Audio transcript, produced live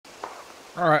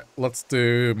Alright, let's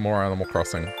do more Animal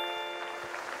Crossing.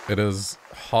 It is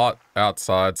hot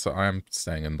outside, so I'm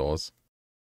staying indoors.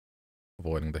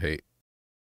 Avoiding the heat.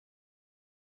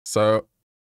 So,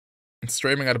 I'm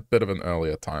streaming at a bit of an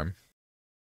earlier time.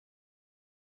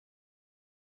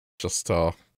 Just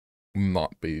to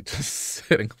not be just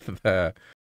sitting there.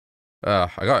 I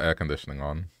got air conditioning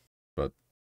on, but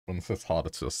when it's this hot,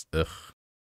 it's just, ugh.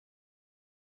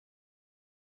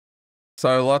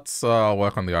 So let's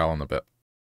work on the island a bit.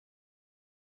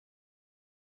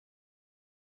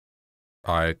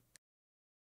 I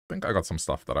think I got some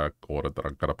stuff that I ordered that I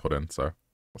gotta put in, so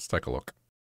let's take a look.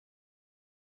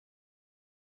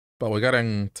 But we're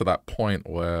getting to that point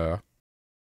where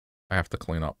I have to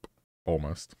clean up,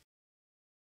 almost.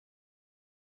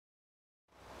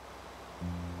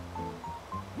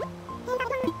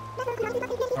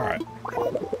 Alright.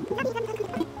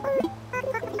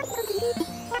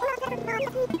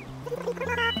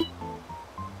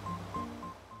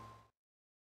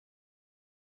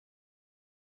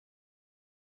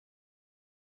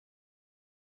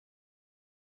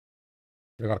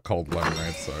 I got a cold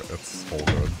lemonade, so it's all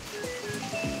good.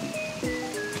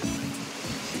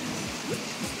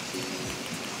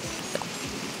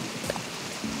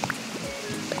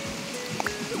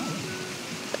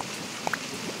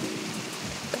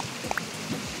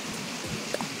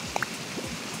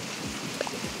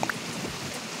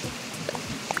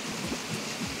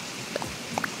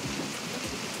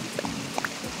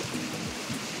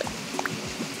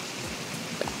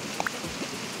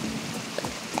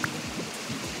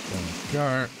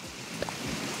 Go.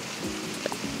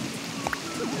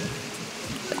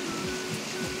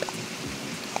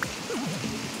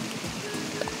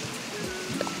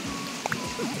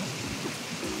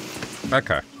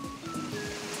 Okay.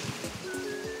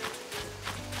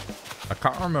 I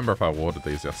can't remember if I ordered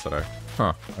these yesterday.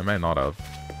 Huh, I may not have.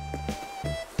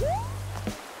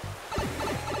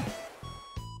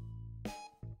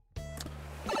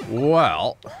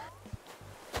 Well.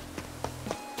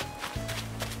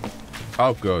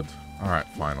 Oh, good. Alright,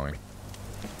 finally.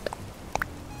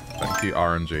 Thank you,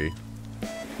 RNG.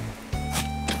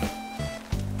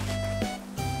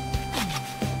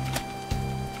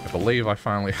 I believe I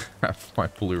finally have my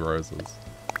blue roses.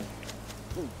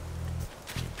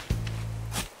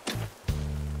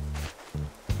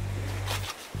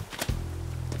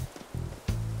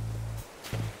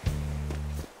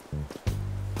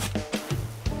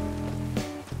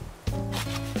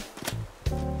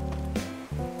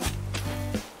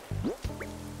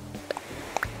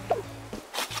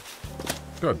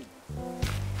 Good.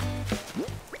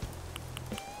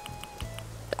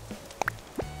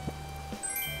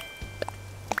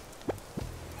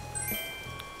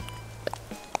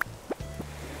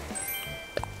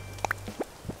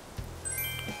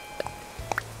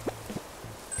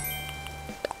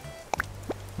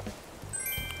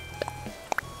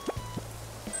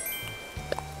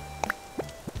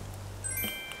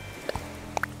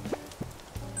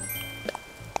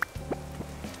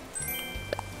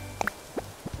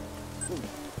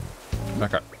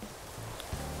 Okay.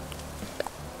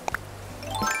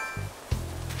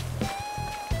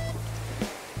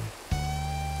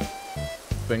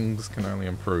 Things can only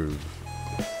improve.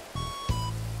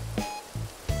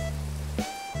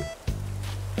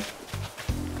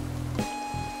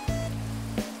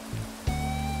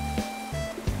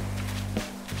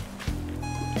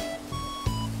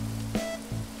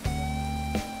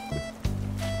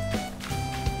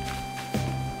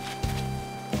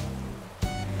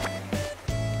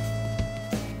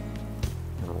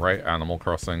 Rate Animal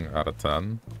Crossing out of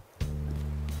 10.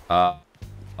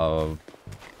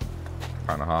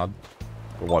 Kinda hard.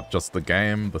 What, just the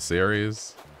game? The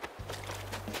series?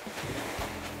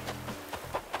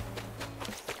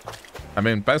 I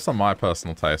mean, based on my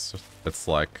personal taste, it's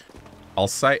like, I'll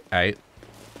say 8.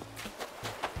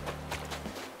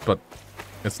 But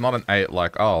it's not an 8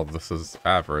 like, oh, this is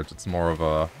average. It's more of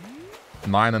a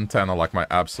 9 and 10 are like my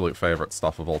absolute favorite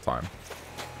stuff of all time.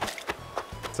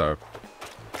 So,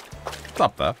 it's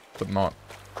up there, but not.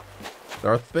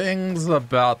 There are things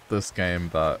about this game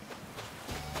that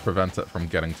prevent it from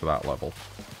getting to that level.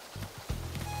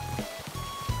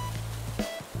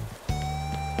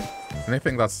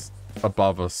 Anything that's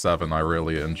above a 7 I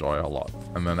really enjoy a lot.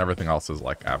 And then everything else is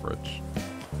like average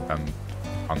and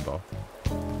under.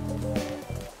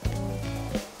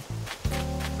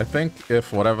 I think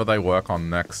if whatever they work on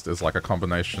next is like a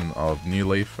combination of New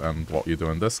Leaf and what you do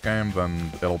in this game,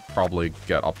 then it'll probably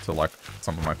get up to like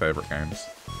some of my favorite games.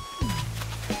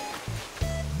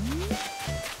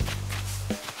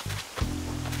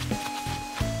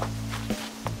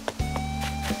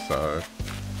 So,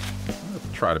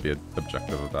 try to be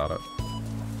objective about it.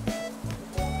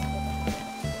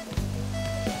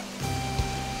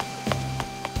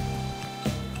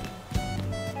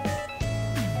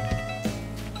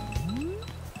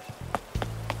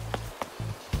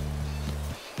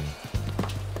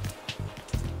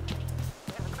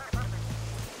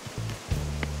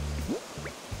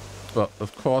 But,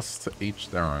 of course, to each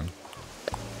their own.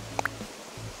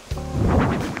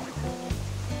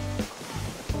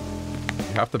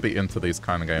 You have to be into these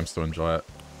kind of games to enjoy it.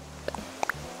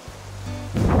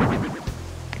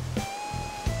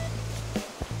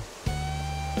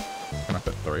 Can I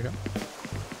fit 3 here?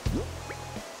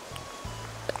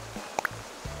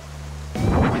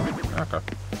 Okay.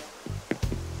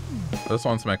 I just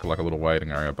wanted to make like a little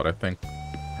waiting area, but I think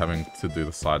having to do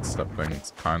the sidestep thing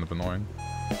is kind of annoying.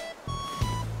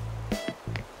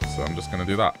 So I'm just gonna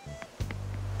do that.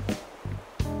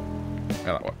 Yeah,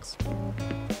 that works.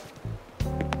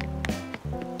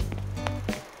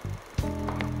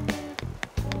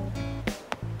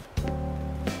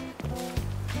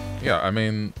 Yeah, I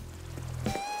mean,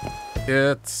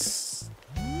 it's...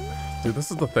 Dude, this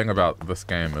is the thing about this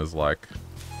game is, like,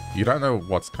 you don't know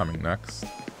what's coming next.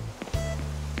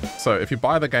 So if you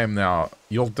buy the game now,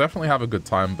 you'll definitely have a good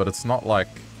time, but it's not like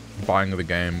buying the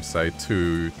game, say,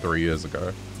 2-3 years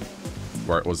ago,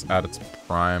 where it was at its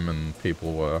prime and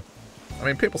people were... I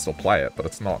mean, people still play it, but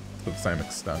it's not to the same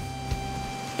extent.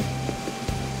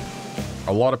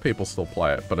 A lot of people still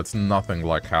play it, but it's nothing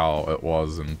like how it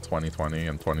was in 2020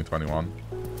 and 2021.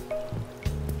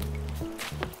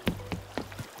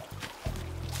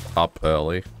 Up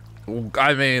early.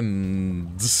 I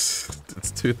mean, it's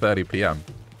 2:30 p.m.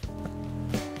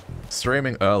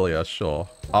 Streaming earlier, sure.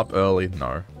 Up early,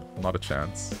 no. Not a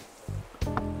chance.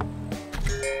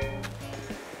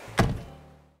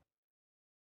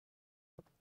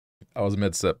 I was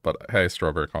mid-sip, but hey,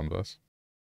 Strawberry Converse.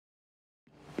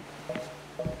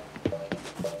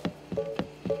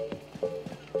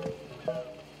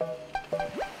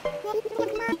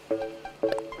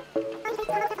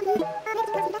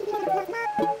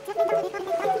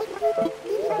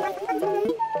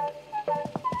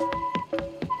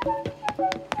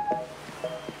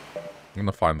 I'm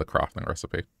gonna find the crafting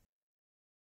recipe.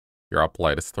 You're up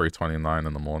late, it's 3:29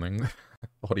 in the morning.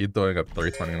 What are you doing at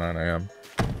 3:29 a.m.?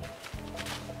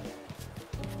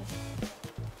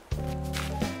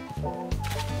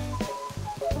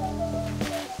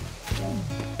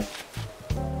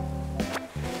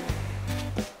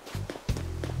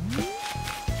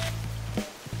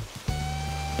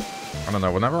 I don't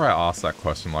know, whenever I ask that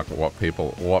question, like what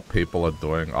people are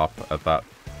doing up at that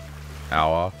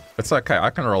hour, it's okay, I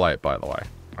can relate, by the way.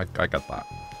 I get that.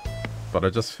 But I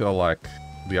just feel like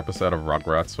the episode of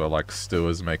Rugrats where like Stu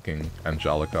is making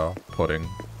Angelica pudding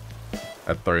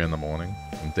at 3 in the morning,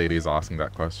 and Dee Dee's asking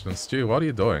that question. Stu, what are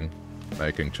you doing?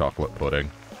 Making chocolate pudding.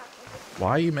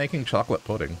 Why are you making chocolate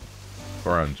pudding?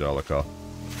 For Angelica.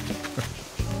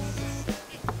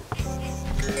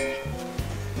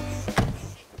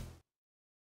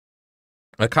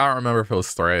 I can't remember if it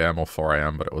was 3 a.m. or 4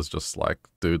 a.m., but it was just like,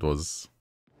 dude was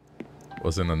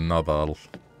in another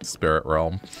spirit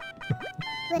realm.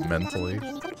 Mentally.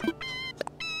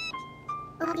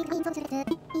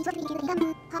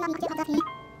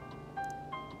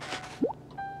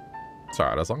 It's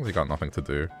alright, as long as you got nothing to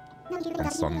do on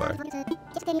Sunday.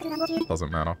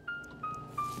 Doesn't matter.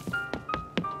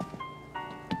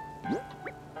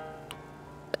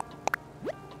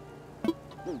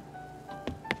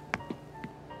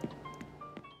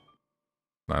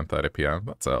 $9:30 p.m.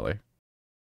 That's early.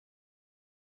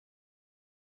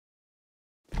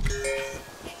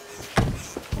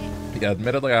 Yeah,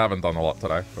 admittedly I haven't done a lot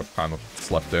today. I've kind of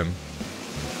slept in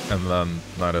and then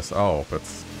noticed, oh,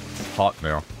 it's hot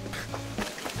now.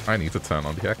 I need to turn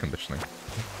on the air conditioning.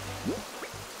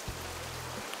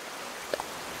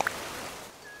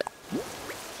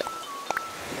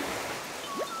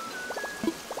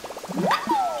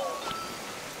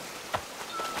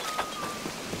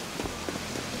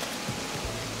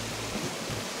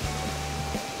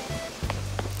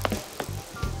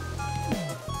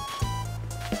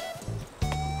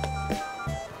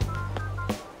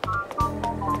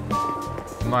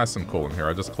 Nice and cool in here.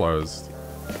 I just closed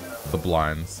the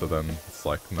blinds, so then it's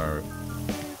like no...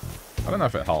 I don't know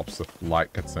if it helps if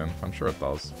light gets in. I'm sure it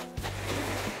does.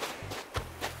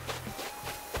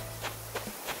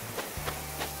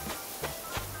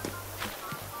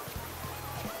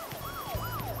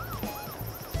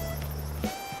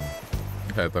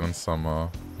 Okay, then in summer,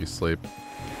 you sleep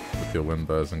with your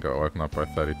windows and get woken up by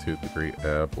 32-degree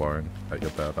air blowing at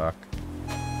your bare back.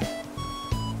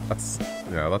 That's,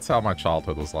 yeah, that's how my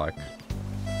childhood was like.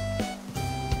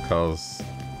 because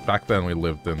back then we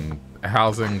lived in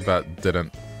housing that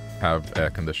didn't have air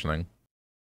conditioning.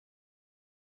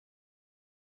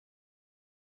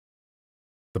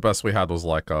 The best we had was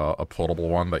like a portable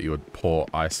one that you would pour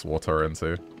ice water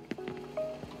into.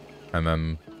 And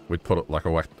then we'd put like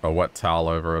a wet towel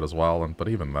over it as well, but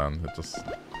even then,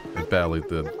 it barely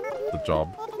did the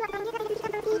job.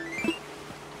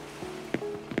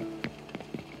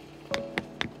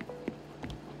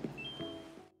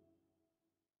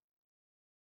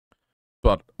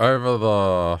 But over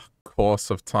the course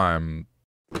of time,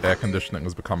 air conditioning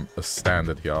has become a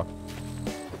standard here.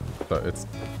 So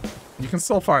you can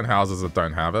still find houses that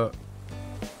don't have it.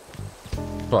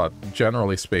 But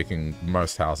generally speaking,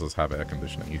 most houses have air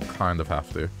conditioning. You kind of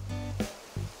have to.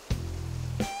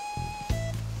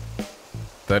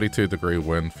 32-degree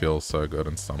wind feels so good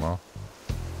in summer.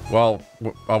 Well,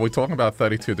 are we talking about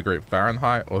 32-degree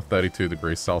Fahrenheit or 32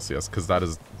 degrees Celsius? Because that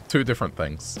is two different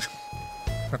things.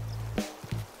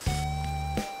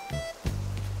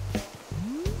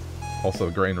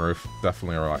 Also, green roof,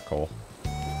 definitely a right call.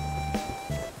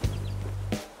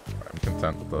 I'm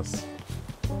content with this.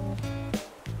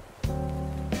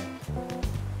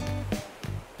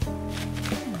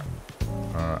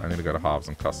 I need to go to halves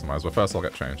and customize, but first I'll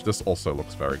get changed. This also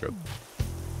looks very good.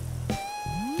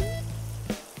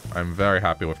 I'm very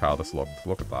happy with how this looked.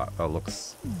 Look at that. That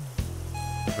looks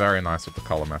very nice with the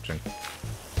color matching.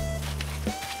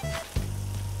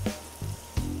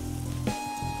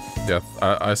 Yeah,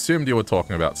 I assumed you were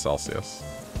talking about Celsius.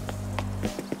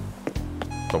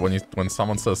 But when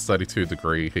someone says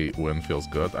 32-degree heat wind feels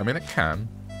good, I mean it can.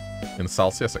 In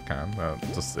Celsius it can,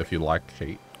 just if you like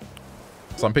heat.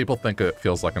 Some people think it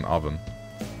feels like an oven.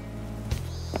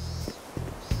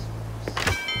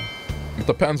 It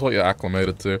depends what you're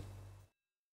acclimated to.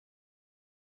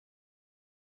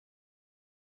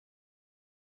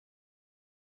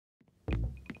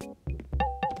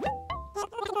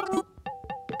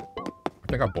 I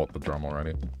think I bought the drum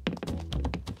already.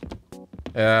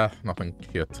 Yeah, nothing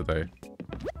here today.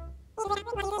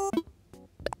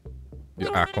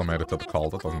 You're acclimated to the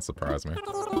cold, it doesn't surprise me.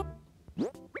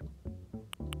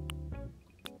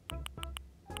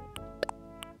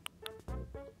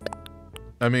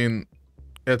 I mean,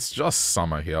 it's just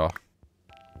summer here.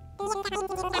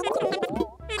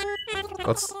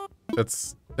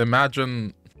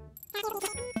 Imagine,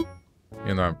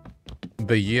 you know,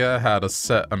 the year had a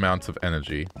set amount of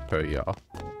energy per year.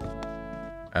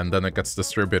 And then it gets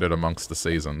distributed amongst the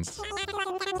seasons.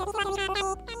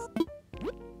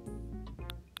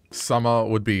 Summer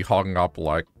would be hogging up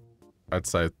like, I'd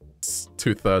say,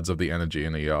 2/3 of the energy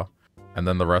in a year. And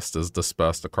then the rest is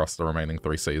dispersed across the remaining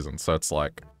 3 seasons. So it's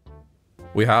like,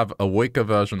 we have a weaker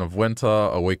version of winter,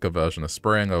 a weaker version of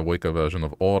spring, a weaker version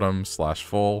of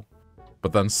autumn/fall.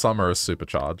 But then summer is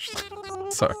supercharged.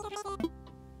 So...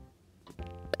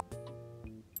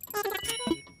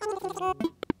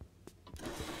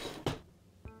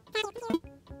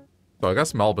 So I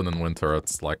guess Melbourne in winter,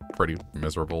 it's like pretty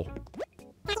miserable.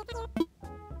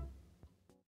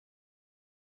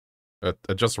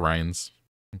 It just rains.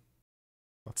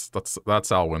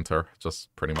 That's our winter.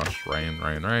 Just pretty much rain,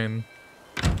 rain, rain.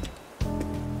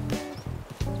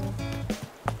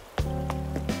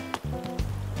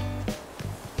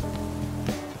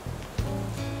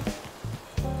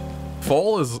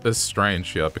 Fall is strange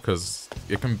here because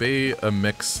it can be a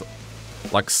mix.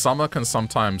 Like summer can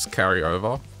sometimes carry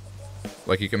over.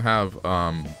 Like you can have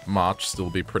March still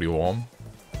be pretty warm,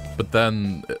 but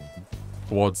then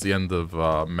towards the end of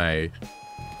May,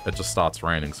 it just starts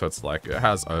raining, so it's like, it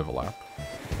has overlap.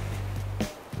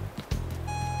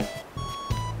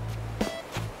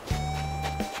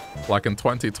 Like in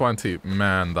 2020,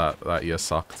 man, that year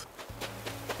sucked.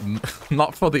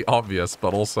 Not for the obvious,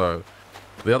 but also,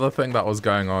 the other thing that was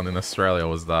going on in Australia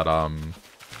was that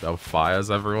there were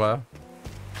fires everywhere.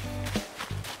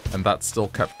 And that still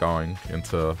kept going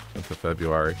into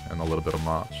February and a little bit of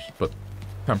March. But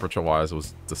temperature-wise, it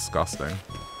was disgusting.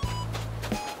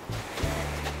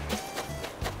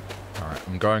 Alright,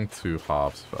 I'm going to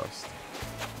halves first.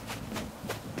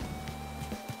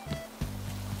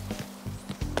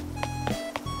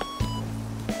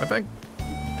 I think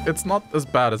it's not as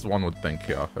bad as one would think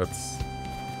here. It's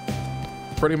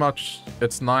pretty much,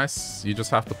 it's nice. You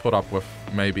just have to put up with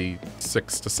maybe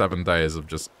 6 to 7 days of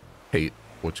just heat,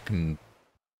 which can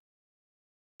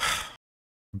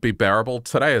be bearable.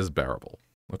 Today is bearable.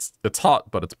 It's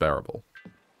hot, but it's bearable.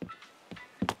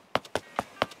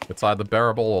 It's either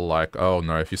bearable or like, oh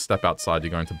no, if you step outside,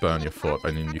 you're going to burn your foot. I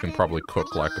mean, you can probably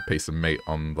cook like a piece of meat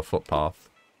on the footpath.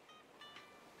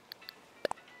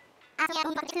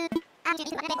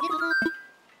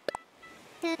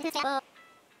 I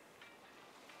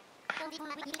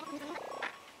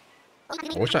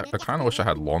kind of wish I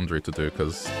had laundry to do,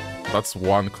 because that's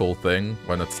one cool thing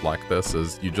when it's like this,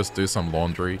 is you just do some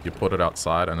laundry, you put it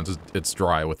outside, and it's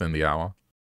dry within the hour.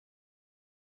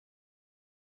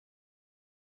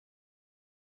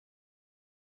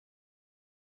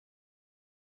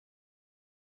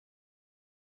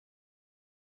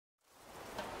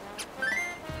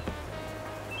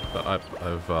 But I've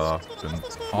been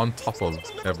on top of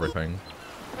everything.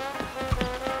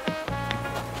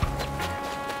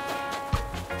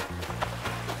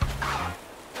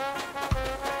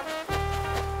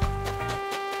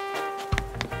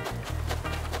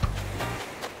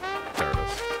 There it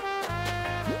is.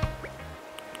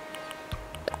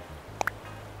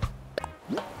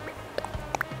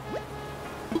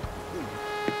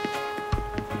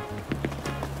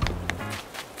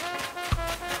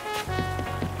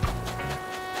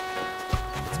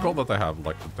 It's cool that they have,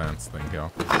 like, the dance thing here.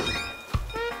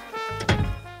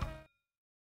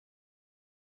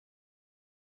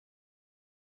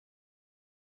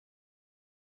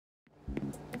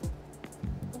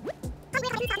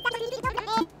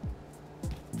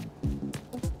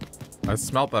 I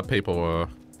smelled that people were,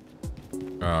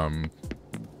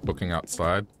 looking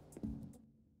outside.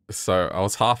 So I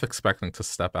was half expecting to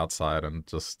step outside and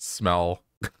just smell,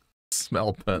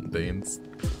 smell burnt beans.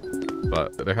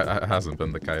 But it hasn't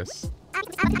been the case.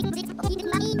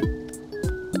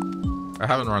 I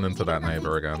haven't run into that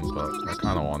neighbor again, but I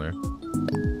kind of want to.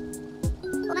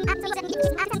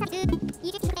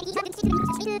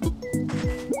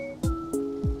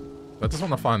 I just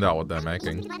want to find out what they're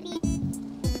making.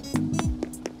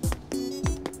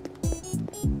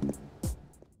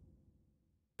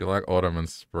 You like autumn and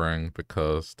spring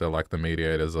because they're like the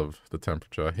mediators of the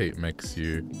temperature. Heat makes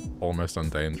you almost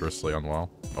dangerously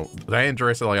unwell. Oh,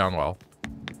 dangerously unwell.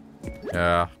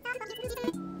 Yeah.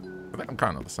 I think I'm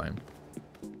kind of the same.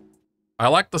 I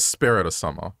like the spirit of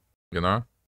summer, you know?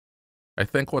 I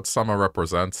think what summer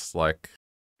represents, like,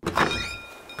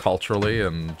 culturally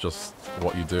and just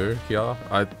what you do here,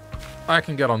 I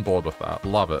can get on board with that.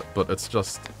 Love it. But it's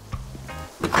just,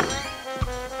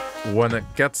 when it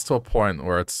gets to a point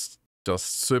where it's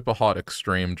just super hot,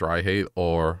 extreme dry heat,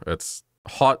 or it's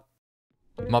hot,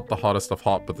 not the hottest of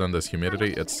hot, but then there's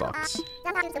humidity, it sucks.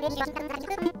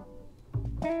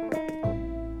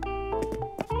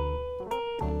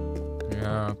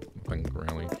 Yeah, nothing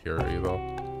really here either.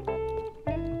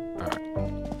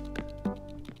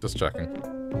 Alright. Just checking.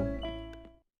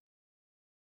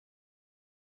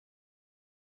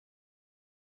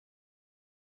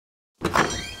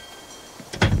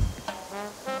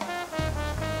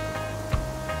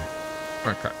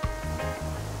 Okay.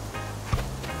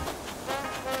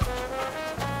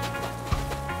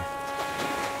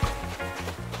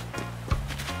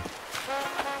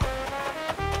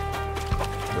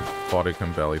 The body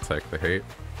can barely take the heat.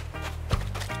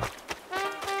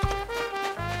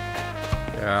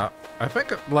 Yeah, I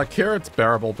think, like, here it's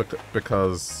bearable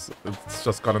because it's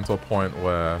just gotten to a point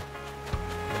where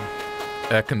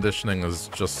air conditioning is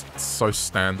just so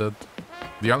standard.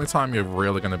 The only time you're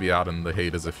really going to be out in the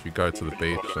heat is if you go to the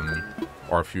beach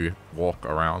or if you walk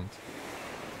around.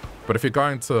 But if you're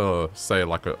going to, say,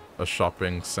 like a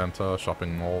shopping center,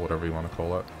 shopping mall, whatever you want to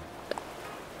call it,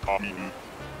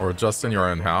 or just in your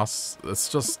own house, it's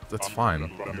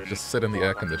fine. Just sit in the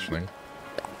air conditioning.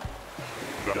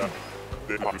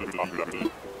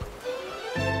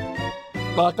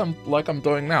 Like I'm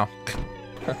doing now.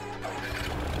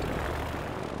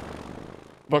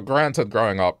 But granted,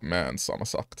 growing up, man, summer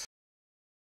sucked.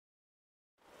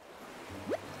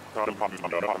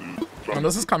 And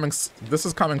this is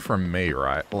coming from me,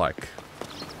 right? Like,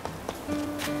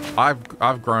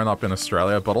 I've grown up in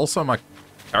Australia, but also my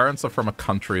parents are from a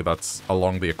country that's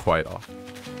along the equator.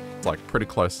 Like, pretty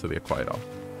close to the equator.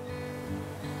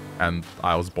 And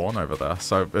I was born over there,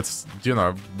 so it's, you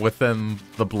know, within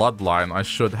the bloodline, I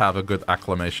should have a good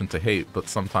acclimation to heat, but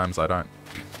sometimes I don't.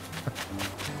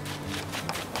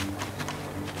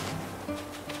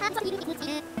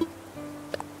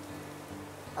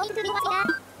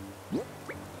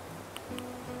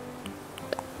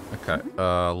 Okay,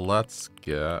 let's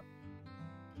get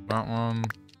that one.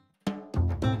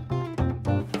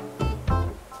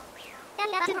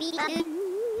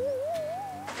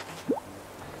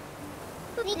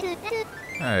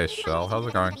 Hey, Shell, how's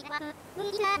it going?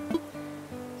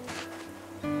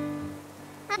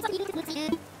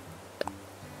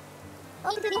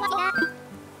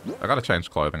 I gotta change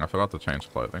clothing. I forgot to change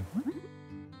clothing.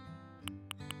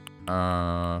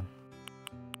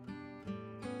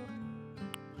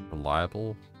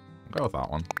 Reliable? I'll go with that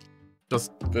one.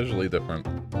 Just visually different.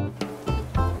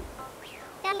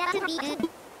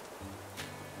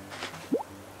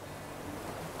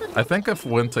 I think if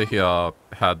winter here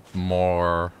had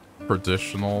more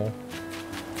traditional...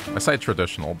 I say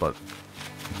traditional, but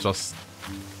just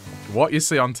what you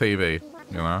see on TV,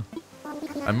 you know?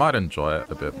 I might enjoy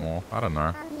it a bit more. I don't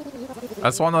know.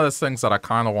 That's one of those things that I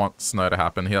kind of want snow to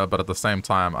happen here, but at the same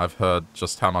time, I've heard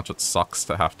just how much it sucks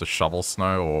to have to shovel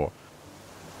snow, or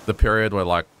the period where,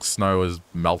 like, snow is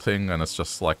melting and it's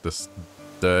just, like, this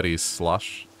dirty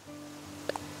slush.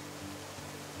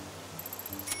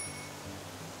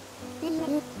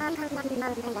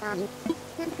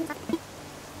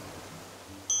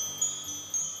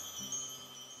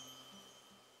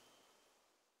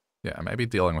 Yeah, maybe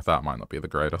dealing with that might not be the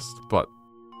greatest, but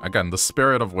again, the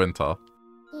spirit of winter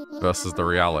versus the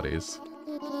realities.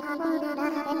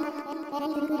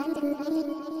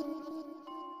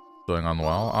 Doing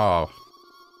unwell? Oh,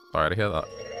 sorry to hear that.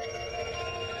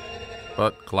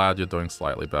 But glad you're doing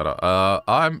slightly better.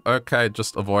 I'm okay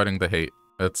just avoiding the heat.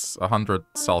 It's 100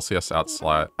 Celsius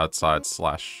outside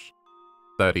slash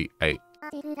 38.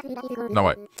 No,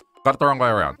 wait. Got it the wrong way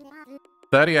around.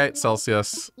 38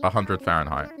 Celsius, 100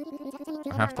 Fahrenheit.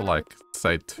 I have to, like,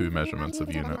 say 2 measurements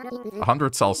of unit.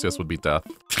 100 Celsius would be death.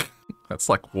 That's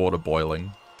like water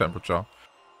boiling temperature.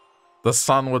 The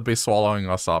sun would be swallowing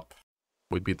us up.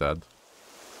 We'd be dead.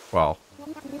 Well,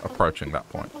 approaching that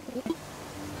point.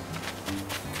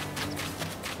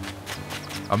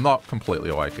 I'm not completely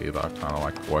awake either. I kind of,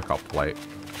 like, woke up late.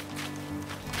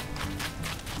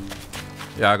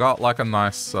 Yeah, I got, like, a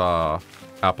nice,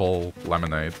 apple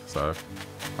lemonade, so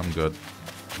I'm good.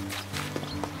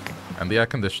 And the air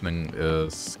conditioning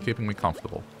is keeping me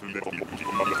comfortable.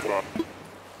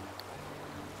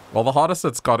 Well, the hottest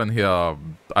it's got in here,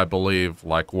 I believe,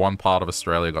 like, one part of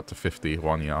Australia got to 50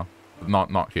 one year.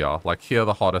 Not here. Like, here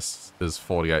the hottest is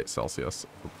 48 Celsius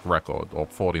record, or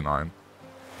 49.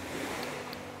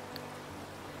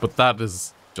 But that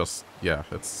is just, yeah,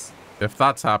 it's... If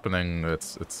that's happening,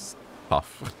 it's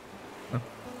tough.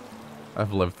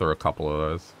 I've lived through a couple of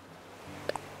those.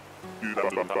 Yeah,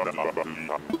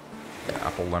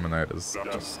 apple lemonade is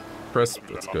just crisp,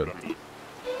 it's good.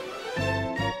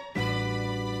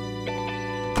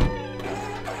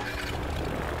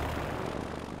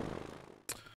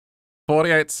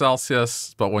 .48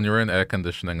 Celsius, but when you're in air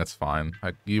conditioning, it's fine.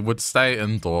 Like, you would stay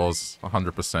indoors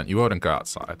 100%. You wouldn't go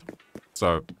outside.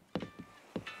 So...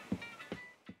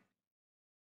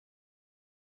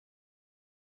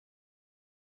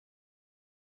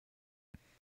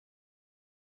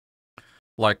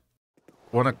 like,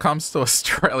 when it comes to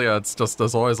Australia, it's just,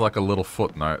 there's always like a little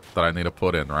footnote that I need to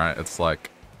put in, right? It's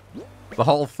like, the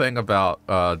whole thing about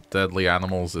deadly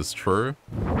animals is true,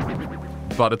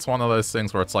 but it's one of those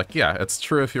things where it's like, yeah, it's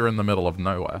true if you're in the middle of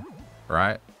nowhere,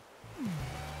 right?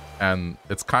 And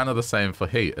it's kind of the same for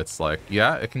heat. It's like,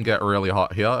 yeah, it can get really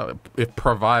hot here, if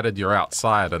provided you're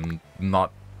outside and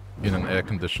not in an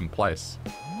air-conditioned place.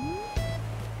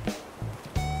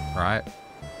 Right?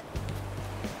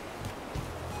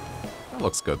 That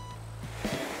looks good.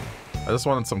 I just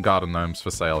wanted some garden gnomes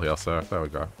for sale here, so there we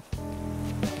go.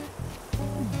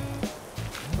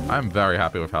 I'm very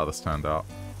happy with how this turned out.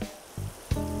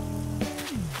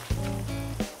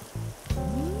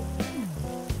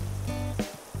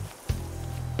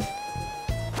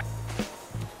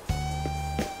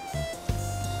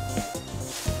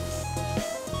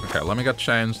 Okay, let me get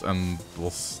changed and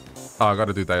we'll... Oh, I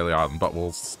gotta do Daily Island, but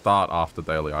we'll start after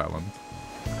Daily Island.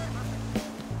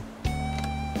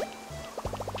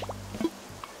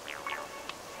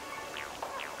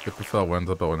 You prefer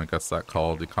winter, but when it gets that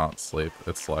cold, you can't sleep.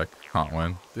 It's like, can't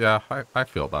win. Yeah, I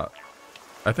feel that.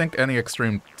 I think any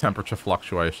extreme temperature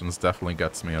fluctuations definitely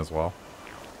gets me as well.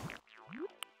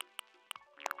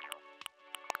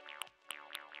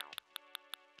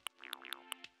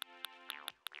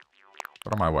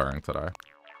 What am I wearing today?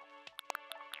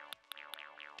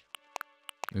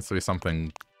 Needs to be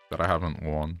something that I haven't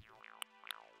worn.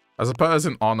 I suppose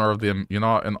in honor of the, you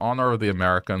know, in honor of the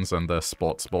Americans and their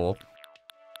sports ball.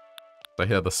 I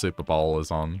hear the Super Bowl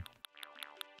is on.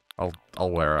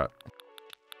 I'll wear it.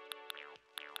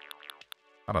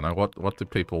 I don't know, what do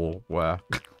people wear?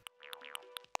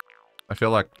 I feel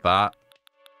like that,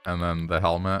 and then the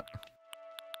helmet.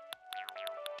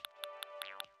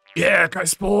 Yeah, go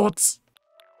sports!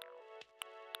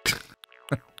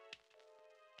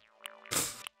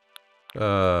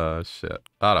 Shit.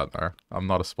 I don't know. I'm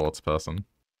not a sports person.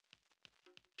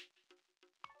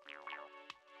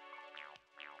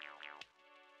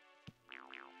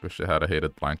 Wish I had a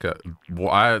heated blanket.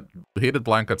 Heated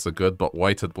blankets are good, but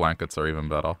weighted blankets are even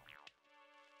better.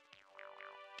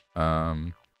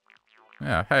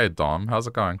 Yeah, hey Dom, how's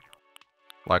it going?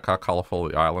 Like how colorful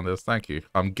the island is? Thank you.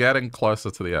 I'm getting closer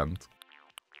to the end.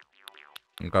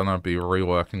 I'm gonna be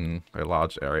reworking a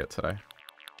large area today.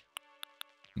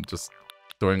 I'm just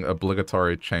doing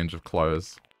obligatory change of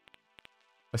clothes.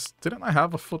 Didn't I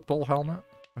have a football helmet?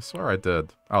 I swear I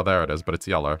did. Oh, there it is, but it's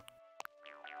yellow.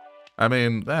 I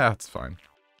mean, it's fine.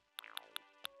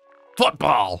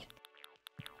 Football!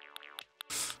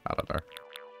 I don't know.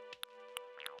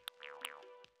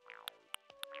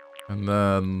 And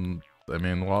then, I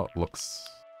mean, what looks...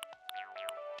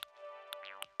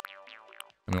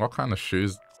 I mean, what kind of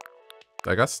shoes?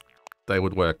 I guess they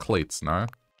would wear cleats, no?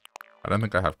 I don't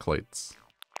think I have cleats.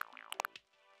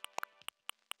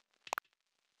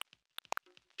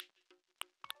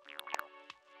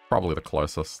 Probably the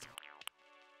closest.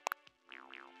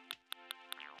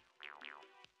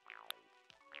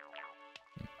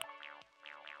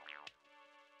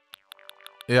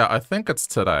 Yeah, I think it's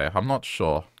today. I'm not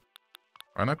sure.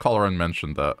 I know Colorin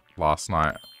mentioned it last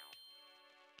night.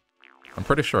 I'm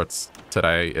pretty sure it's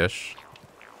today-ish.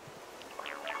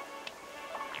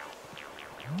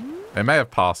 It may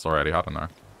have passed already, I don't know.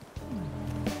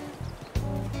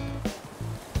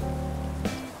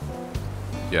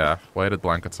 Yeah, weighted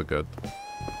blankets are good.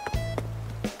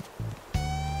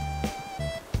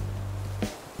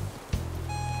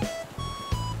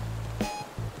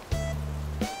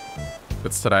 If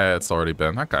it's today, it's already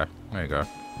been. Okay, there you go.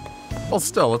 Well,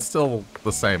 still, it's still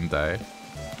the same day.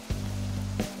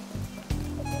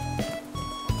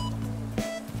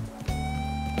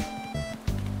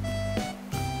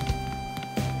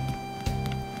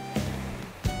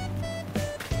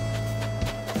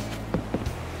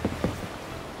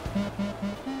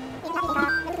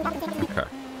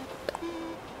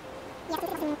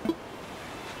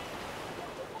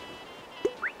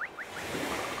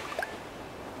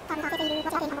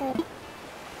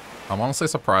 I'm honestly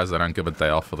surprised they don't give a day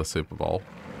off for the Super Bowl.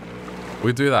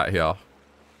 We do that here.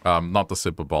 Not the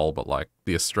Super Bowl, but like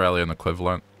the Australian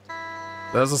equivalent.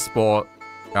 There's a sport.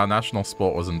 Our national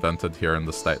sport was invented here in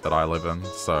the state that I live in.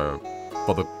 So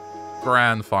for the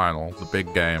grand final, the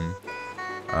big game,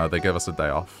 they give us a day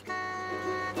off.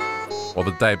 Or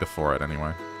the day before it,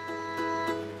 anyway.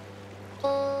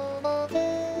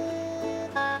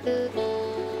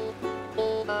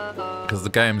 Because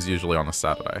the game's usually on a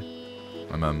Saturday.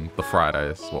 And then the Friday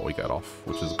is what we get off,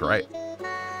 which is great.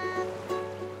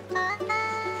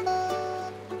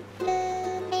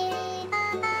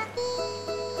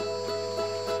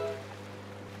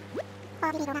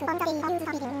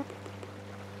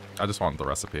 I just wanted the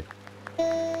recipe.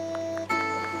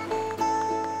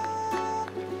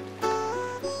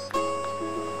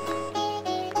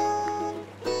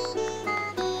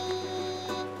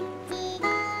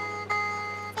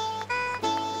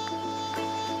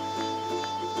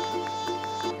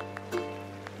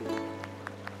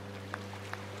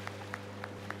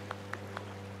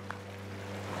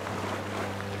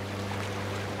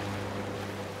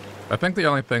 I think the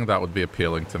only thing that would be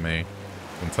appealing to me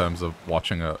in terms of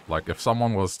watching it, like if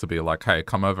someone was to be like, hey,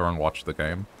 come over and watch the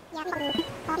game.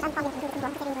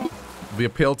 The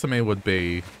appeal to me would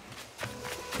be,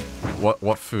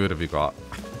 what food have you got?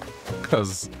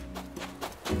 Because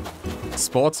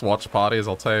sports watch parties,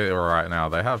 I'll tell you right now,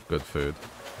 they have good food.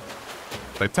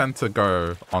 They tend to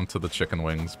go onto the chicken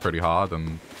wings pretty hard,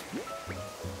 and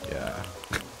yeah,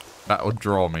 that would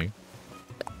draw me.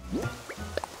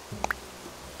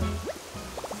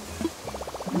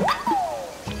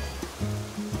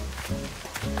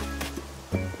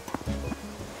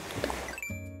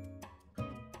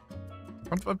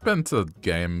 I've been to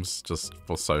games just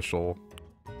for social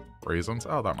reasons.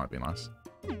 Oh, that might be nice.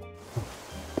 I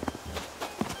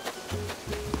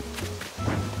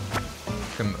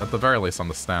can, at the very least,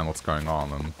 understand what's going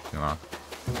on, and, you know,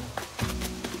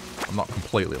 I'm not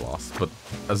completely lost, but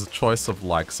as a choice of,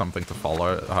 like, something to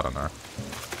follow, I don't know.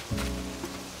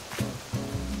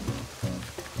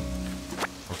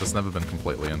 I've just never been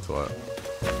completely into it.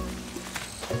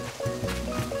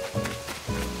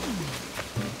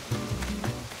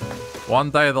 One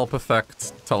day they'll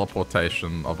perfect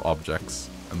teleportation of objects,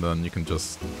 and then you can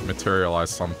just materialize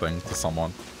something to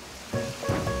someone.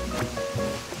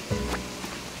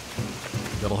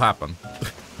 It'll happen.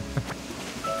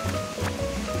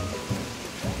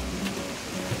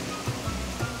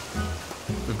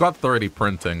 We've got 3D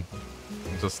printing.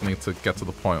 You just need to get to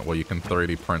the point where you can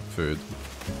 3D print food.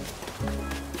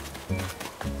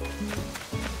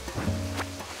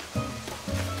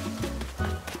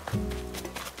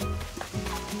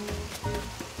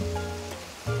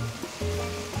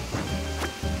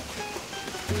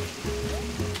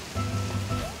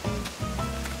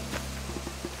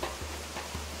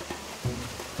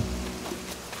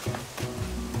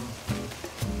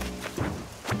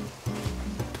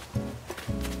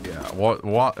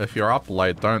 What if you're up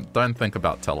late, don't think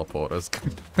about teleporters.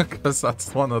 Because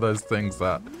that's one of those things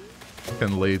that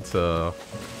can lead to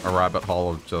a rabbit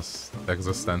hole of just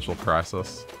existential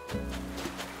crisis.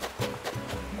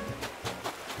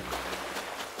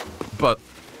 But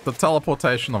the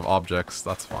teleportation of objects,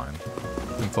 that's fine.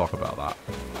 We can talk about that.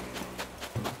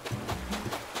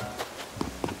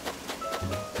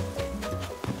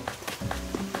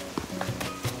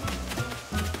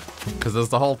 Because there's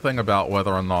the whole thing about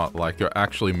whether or not, like, you're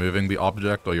actually moving the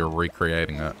object or you're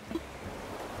recreating it.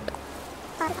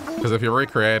 Because if you're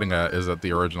recreating it, is it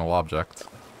the original object?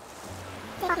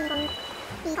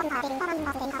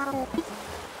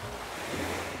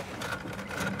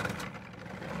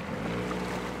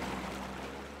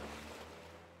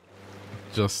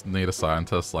 Just need a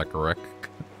scientist like Rick.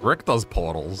 Rick does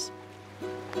portals.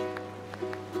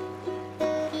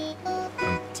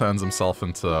 And turns himself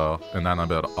into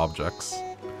inanimate objects.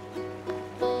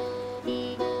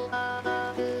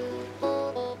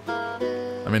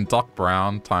 I mean, Doc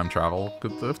Brown, time travel.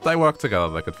 If they work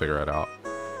together, they could figure it out.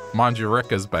 Mind you,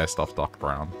 Rick is based off Doc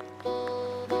Brown.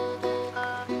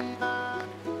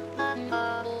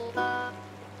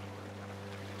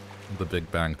 The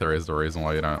Big Bang Theory is the reason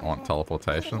why you don't want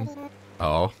teleportation.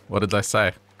 Oh, what did they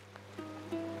say?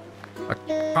 I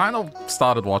kind of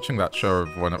started watching that show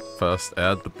when it first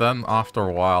aired, but then after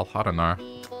a while, I don't know.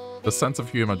 The sense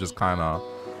of humor just kind of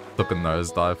took a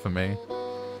nosedive for me.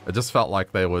 It just felt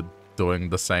like they were doing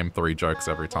the same 3 jokes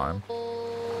every time.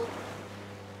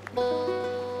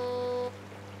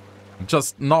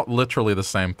 Just not literally the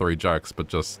same 3 jokes, but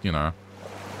just, you know,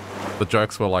 the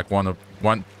jokes were like went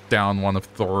down one of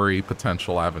 3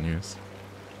 potential avenues.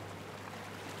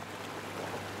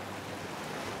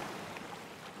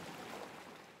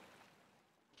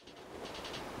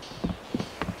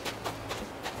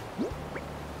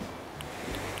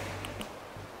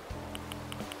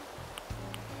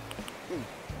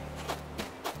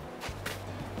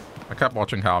 I kept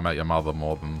watching How I Met Your Mother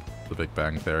more than The Big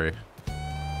Bang Theory.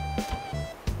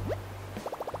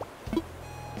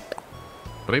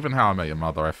 But even How I Met Your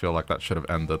Mother, I feel like that should have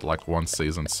ended like 1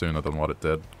 season sooner than what it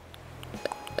did.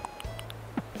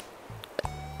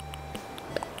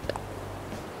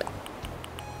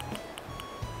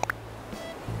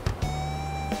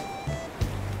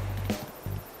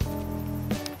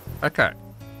 Okay.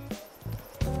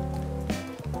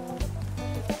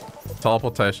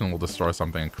 Teleportation will destroy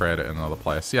something and create it in another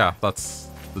place. Yeah, that's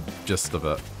the gist of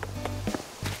it.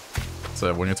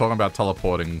 So when you're talking about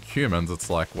teleporting humans, it's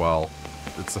like, well,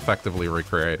 it's effectively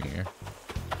recreating you.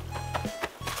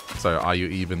 So are you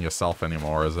even yourself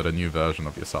anymore, or is it a new version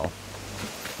of yourself?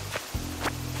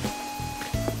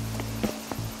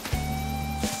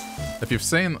 If you've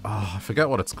seen, oh, I forget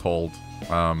what it's called.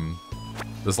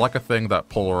 There's like a thing that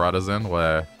Paul Rudd is in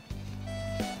where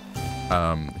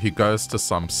he goes to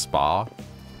some spa.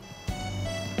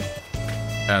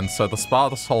 And so the spa,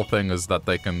 this whole thing is that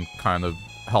they can kind of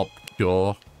help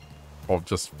cure or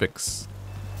just fix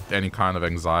any kind of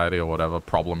anxiety or whatever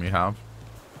problem you have.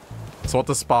 So what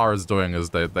the spa is doing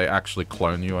is they actually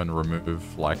clone you and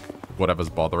remove, like, whatever's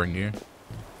bothering you.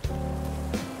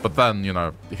 But then, you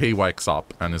know, he wakes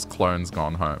up and his clone's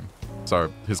gone home.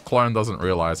 So his clone doesn't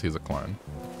realize he's a clone.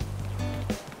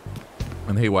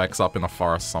 And he wakes up in a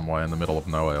forest somewhere in the middle of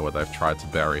nowhere where they've tried to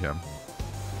bury him.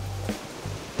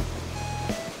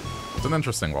 It's an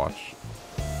interesting watch.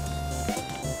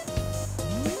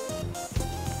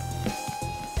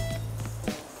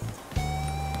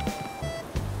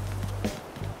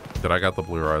 Did I get the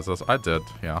blue roses? I did,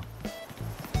 yeah.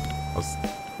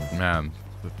 Man,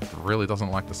 it really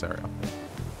doesn't like this area.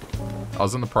 I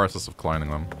was in the process of cloning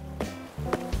them.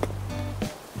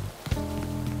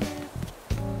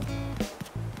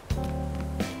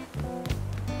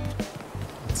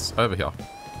 It's over here.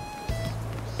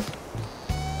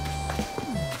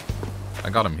 I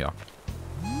got him here.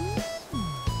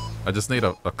 I just need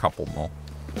a couple more.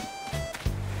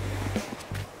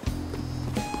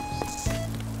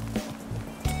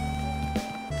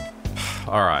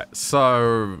 Alright,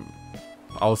 so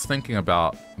I was thinking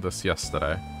about this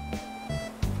yesterday.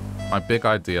 My big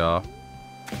idea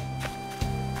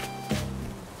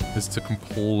is to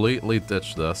completely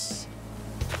ditch this.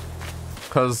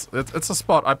 Because it's a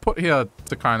spot I put here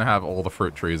to kind of have all the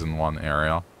fruit trees in one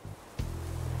area.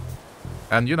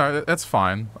 And, you know, it's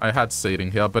fine. I had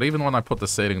seating here, but even when I put the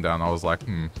seating down, I was like,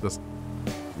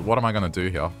 what am I going to do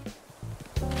here?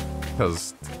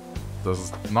 Because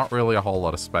there's not really a whole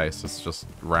lot of space. It's just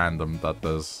random that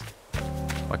there's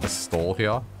like a stall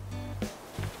here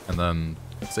and then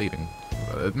seating.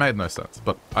 It made no sense,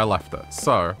 but I left it.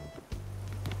 So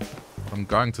what I'm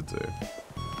going to do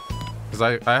Because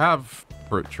I have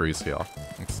fruit trees here.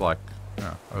 It's like,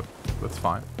 yeah, that's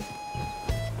fine.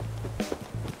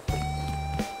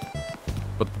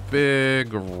 But the big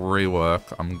rework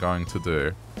I'm going to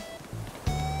do,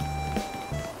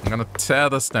 I'm gonna tear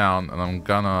this down and I'm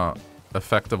gonna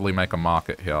effectively make a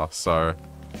market here. So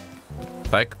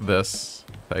take this,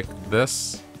 take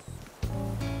this,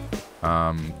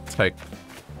 take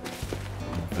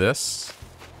this,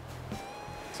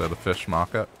 so the fish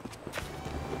market,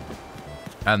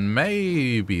 and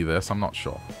maybe this, I'm not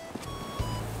sure,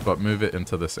 but move it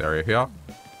into this area here.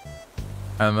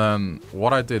 And then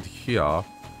what I did here,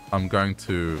 I'm going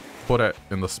to put it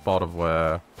in the spot of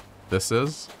where this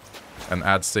is and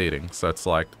add seating. So it's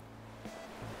like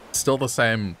still the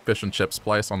same fish and chips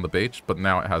place on the beach, but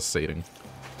now it has seating.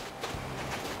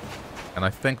 And I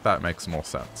think that makes more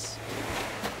sense.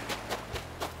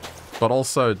 But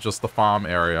also just the farm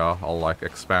area, I'll like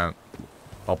expand,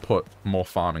 I'll put more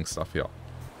farming stuff here.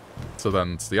 So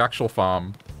then it's the actual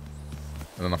farm,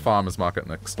 and then a farmer's market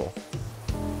next door.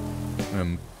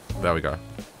 And there we go.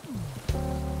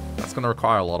 That's going to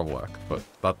require a lot of work, but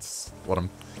that's what I'm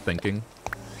thinking.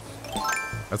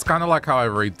 It's kind of like how I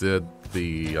redid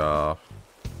the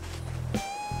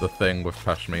thing with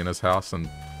Pashmina's house and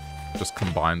just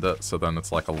combined it, so then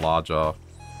it's like a larger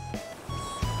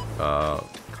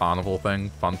carnival thing,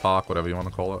 fun park, whatever you want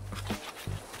to call it.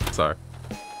 So,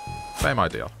 same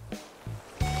idea.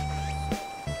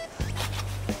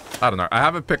 I don't know. I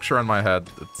have a picture in my head.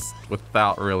 It's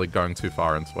without really going too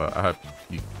far into it. I hope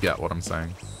you get what I'm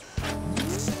saying.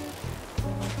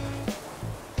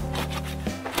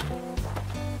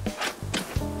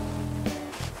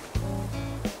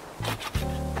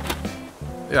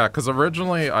 Yeah, because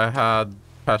originally I had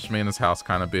Pashmina's house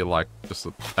kind of be like just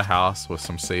a house with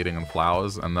some seating and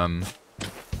flowers, and then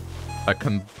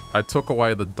I took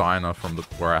away the diner from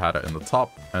where I had it in the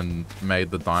top and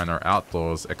made the diner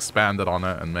outdoors, expanded on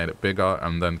it and made it bigger,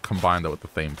 and then combined it with the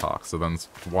theme park. So then it's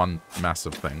one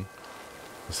massive thing.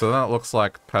 So then it looks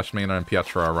like Pashmina and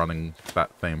Pietro are running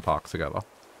that theme park together.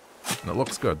 And it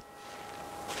looks good.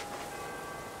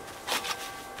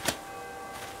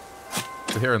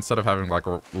 So here, instead of having like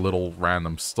little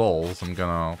random stalls, I'm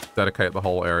gonna dedicate the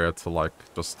whole area to like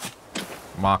just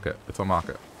market. It's a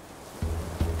market.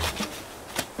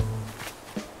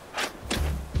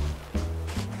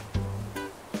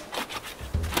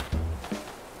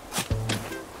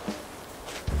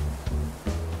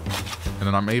 And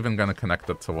then I'm even going to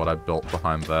connect it to what I built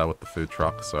behind there with the food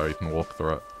truck, so you can walk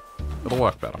through it. It'll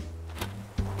work better.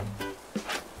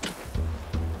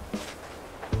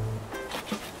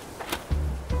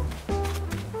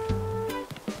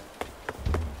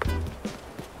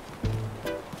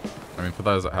 I mean, for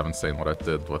those that haven't seen what I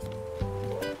did with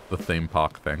the theme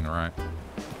park thing, right?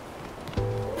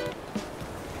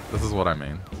 This is what I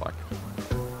mean. Like,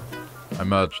 I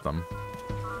merged them.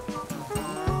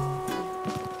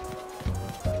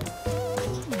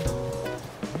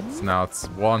 Now it's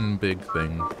one big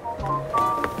thing.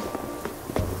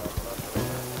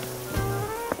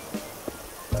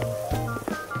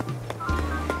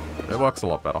 It works a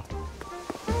lot better.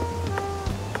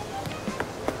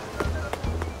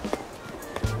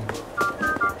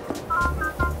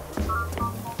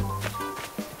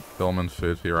 Film and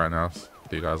food for you right now. See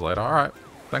you guys later. Alright.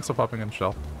 Thanks for popping in,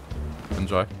 Shell.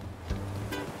 Enjoy.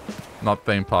 Not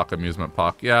theme park, amusement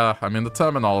park. Yeah, I mean, the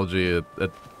terminology,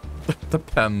 it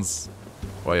depends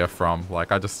where you're from.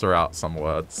 Like, I just threw out some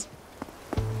words.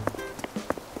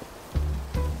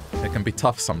 It can be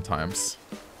tough sometimes.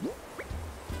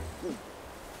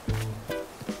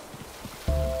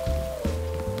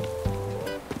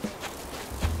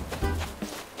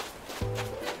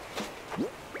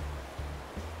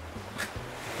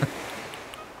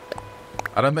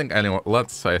 I don't think anyone,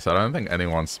 let's face it, I don't think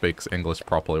anyone speaks English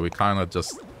properly. We kind of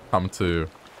just come to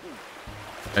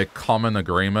a common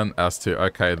agreement as to,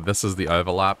 okay, this is the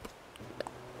overlap.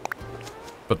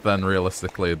 But then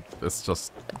realistically, it's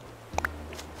just,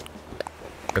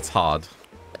 it's hard.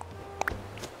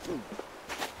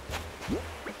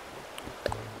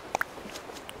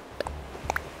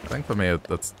 I think for me,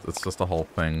 it's just a whole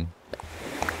thing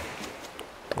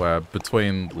where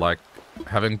between, like,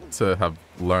 having to have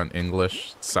learned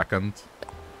English second,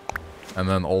 and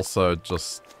then also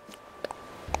just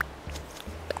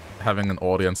having an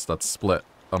audience that's split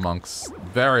amongst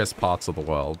various parts of the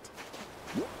world.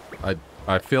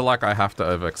 I feel like I have to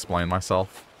over-explain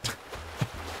myself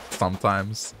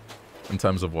sometimes in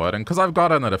terms of wording, because I've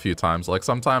gotten it a few times. Like,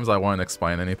 sometimes I won't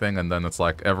explain anything, and then it's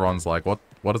like, everyone's like, what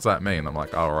does that mean? I'm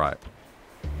like, oh, right.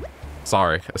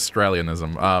 Sorry,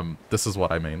 Australianism. This is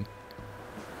what I mean.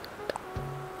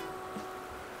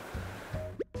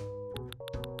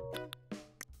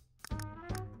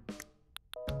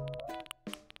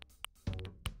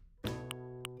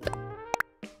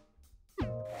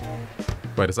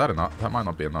 Wait, is that enough? That might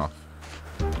not be enough.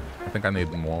 I think I need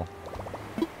more.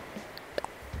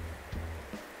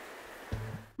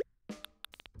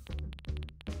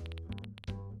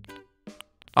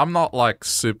 I'm not, like,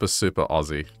 super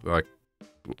Aussie. Like,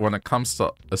 when it comes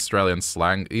to Australian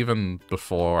slang, even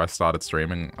before I started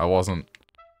streaming, I wasn't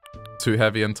too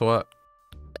heavy into it.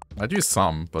 I'd use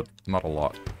some, but not a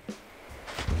lot.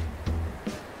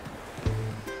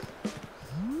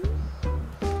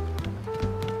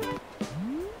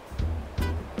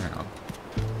 Hang on.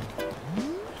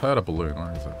 Heard a balloon,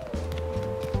 where is it?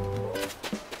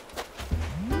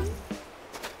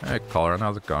 Hey, Colin,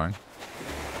 how's it going?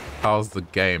 How's the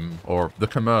game, or the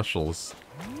commercials?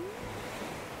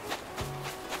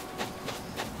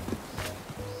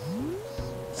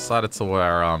 Decided to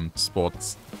wear,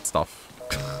 sports stuff.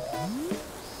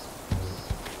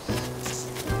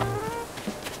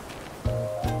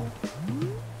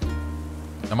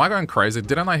 Am I going crazy?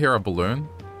 Didn't I hear a balloon?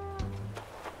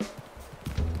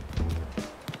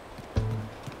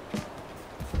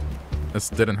 This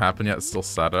didn't happen yet, it's still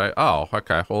Saturday. Oh,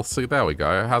 okay, well, see, there we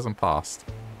go. It hasn't passed.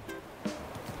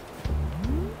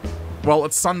 Well,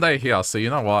 it's Sunday here, so you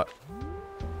know what?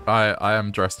 I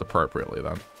am dressed appropriately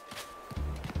then.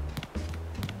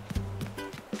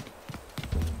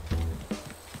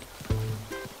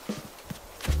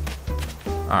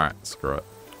 Alright, screw it.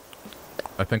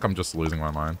 I think I'm just losing my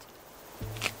mind.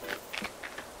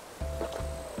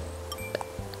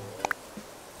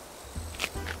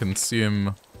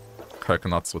 Consume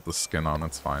coconuts with the skin on,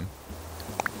 it's fine.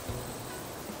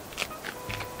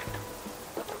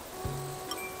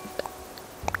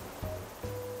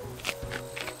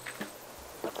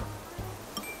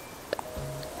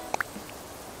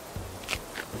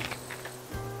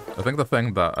 I think the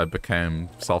thing that I became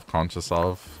self-conscious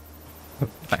of,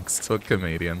 thanks to a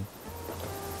comedian.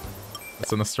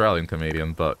 It's an Australian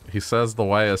comedian, but he says the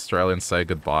way Australians say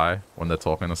goodbye when they're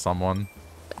talking to someone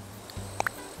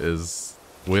is...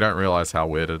 we don't realize how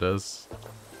weird it is.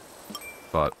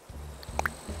 But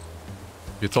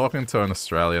if you're talking to an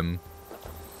Australian,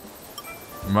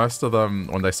 most of them,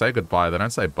 when they say goodbye, they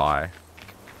don't say bye.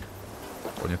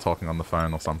 When you're talking on the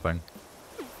phone or something.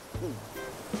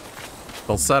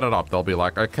 They'll set it up. They'll be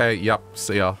like, okay, yep,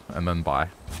 see ya, and then bye.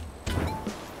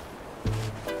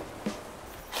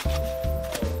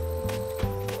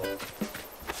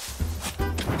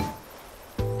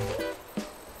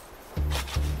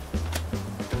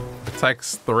 It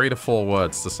takes 3 to 4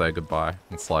 words to say goodbye.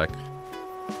 It's like...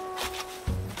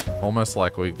 almost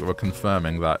like we're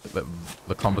confirming that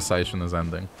the conversation is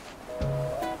ending.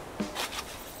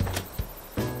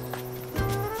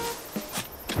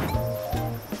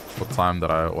 What time did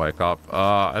I wake up?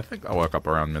 I think I woke up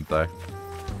around midday.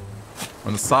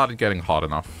 When it started getting hot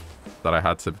enough that I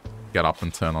had to get up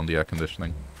and turn on the air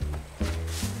conditioning.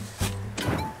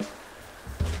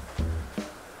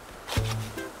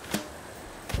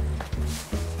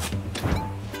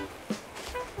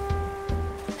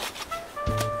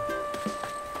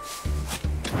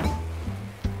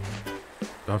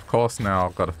 Of course, now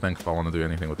I've got to think if I want to do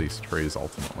anything with these trees,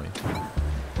 ultimately.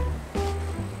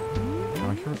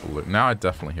 I hear a balloon. Now I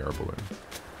definitely hear a balloon.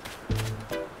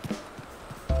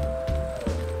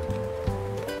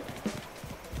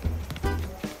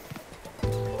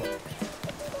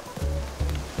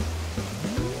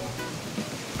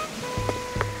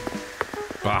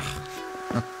 Bah!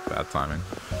 Bad timing.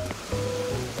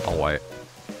 I'll wait.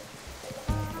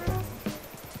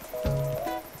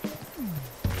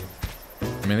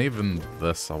 I mean, even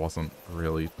this, I wasn't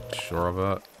really sure of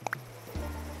it.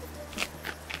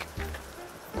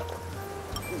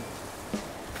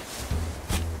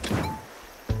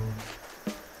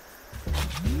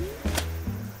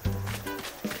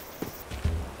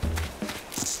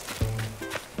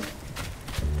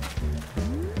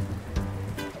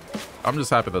 I'm just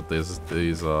happy that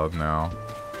these are now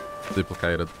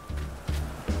duplicated.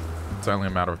 It's only a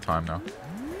matter of time now.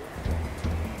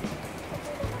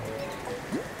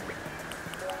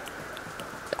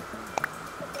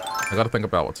 I gotta think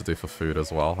about what to do for food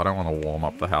as well. I don't want to warm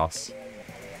up the house.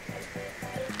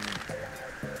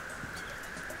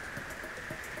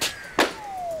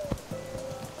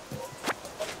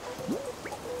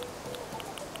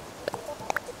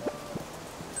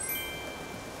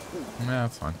 Yeah,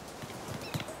 that's fine.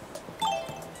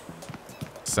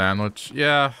 Sandwich,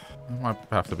 yeah. It might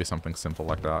have to be something simple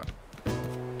like that.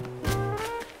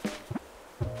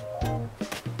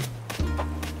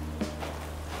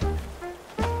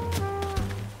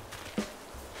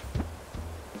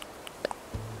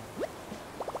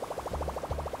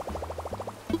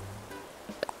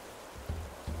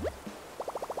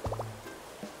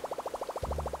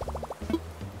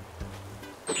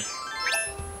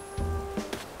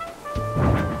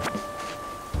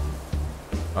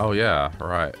 Oh yeah,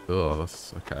 right. Ugh,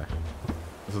 this okay.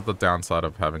 This is the downside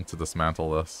of having to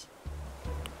dismantle this.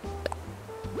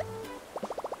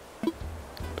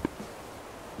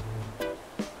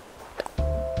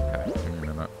 Okay, give me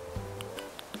a minute.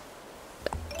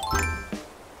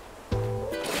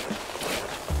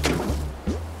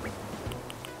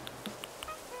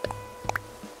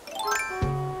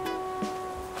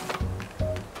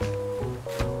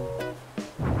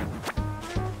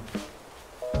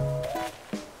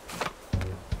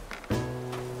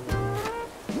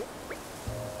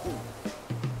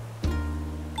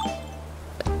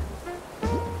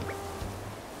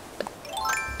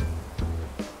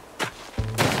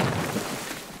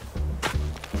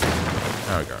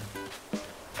 There we go.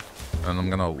 And I'm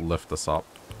gonna lift this up.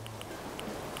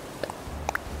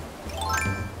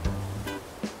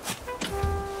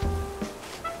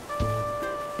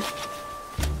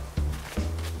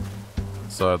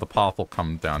 So the path will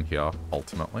come down here,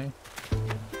 ultimately.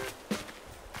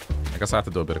 I guess I have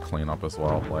to do a bit of cleanup as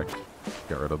well, like,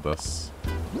 get rid of this.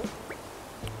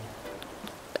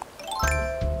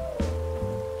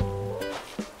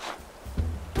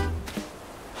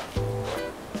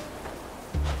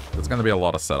 There's gonna be a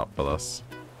lot of setup for this.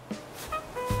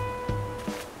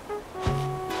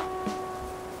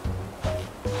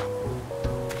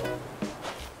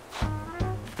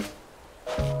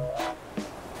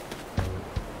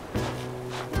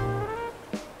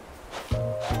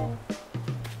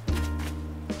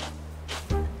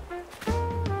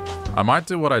 I might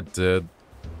do what I did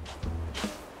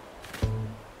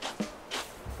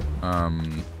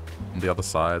on the other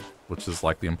side, which is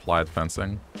like the implied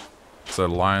fencing. So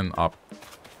line up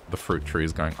the fruit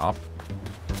trees going up.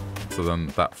 So then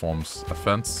that forms a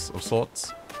fence of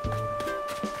sorts.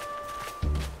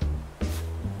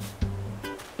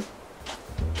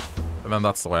 And then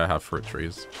that's the way I have fruit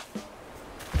trees.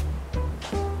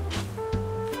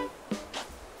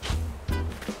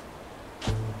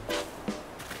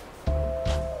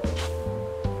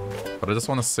 But I just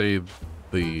want to see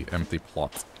the empty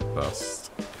plot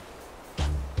first.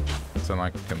 So then I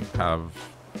can have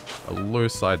a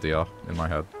loose idea in my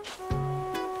head.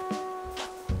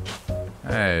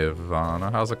 Hey,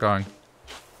 Vanna, how's it going?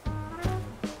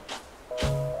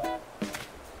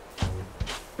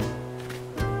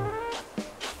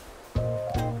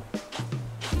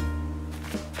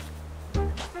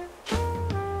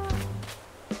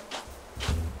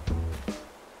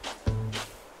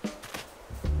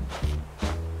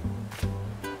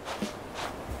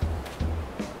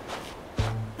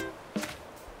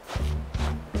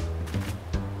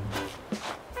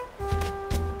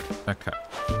 Okay.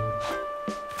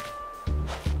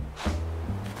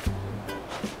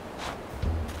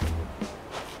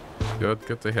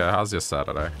 Good to hear. How's your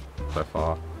Saturday so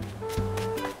far?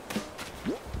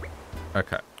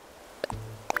 Okay.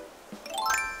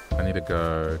 I need to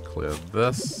go clear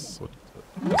this.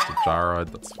 Just a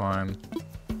gyroid, that's fine.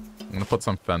 I'm gonna put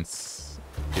some fence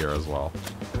here as well.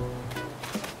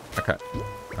 Okay.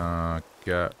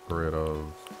 Get rid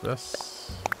of this.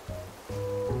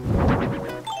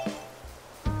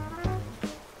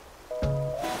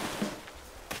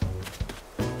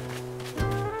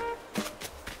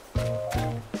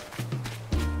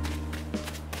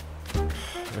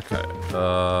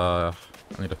 I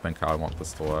need to think how I want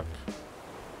this to work.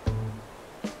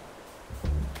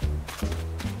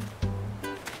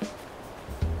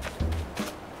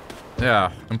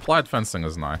 Yeah, implied fencing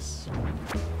is nice.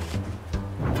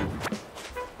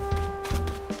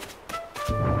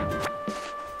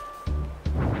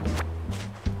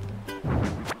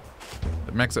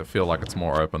 It makes it feel like it's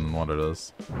more open than what it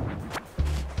is.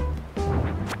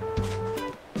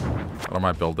 What am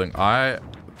I building? I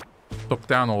took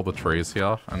down all the trees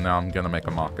here, and now I'm gonna make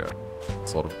a market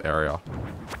sort of area.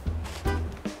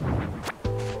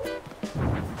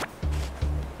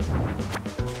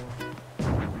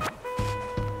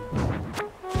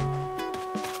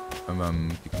 And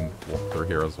then you can walk through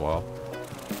here as well.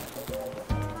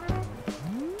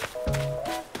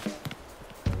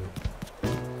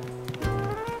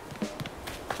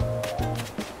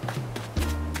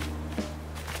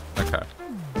 Okay.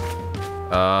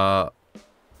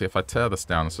 If I tear this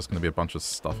down, it's just going to be a bunch of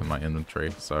stuff in my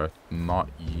inventory, so not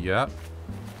yet.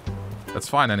 It's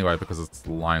fine anyway, because it's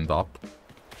lined up.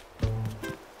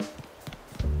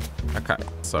 Okay,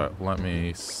 so let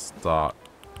me start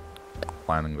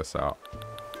planning this out.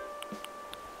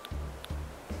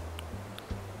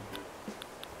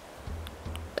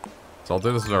 So I'll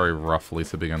do this very roughly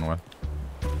to begin with.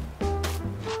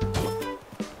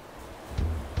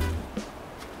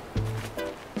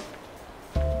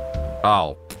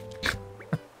 Oh.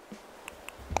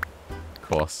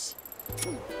 course.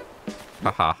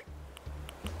 Haha.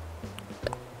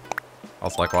 I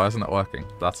was like, why isn't it working?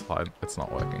 That's fine. It's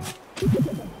not working.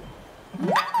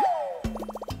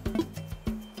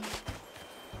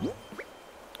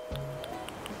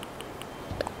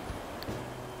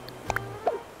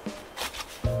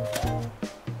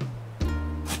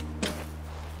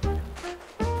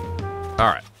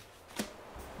 Alright.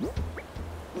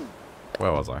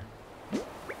 Where was I?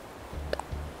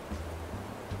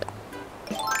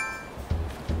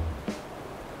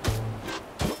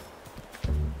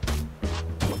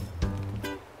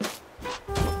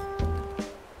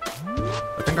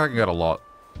 I think I can get a lot.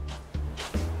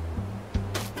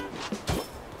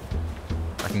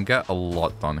 I can get a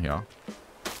lot done here.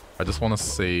 I just want to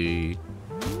see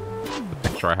the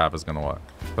picture I have is going to work.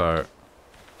 So...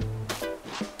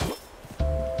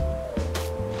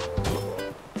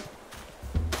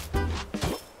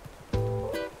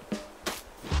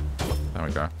 there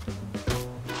we go.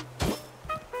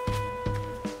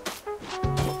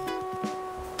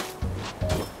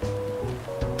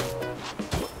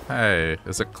 Hey,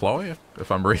 is it Chloe?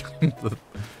 If I'm reading the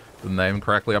name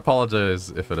correctly. I apologize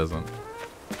if it isn't.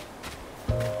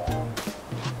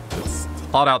 It's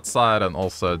hot outside and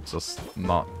also just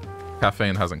not...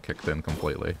 caffeine hasn't kicked in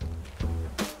completely.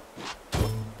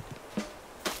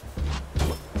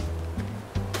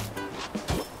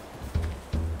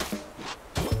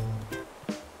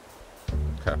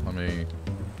 Okay, let me...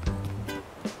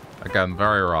 again,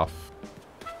 very rough.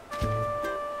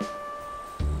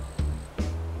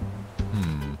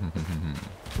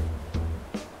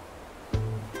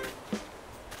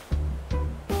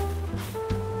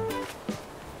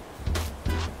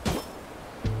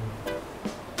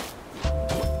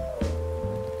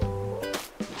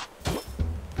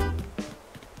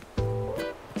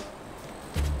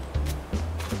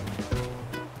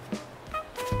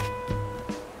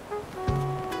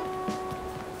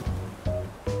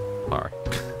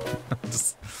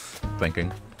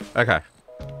 Thinking. Okay.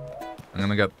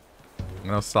 I'm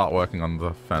gonna start working on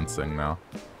the fencing now.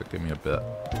 But give me a bit.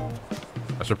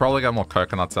 I should probably get more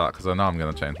coconuts out because I know I'm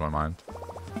gonna change my mind.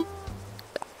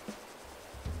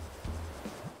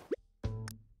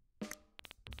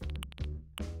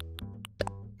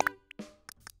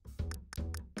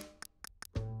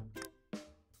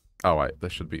 Oh wait,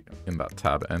 this should be in that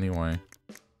tab anyway.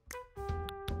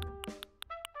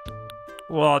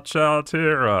 Watch out,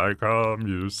 here I come,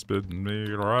 you spin me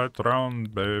right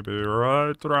round, baby,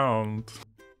 right round.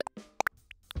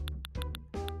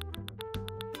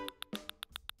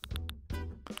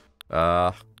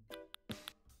 What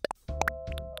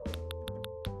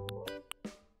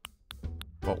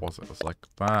was it? It was like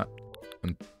that,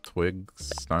 and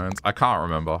twigs, stones. I can't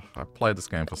remember. I played this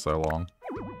game for so long.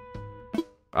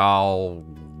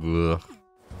 Ugh.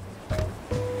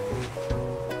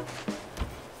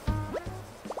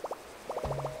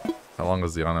 How long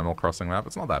is the Animal Crossing map?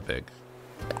 It's not that big.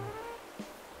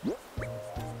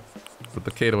 But the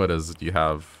key to it is you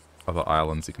have other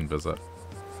islands you can visit.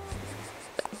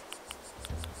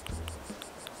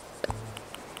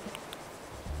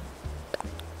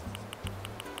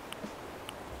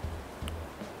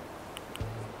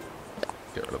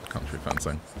 Get rid of the country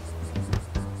fencing.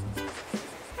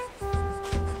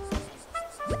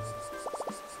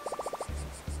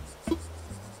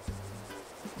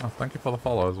 Oh, thank you for the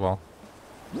follow as well.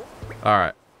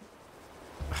 Alright.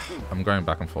 I'm going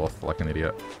back and forth like an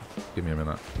idiot. Give me a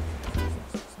minute.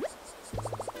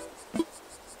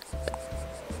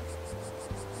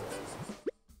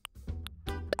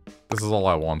 This is all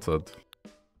I wanted.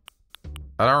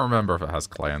 I don't remember if it has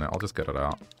clay in it. I'll just get it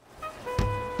out.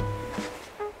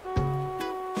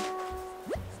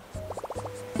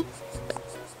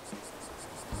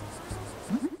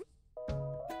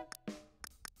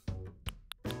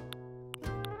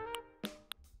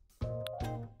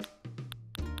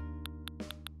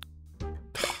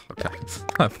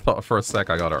 I thought for a sec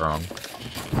I got it wrong.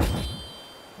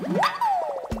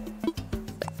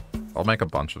 I'll make a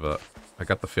bunch of it. I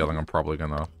get the feeling I'm probably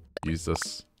gonna use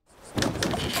this.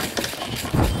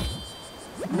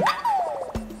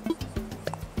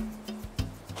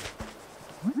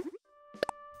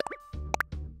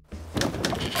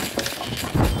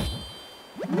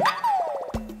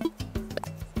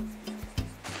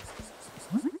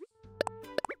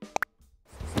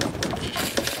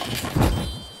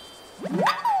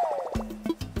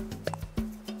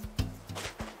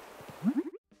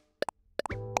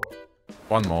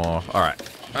 One more. Alright.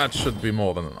 That should be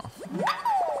more than enough.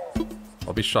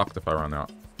 I'll be shocked if I run out.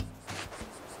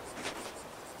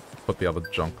 Put the other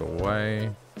junk away.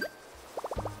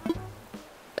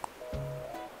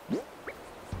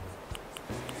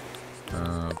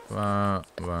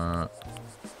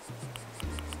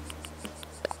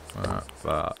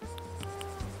 That.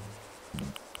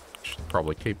 Should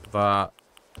probably keep that.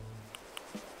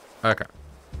 Okay.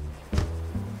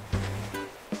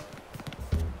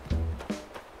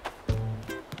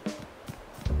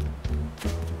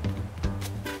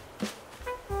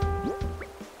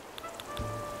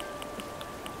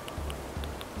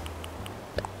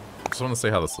 Just want to see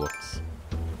how this looks.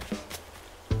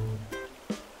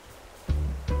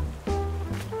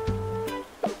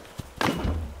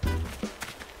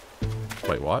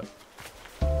 Wait, what?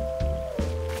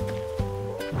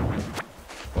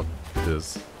 What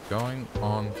is going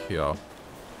on here?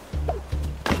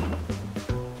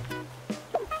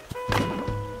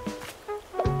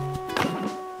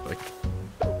 Like...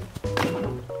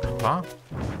 Huh?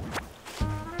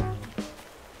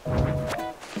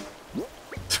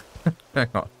 Hang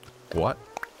on. What?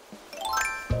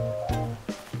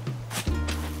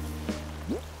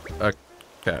 Okay,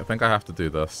 I think I have to do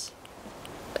this.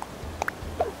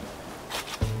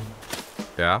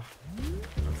 Yeah?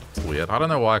 It's weird. I don't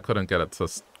know why I couldn't get it to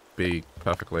be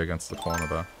perfectly against the corner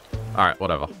there. Alright,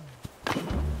 whatever.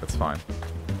 It's fine.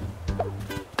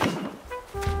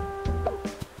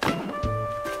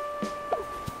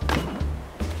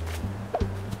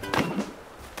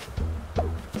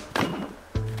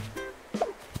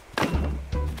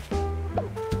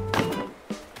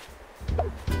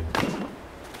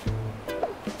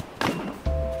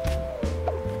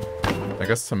 I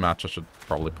guess to match I should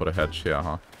probably put a hedge here,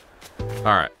 huh?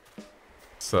 Alright.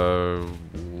 So,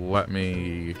 let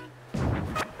me...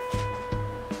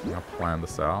 I'll plan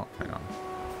this out. Hang on. 1,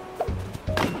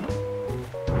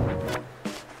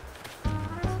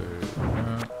 2,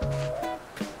 that.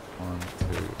 1, 2,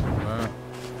 that. 1,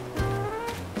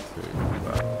 2,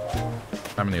 that.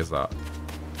 How many is that?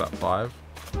 Is that 5?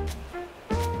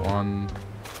 1,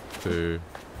 2,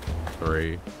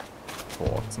 3,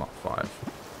 4. It's not 5.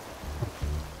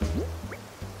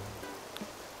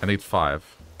 I need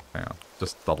 5. Hang on,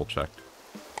 just double check.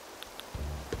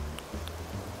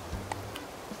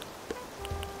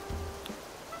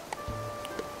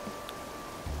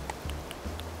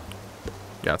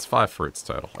 Yeah, it's 5 fruits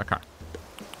total. Okay.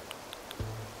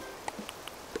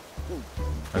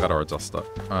 I gotta adjust it.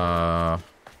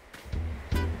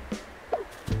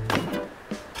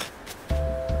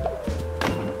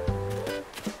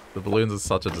 The balloons is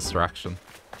such a distraction.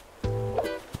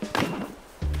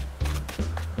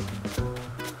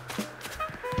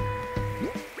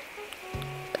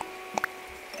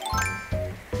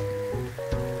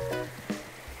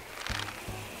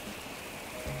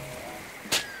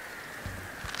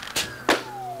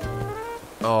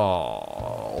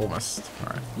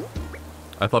 Alright.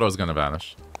 I thought it was gonna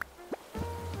vanish.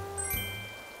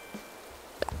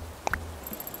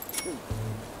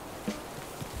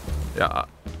 Yeah,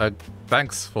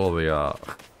 thanks for the,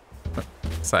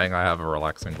 saying I have a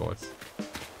relaxing voice.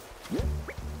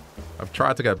 I've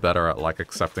tried to get better at, like,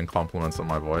 accepting compliments on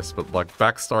my voice, but, like,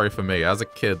 backstory for me, as a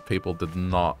kid, people did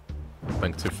not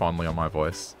think too fondly on my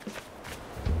voice.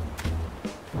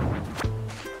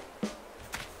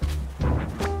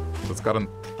 It's gotten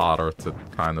harder to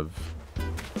kind of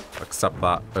accept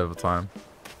that over time.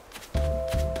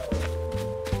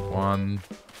 1,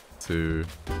 2,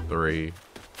 3,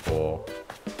 4,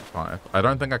 5. I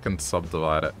don't think I can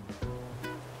subdivide it.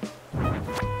 I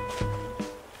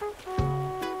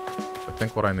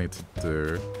think what I need to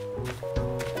do...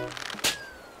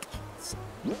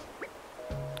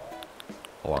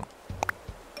 Hold on.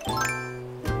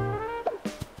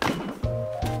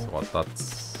 So what,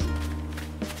 that's...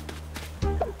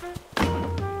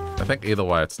 I think either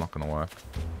way it's not gonna work.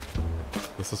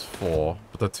 This is 4,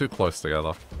 but they're too close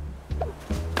together.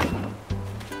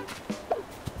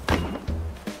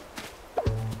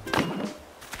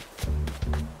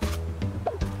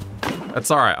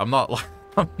 It's alright, I'm not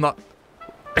I'm not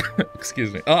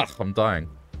excuse me. Ugh, I'm dying.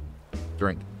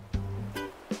 Drink.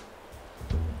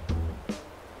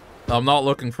 I'm not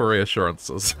looking for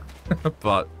reassurances,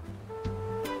 but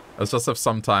it's just if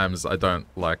sometimes I don't,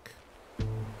 like,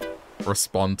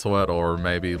 respond to it, or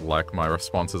maybe, like, my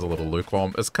response is a little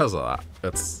lukewarm. It's because of that.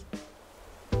 It's...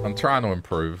 I'm trying to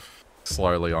improve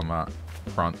slowly on that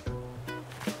front.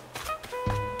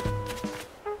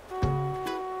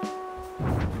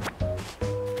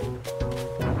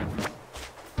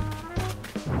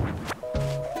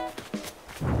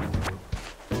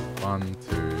 One,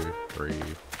 2, 3,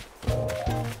 4.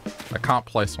 I can't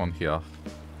place one here.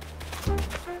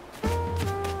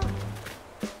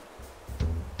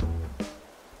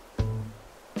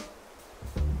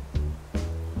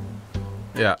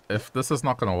 Yeah, if this is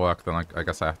not gonna work, then I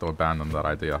guess I have to abandon that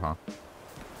idea, huh?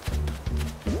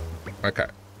 Okay.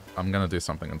 I'm gonna do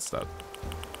something instead.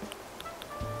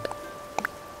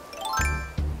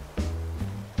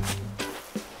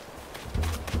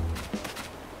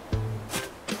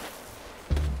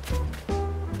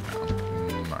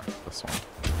 No, this one.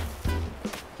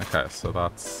 Okay, so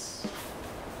that's...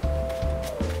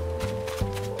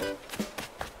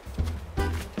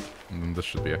 And then this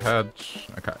should be a hedge.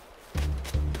 Okay.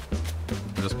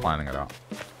 I'm just planning it out.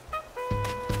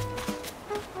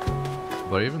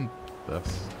 Though even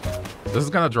this... This is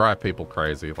gonna drive people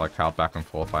crazy, like how back and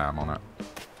forth I am on it.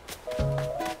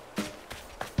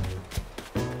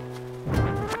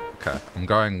 Okay,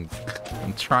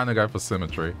 I'm trying to go for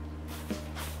symmetry.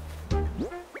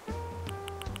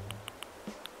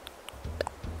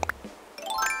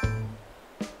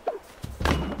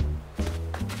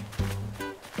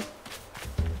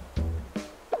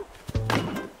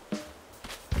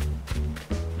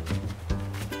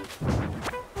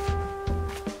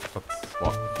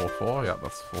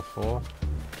 That's 4-4.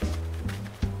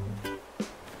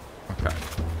 Okay.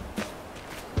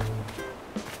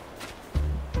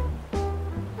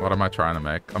 What am I trying to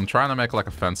make? I'm trying to make like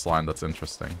a fence line that's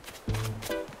interesting.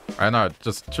 I know,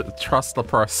 just trust the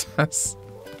process.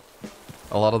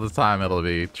 A lot of the time it'll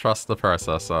be trust the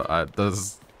process. So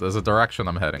there's a direction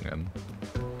I'm heading in.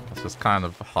 It's just kind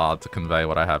of hard to convey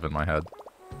what I have in my head.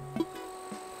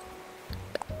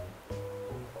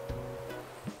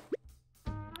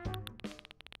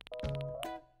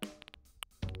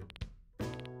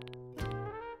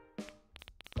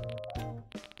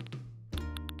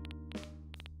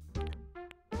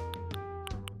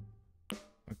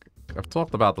 I've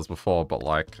talked about this before, but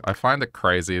like, I find it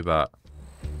crazy that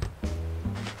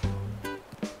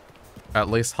at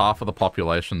least half of the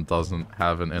population doesn't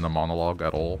have an inner monologue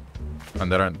at all,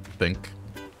 and they don't think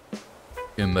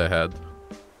in their head.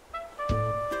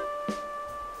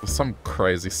 Some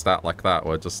crazy stat like that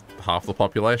where just half the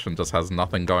population just has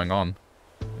nothing going on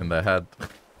in their head.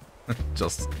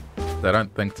 Just, they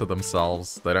don't think to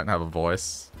themselves, they don't have a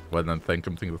voice when they're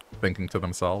thinking to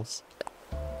themselves.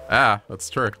 Ah, that's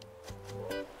true.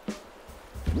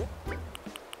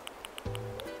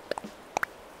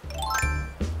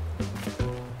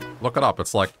 Look it up,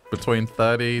 it's like between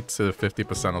 30 to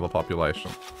 50% of the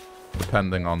population,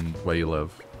 depending on where you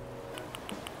live.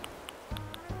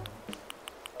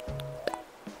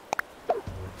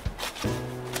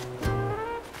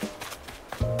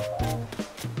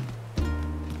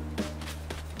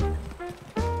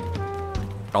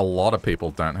 A lot of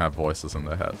people don't have voices in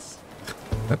their heads.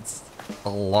 That's a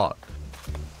lot.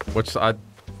 Which I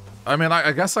mean,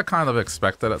 I guess I kind of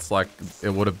expected. It's like,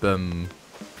 it would have been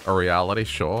a reality,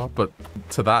 sure, but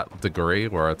to that degree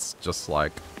where it's just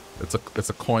like, it's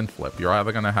a coin flip. You're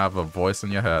either gonna have a voice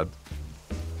in your head,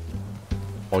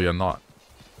 or you're not.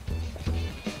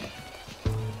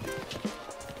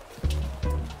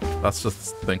 That's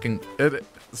just thinking. It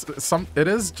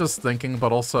is just thinking,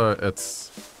 but also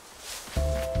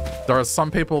there are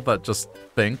some people that just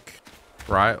think,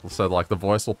 right? So like the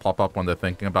voice will pop up when they're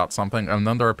thinking about something, and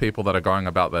then there are people that are going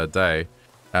about their day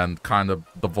and kind of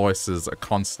the voice is a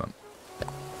constant.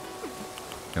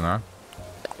 You know?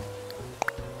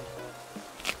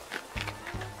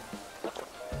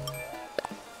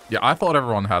 Yeah, I thought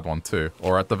everyone had one too,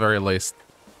 or at the very least,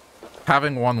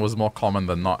 having one was more common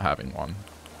than not having one.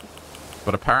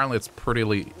 But apparently it's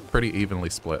pretty evenly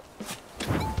split.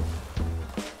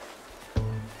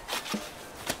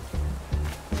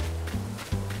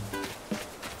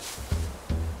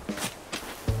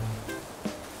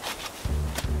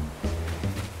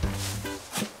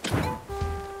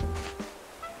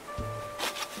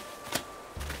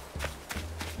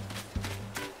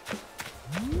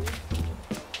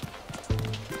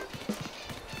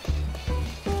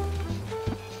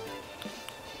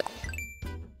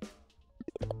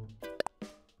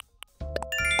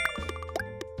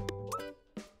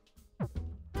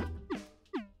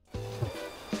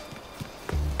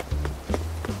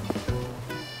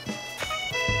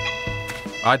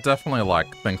 I definitely,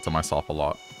 like, think to myself a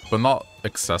lot, but not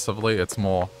excessively. It's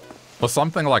more, for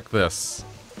something like this,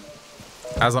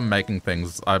 as I'm making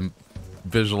things, I'm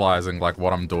visualizing, like,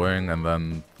 what I'm doing, and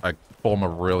then I form a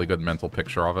really good mental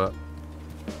picture of it.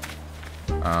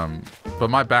 But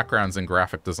my background's in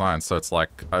graphic design, so it's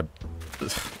like,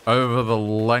 over the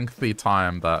lengthy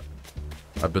time that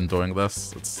I've been doing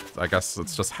this, I guess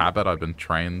it's just habit. I've been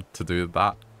trained to do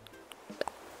that.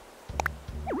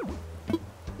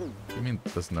 I mean,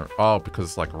 there's no... Oh, because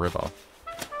it's like a river.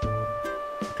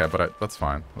 Okay, but that's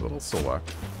fine. It'll still work.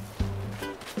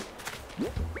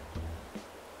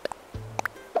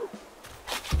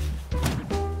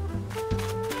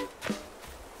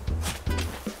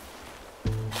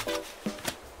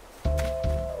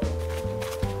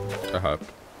 I hope.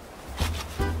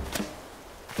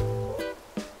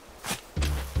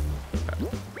 Okay.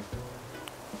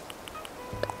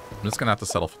 I'm just gonna have to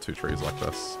settle for 2 trees like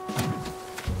this.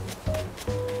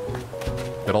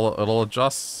 It'll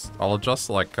adjust. I'll adjust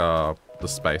like the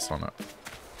space on it.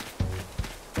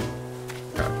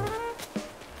 Okay.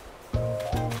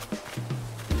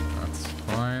 That's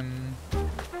fine.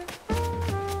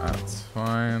 That's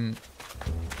fine.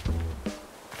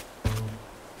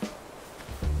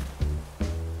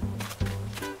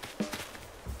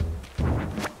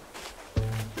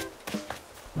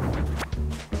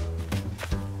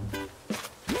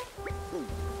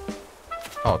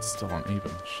 Oh, it's still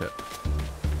uneven. Shit.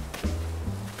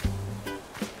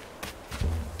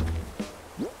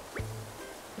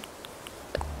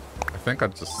 I think I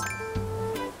just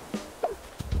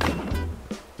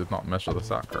did not measure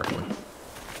this out correctly.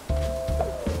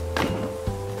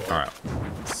 Alright.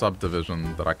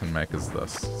 Subdivision that I can make is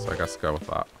this, so I guess go with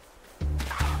that.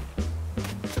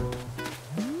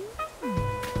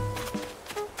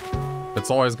 It's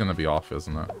always going to be off,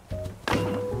 isn't it?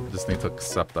 Just need to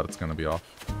accept that it's going to be off.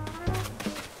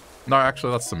 No,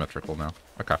 actually, that's symmetrical now.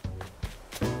 Okay.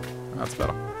 That's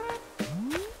better.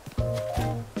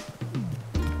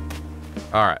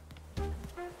 Alright.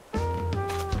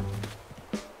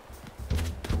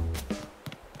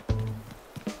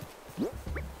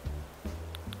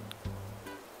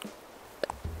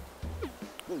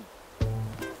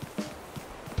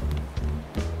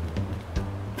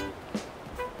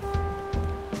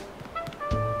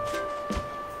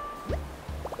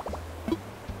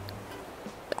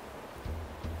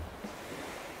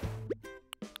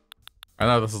 I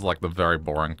know this is like the very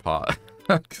boring part.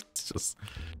 It's just...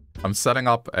 I'm setting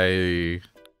up a...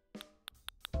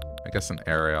 I guess an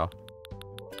area.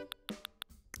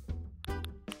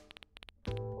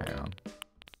 Hang on.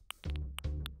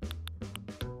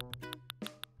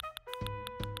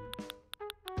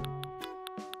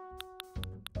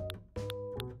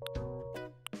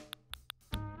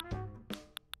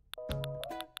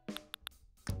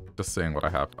 Just seeing what I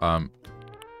have.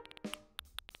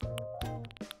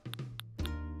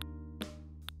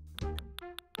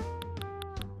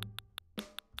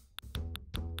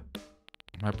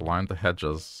 I blind the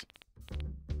hedges.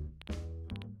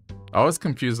 I always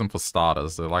confuse them for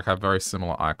starters. They like have very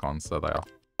similar icons, so they are.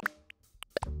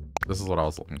 This is what I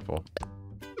was looking for.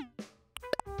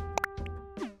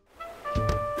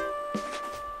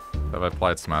 Have I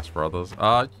played Smash Brothers?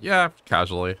 Yeah,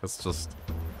 casually. It's just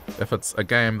if it's a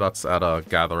game that's at a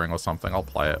gathering or something, I'll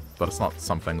play it. But it's not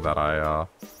something that I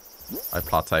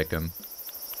partake in.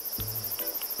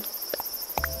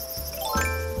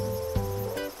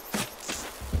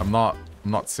 I'm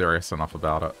not serious enough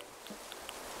about it.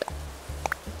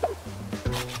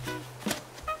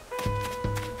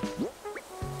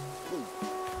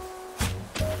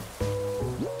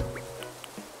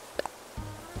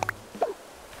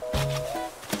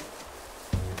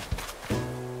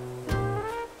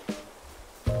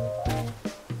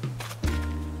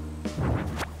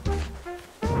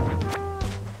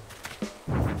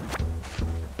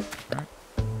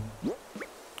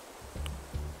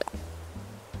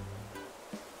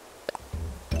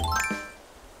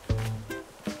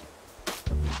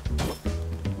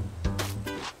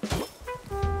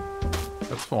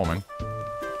 Forming.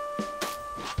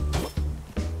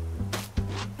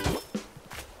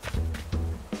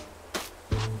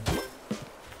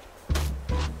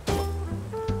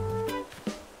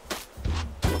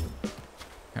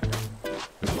 Okay,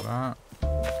 do that.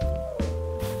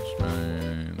 Which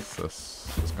means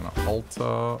this is gonna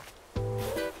alter.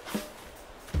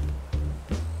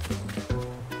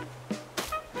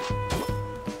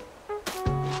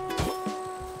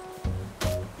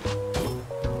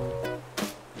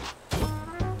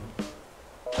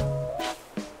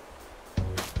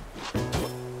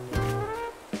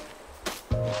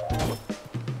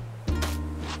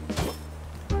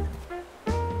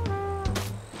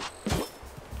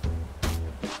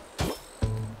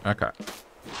 Okay.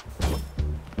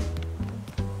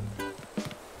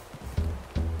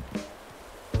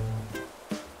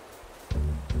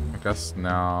 I guess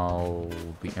now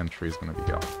the entry is going to be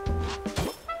here.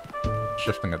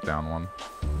 Shifting it down one.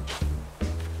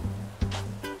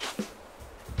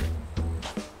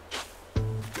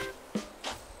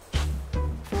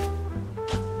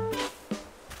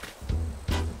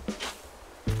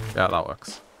 Yeah, that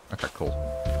works. Okay, cool.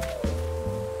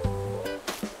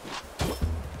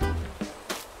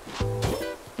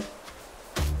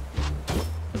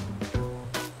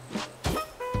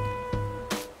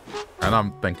 And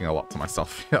I'm thinking a lot to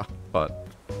myself here, but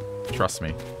trust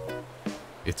me,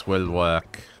 it will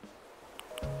work.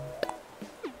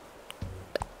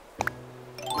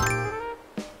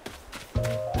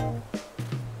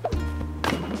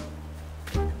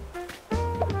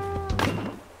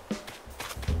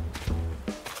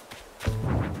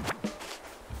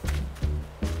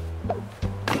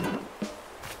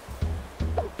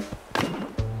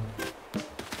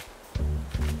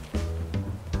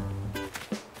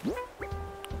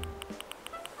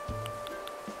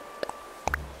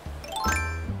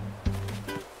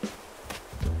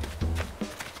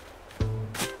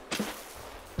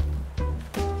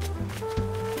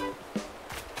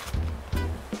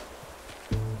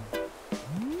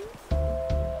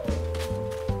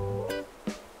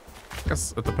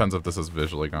 guess it depends if this is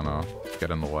visually gonna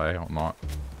get in the way or not.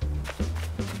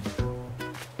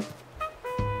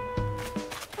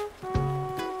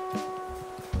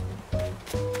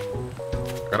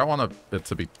 I don't want it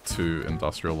to be too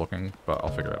industrial looking, but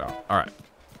I'll figure it out. Alright.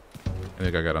 I need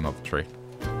to go get another tree.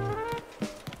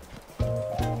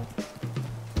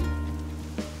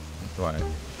 Right.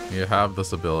 You have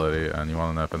this ability, and you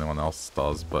want to know if anyone else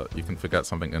does, but you can forget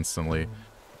something instantly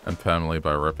and permanently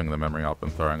by ripping the memory up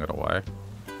and throwing it away.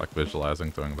 Like visualizing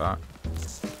doing that.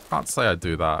 Can't say I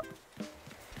do that.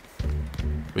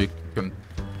 But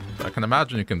I can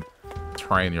imagine you can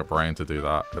train your brain to do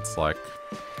that. It's like...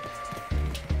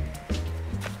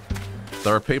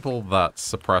 There are people that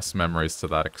suppress memories to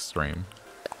that extreme.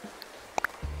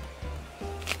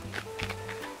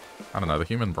 I don't know, the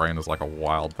human brain is like a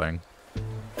wild thing.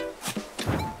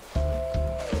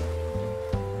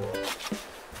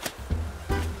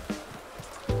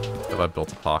 Have I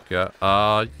built a park yet?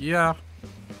 Yeah.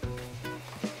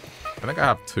 I think I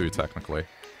have 2, technically.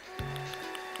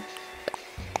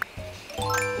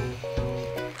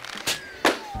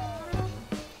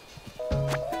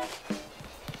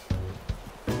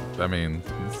 I mean,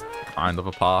 it's kind of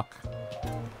a park.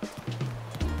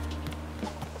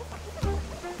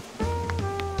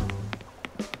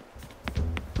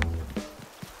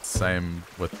 Same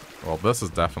with... Well, this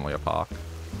is definitely a park.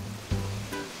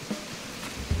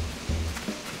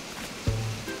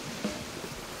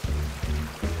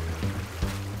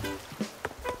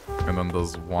 And then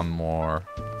there's one more.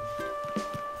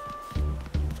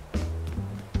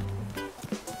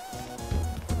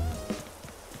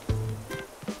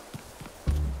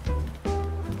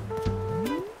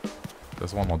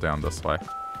 There's one more down this way.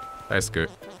 Hey, Scoot.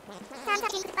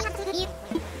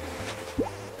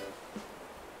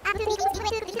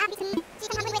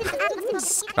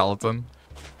 Skeleton?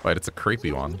 Wait, it's a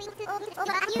creepy one.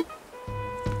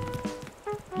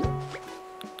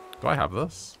 Do I have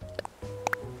this?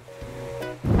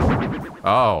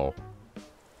 Oh.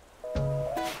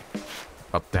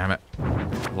 Oh, damn it.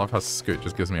 I love how Scoot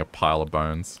just gives me a pile of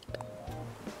bones.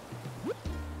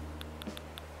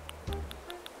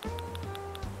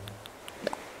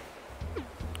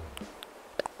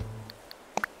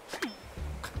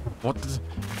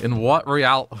 In what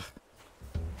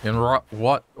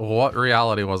what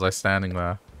reality was I standing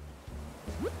there?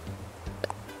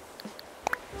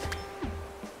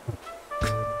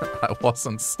 I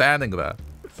wasn't standing there.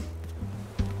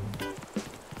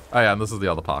 Oh yeah, and this is the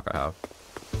other park I have.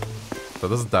 So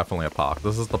this is definitely a park.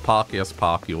 This is the parkiest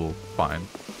park you will find.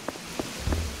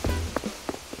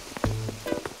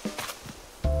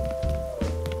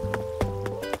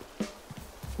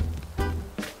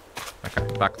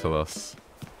 Okay, back to this.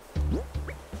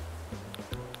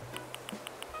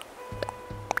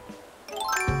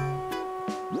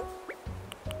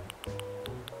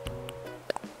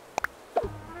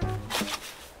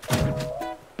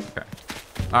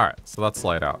 Alright, so that's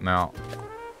laid out. Now,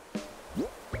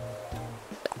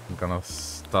 I'm gonna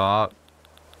start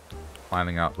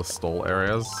finding out the stall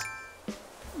areas.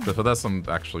 But for this, I'm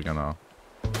actually gonna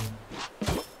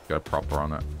go proper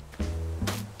on it.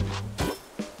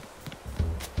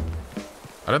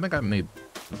 I don't think I need...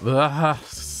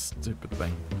 stupid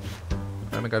thing.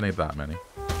 I don't think I need that many.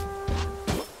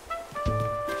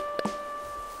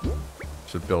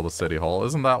 Should build a city hall.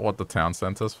 Isn't that what the town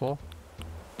center's for?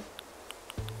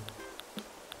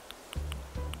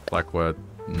 Like where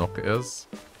Nook is.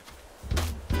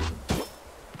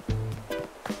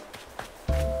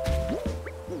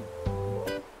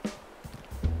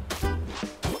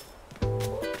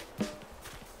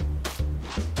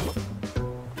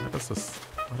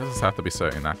 Why does this have to be so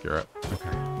inaccurate?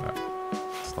 Okay,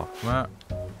 stop that.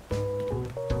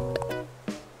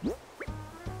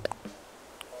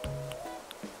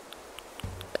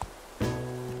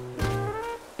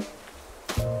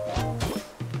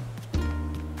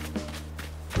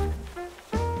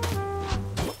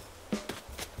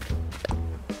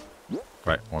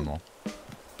 Right, one more.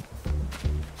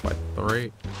 Wait,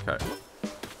 3. Okay.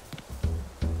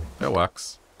 It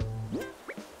works.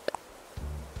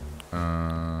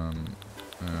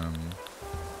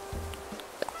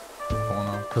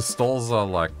 Corner. Because stalls are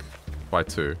like by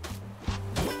 2.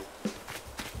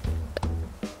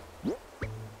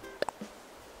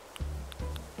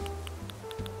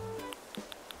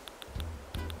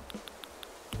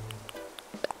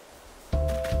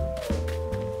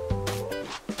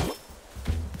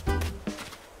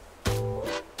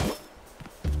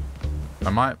 I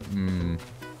might,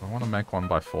 I want to make 1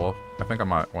 by 4. I think I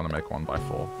might want to make 1 by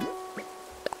 4.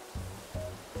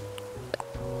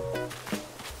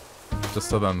 Just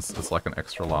so then it's like an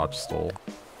extra large stall.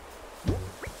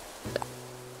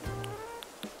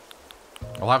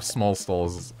 I'll have small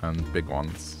stores and big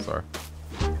ones, so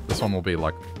this one will be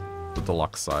like the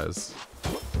deluxe size.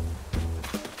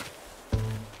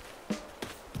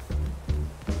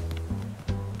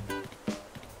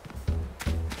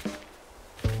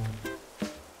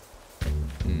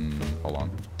 Hold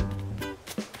on.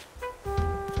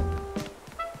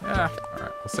 Yeah,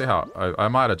 alright. We'll see how... I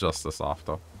might adjust this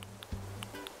after.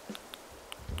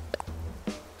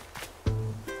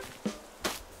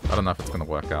 I don't know if it's going to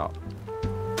work out,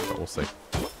 but we'll see.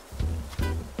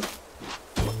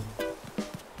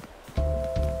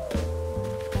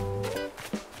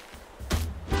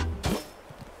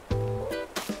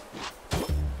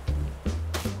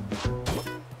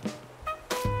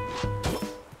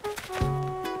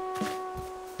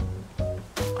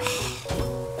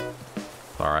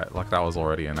 Alright, like that was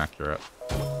already inaccurate.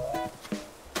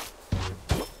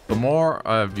 The more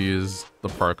I've used the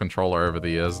Pro Controller over the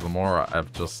years, the more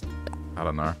I've just... I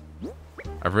don't know.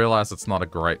 I've realized it's not a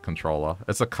great controller.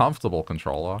 It's a comfortable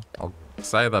controller. I'll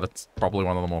say that it's probably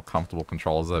one of the more comfortable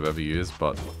controllers I've ever used,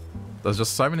 but there's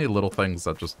just so many little things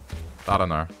that just... I don't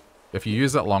know. If you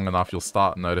use it long enough, you'll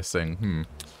start noticing,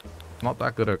 not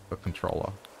that good a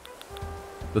controller.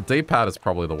 The D-pad is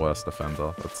probably the worst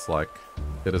offender. It's like...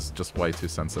 It is just way too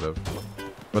sensitive.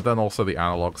 But then also the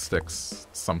analog sticks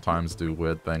sometimes do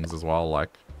weird things as well,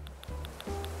 like...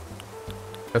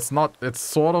 It's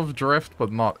sort of drift,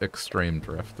 but not extreme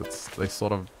drift. They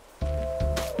sort of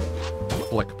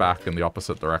flick back in the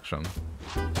opposite direction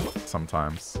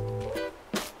sometimes.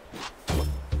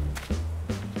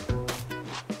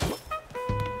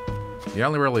 You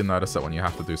only really notice it when you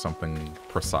have to do something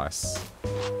precise.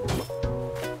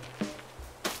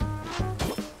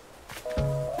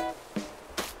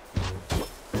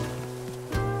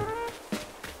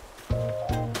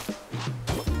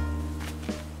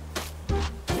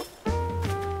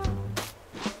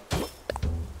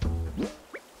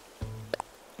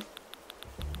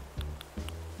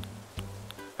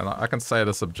 And I can say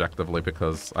this objectively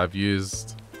because I've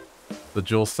used the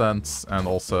DualSense and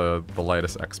also the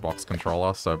latest Xbox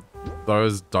controller, so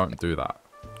those don't do that.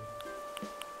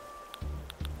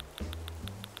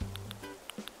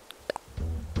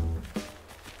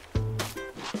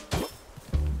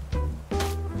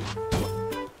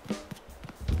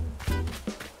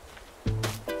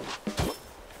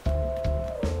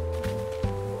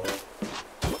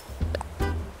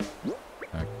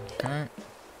 Okay.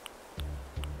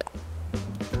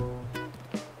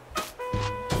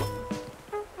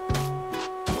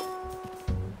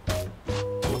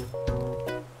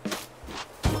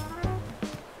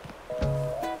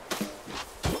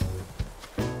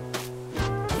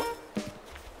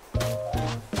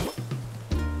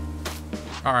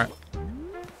 Alright.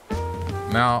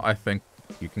 Now I think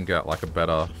you can get like a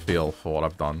better feel for what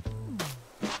I've done.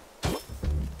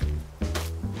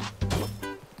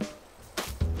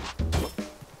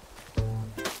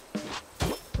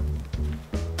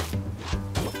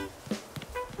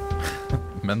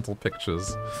 Mental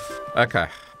pictures. Okay.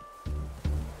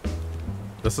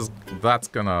 That's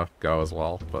gonna go as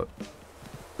well, but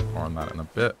more on that in a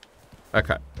bit.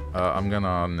 Okay. I'm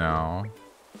gonna now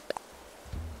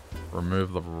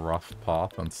remove the rough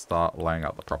path and start laying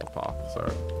out the proper path, so...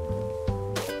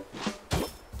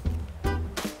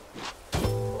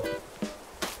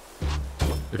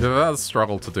 If you've ever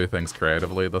struggled to do things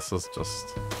creatively, this is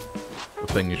just the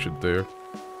thing you should do.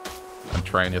 And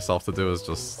train yourself to do is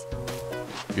just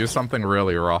use something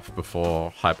really rough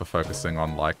before hyper-focusing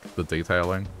on, like, the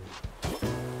detailing.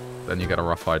 Then you get a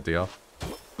rough idea.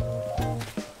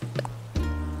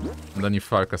 And then you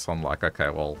focus on, like, okay,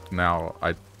 well, now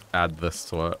I add this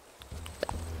to it.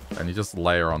 And you just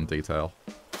layer on detail.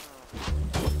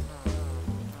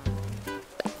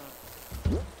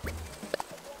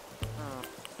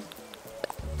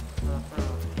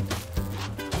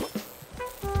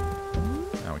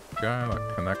 There we go,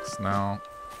 that connects now.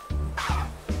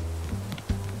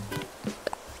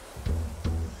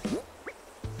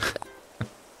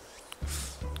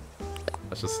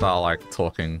 Let's just start, like,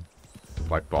 talking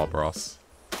like Bob Ross.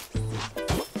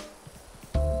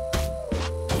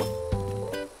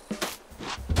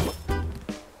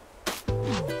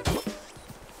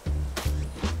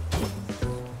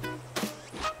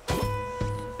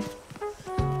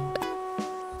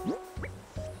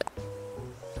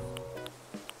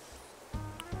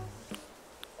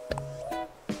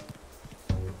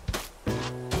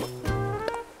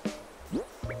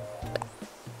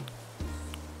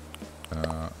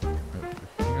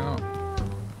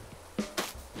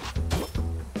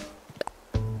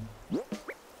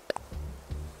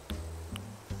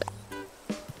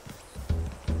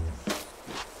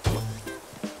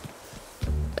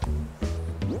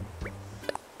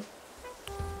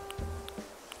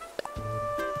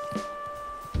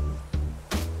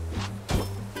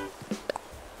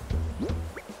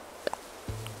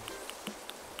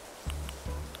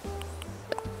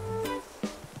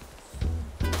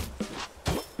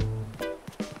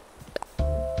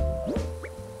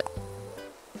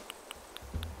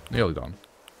 Nearly done.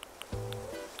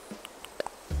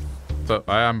 So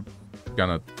I am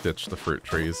gonna ditch the fruit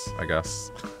trees, I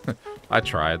guess. I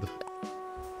tried.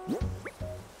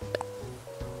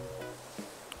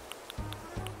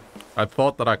 I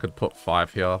thought that I could put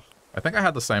 5 here. I think I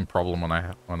had the same problem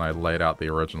when I laid out the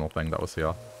original thing that was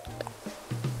here.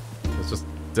 It's just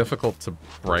difficult to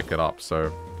break it up,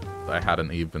 so I had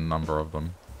an even number of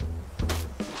them.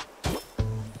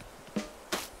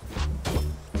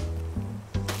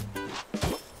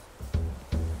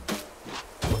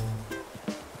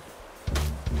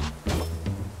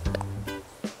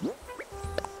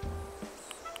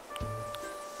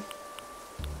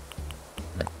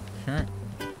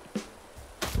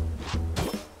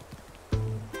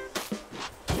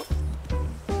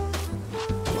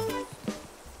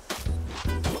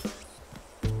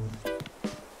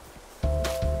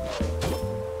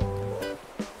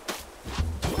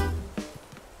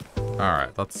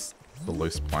 That's the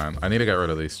loose plan. I need to get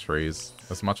rid of these trees,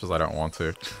 as much as I don't want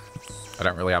to. I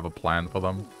don't really have a plan for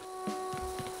them.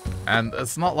 And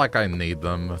it's not like I need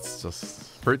them, it's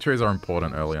just... Fruit trees are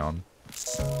important early on.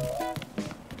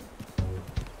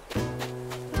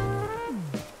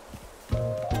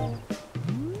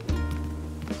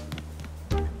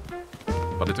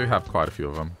 But I do have quite a few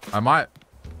of them. I might...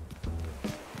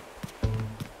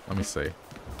 Let me see.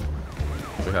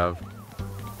 We have...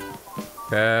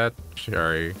 pear,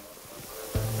 cherry.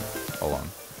 Hold on.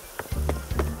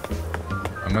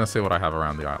 I'm gonna see what I have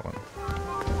around the island.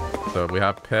 So we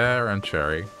have pear and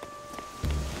cherry.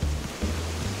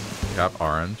 We have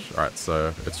orange. Alright,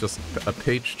 so it's just a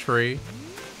peach tree.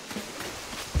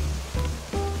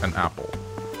 An apple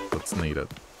that's needed.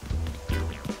 Give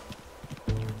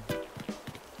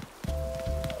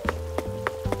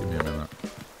me a minute.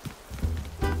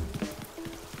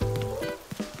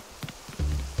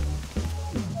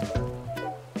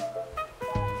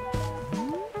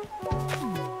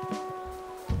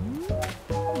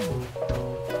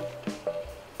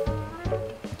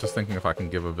 Just thinking if I can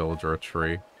give a villager a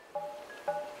tree.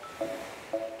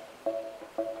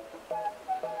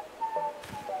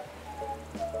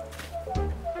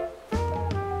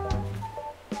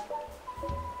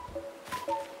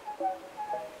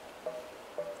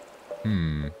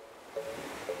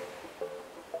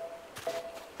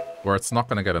 Where it's not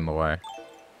going to get in the way.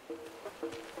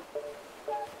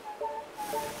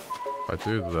 If I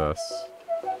do this...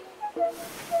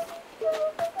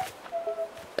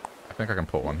 I think I can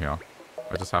put one here.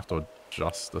 I just have to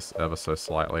adjust this ever so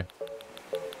slightly.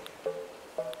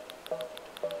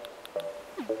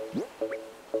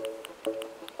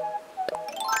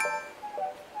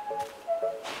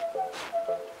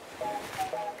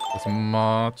 As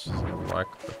much as I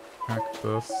like the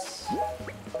cactus.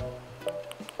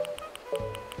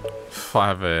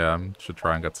 5 AM. Should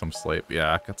try and get some sleep.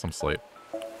 Yeah, get some sleep.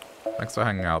 Thanks for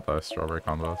hanging out though, Strawberry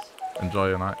Converse. Enjoy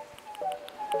your night.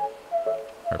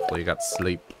 Hopefully you got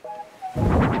sleep.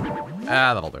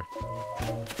 Ah, that'll do.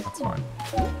 That's fine.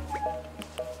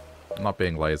 I'm not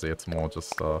being lazy, it's more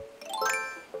just, I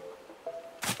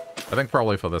think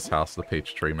probably for this house, the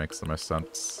peach tree makes the most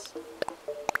sense.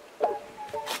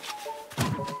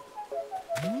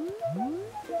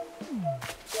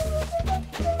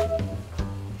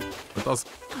 It does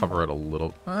cover it a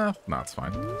little. No, it's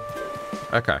fine.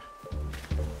 Okay.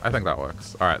 I think that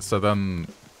works. Alright, so then...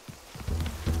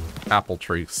 apple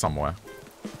tree somewhere.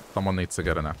 Someone needs to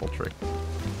get an apple tree.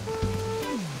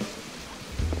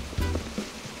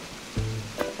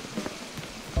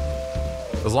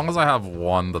 As long as I have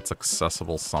one that's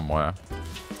accessible somewhere.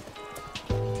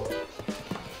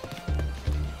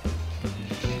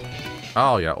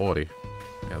 Oh yeah, Audie.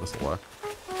 Yeah, this'll work.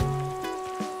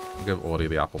 I'll give Audie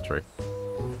the apple tree.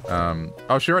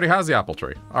 Oh, she already has the apple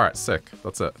tree. Alright, sick.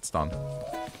 That's it. It's done.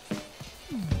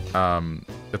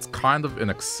 It's kind of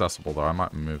inaccessible though. I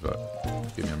might move it.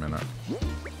 Give me a minute.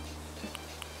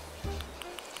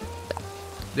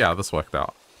 Yeah, this worked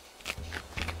out.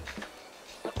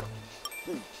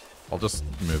 I'll just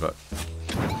move it.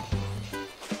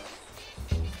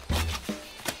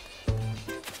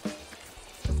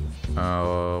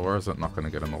 Where is it not going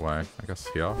to get in the way? I guess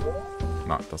here?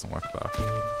 No, it doesn't work there.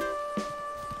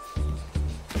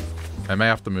 I may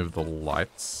have to move the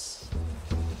lights.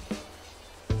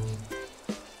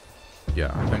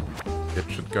 Yeah, I think it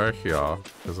should go here,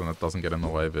 because then it doesn't get in the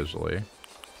way visually.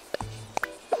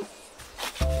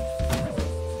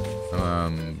 And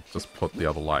then just put the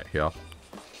other light here.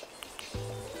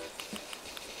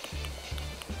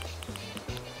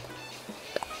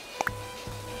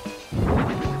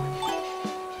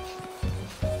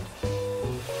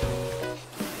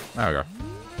 There we go.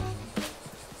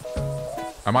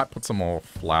 I might put some more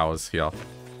flowers here.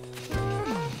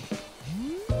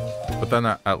 But then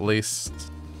at least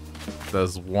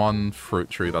there's one fruit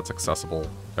tree that's accessible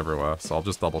everywhere, so I'll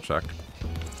just double check.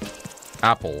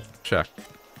 Apple, check.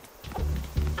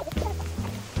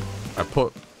 I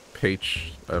put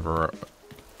peach over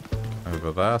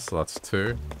there, so that's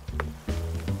 2.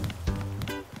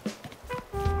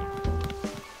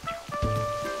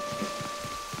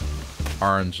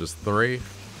 Orange is 3.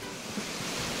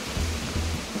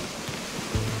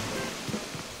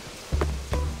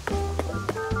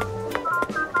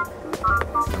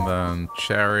 And then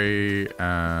cherry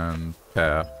and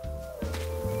pear.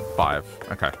 5.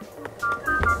 Okay.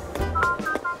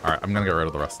 Alright, I'm gonna get rid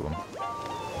of the rest of them.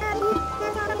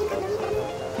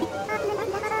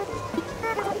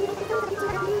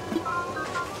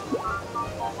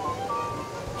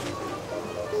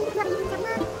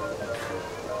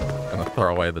 Gonna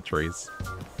throw away the trees.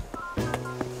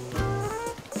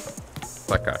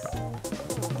 Okay.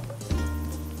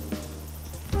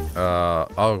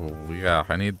 Oh, yeah,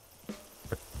 I need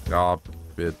a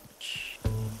garbage.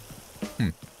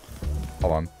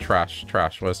 Hold on. Trash.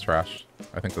 Where's trash?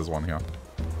 I think there's one here.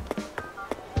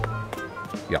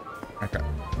 Yeah. Okay.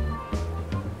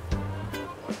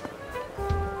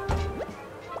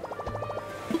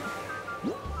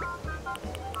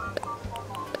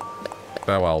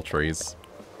 Farewell, trees.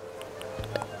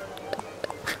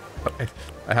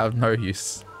 I have no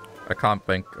use. I can't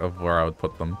think of where I would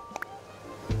put them.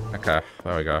 Okay,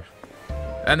 there we go.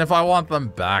 And if I want them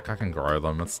back, I can grow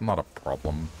them. It's not a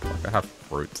problem. Like, I have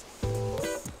fruit.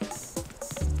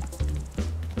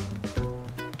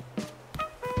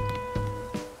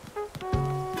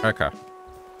 Okay.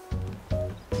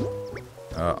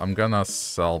 I'm gonna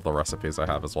sell the recipes I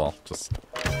have as well, just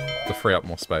to free up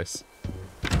more space.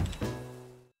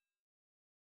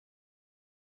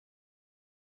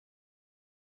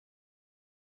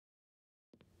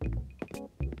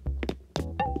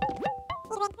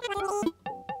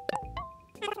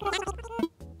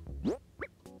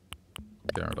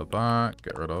 Get rid of that,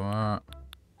 get rid of that.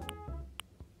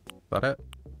 Is that it?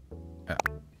 Yeah.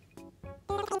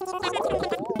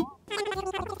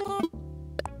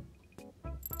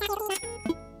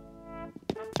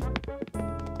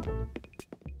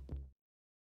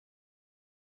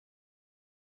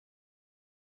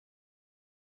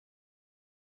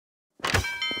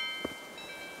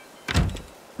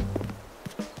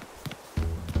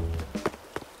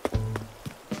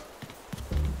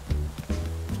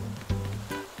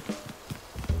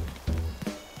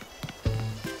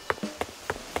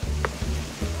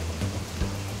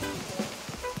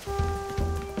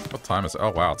 Time is it?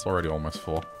 Oh wow, it's already almost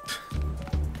 4.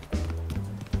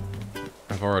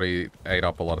 I've already ate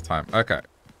up a lot of time. Okay.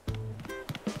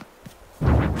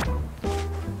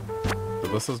 So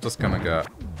this is just gonna get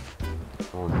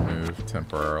removed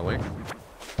temporarily.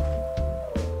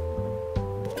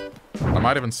 I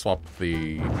might even swap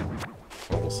the...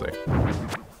 Well, we'll see.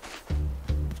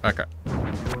 Okay.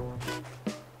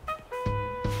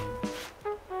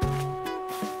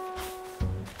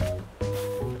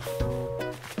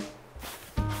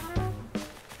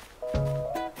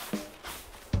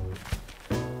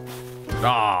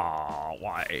 Ah,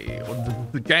 why?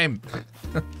 The game.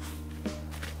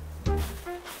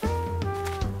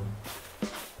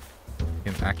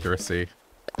 Inaccuracy.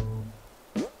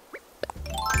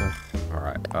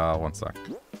 Alright, one sec.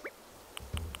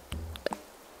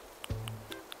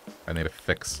 I need to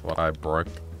fix what I broke.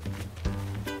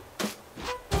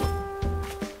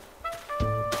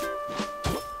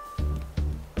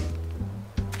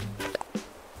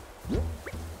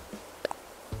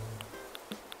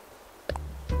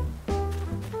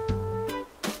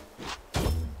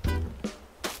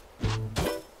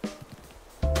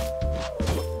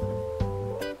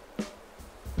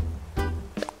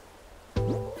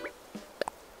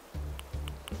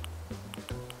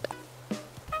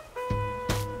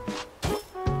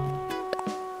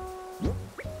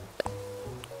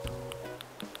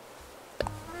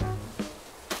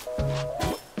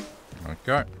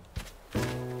 Go.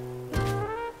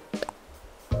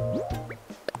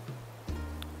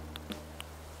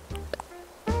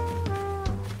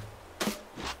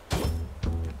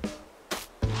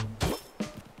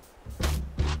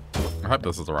 I hope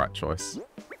this is the right choice.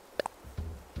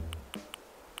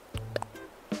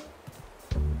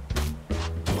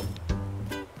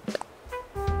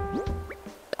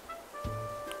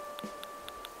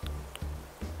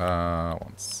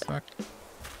 One sec.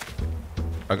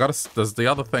 I gotta. There's the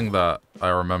other thing that I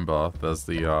remember. There's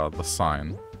the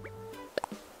sign.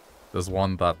 There's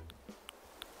one that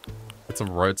it's a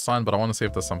road sign, but I want to see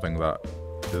if there's something that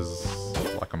is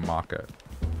like a market.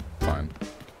 fine.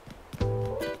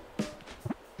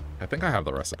 I think I have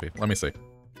the recipe. Let me see.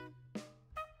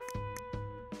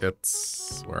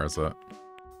 It's... where is it?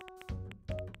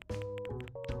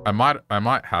 I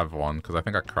might have one, because I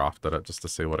think I crafted it just to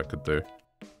see what it could do.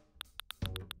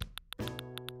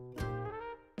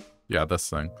 Yeah, this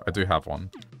thing. I do have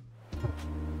one.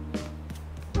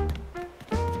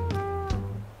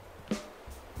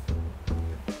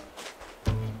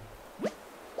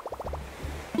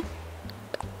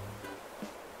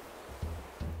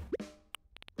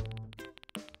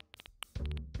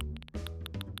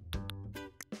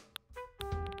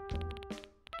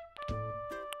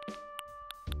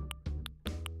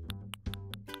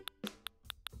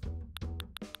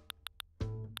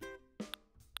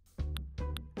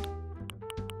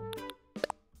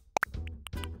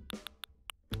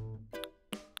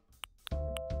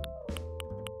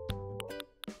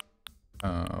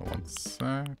 One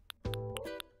sec.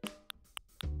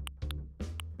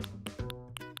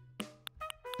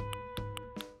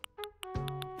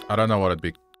 I don't know what it'd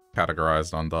be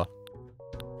categorized under.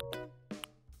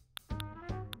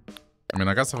 I mean,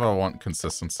 I guess if I want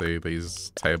consistency,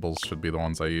 these tables should be the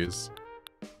ones I use.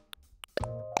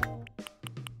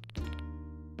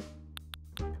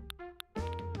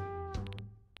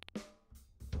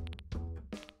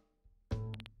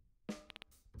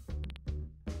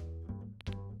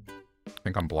 I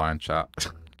think I'm blind, chat.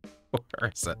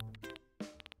 Where is it?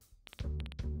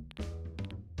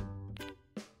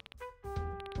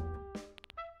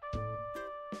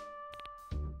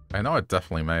 I know I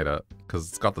definitely made it, because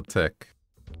it's got the tick.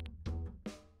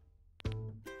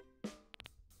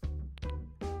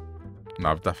 No,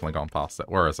 I've definitely gone past it.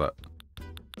 Where is it?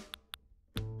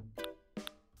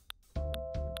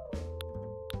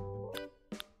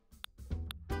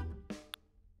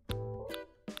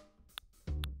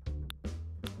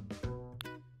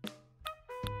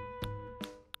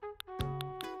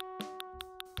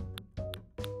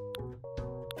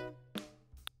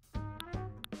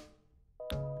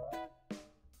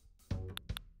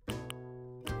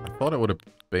 I thought it would have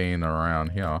been around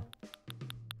here.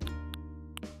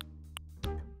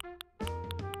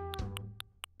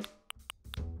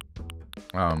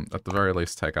 At the very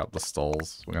least, take out the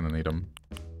stalls. We're gonna need them.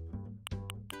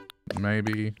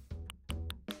 Maybe.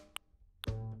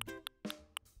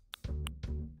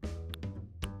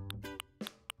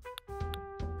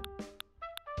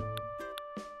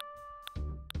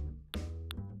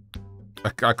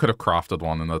 I could have crafted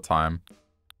one in the time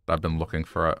that I've been looking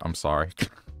for it. I'm sorry.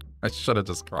 I should have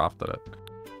just crafted it.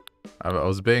 I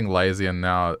was being lazy and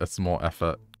now it's more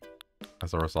effort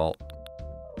as a result.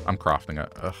 I'm crafting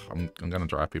it. Ugh, I'm gonna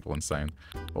drive people insane.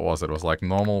 What was it? It was like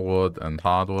normal wood and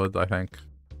hardwood, I think.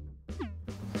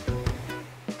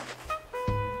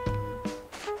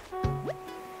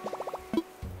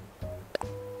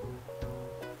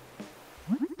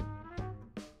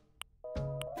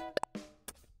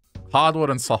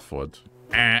 Hardwood and softwood.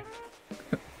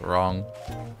 Wrong.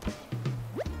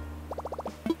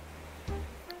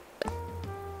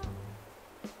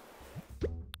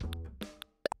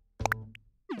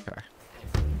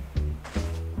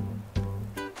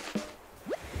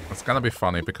 It's gonna be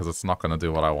funny because it's not gonna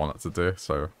do what I want it to do,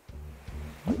 so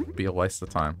it'll be a waste of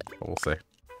time, but we'll see.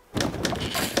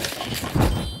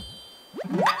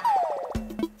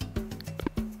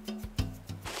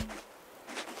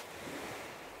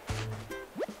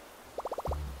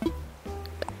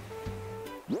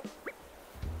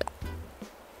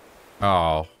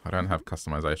 Oh, I don't have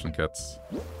customization kits.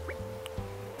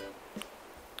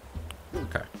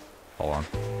 Okay, hold on.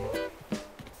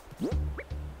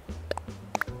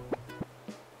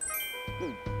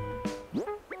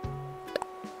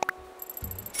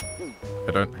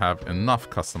 I don't have enough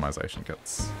customization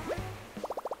kits.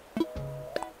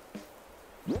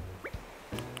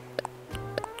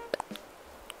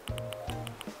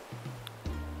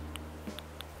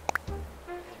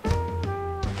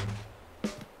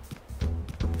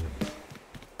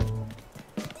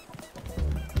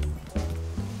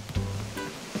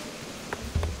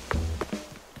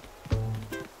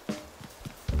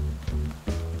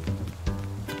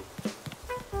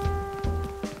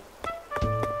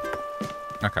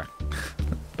 Okay.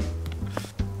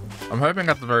 I'm hoping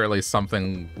at the very least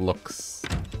something looks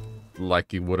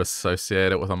like you would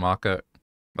associate it with a market.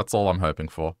 That's all I'm hoping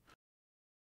for.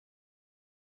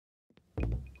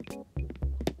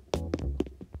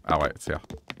 Oh wait, it's here.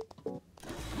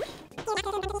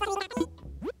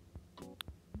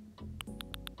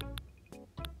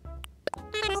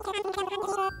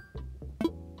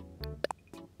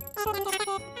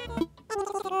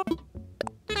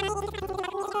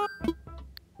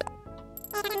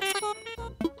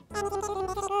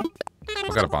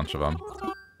 bunch of them.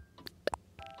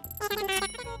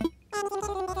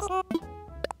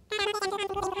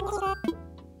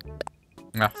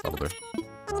 Yeah, that'll do.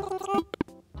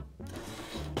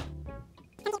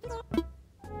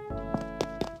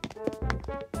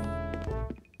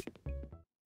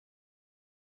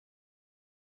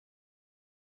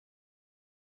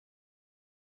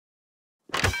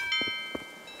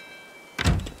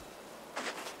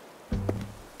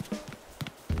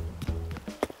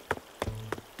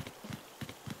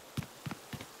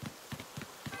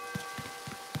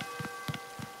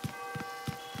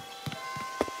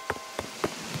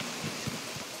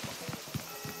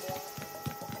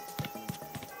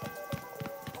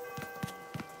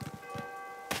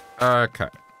 Okay.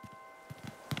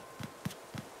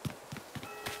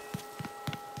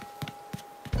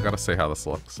 I gotta see how this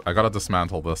looks. I gotta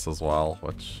dismantle this as well,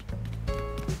 which...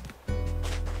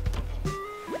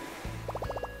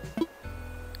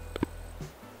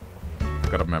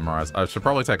 Gotta memorize. I should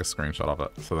probably take a screenshot of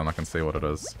it, so then I can see what it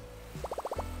is.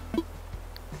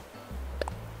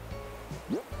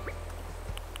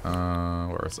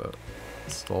 Where is it?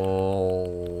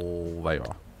 Install... There you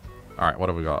are. Alright, what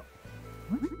have we got?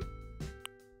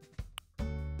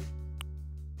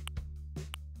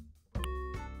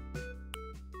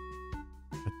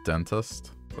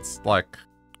 Dentist. It's like...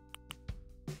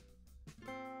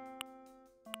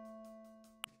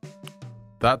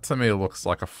 That to me looks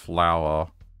like a flower.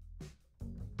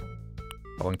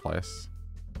 Selling place.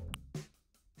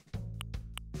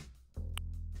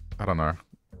 I don't know.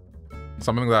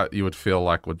 Something that you would feel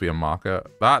like would be a market.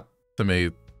 That to me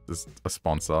is a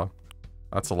sponsor.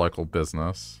 That's a local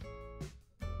business.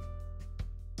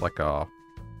 It's like a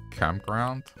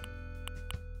campground.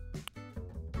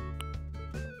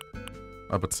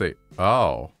 Oh, but see.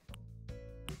 Oh.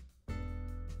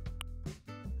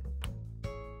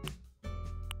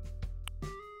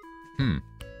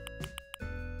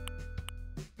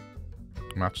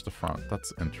 Match the front.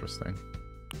 That's interesting.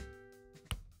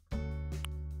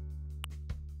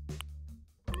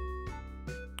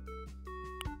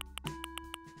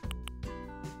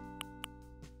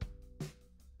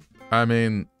 I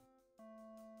mean...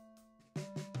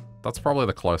 That's probably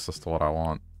the closest to what I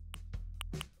want.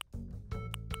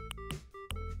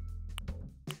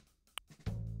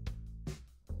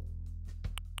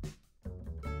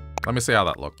 Let me see how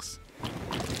that looks.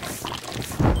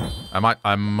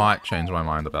 I might change my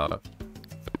mind about it.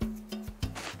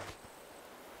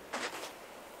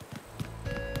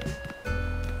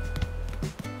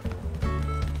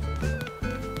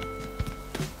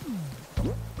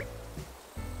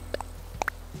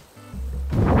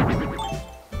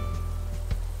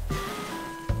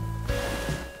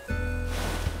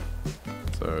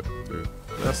 So do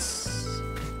this.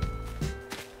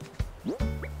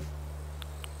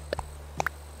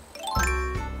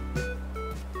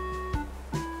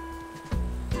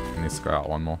 Go out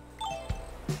one more.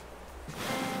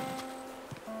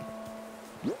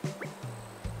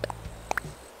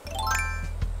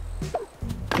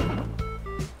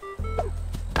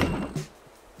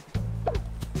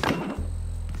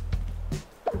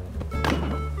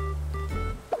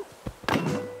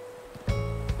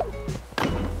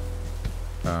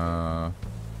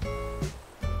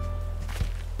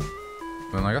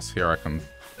 Then I guess here I can...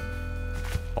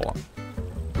 Hold on.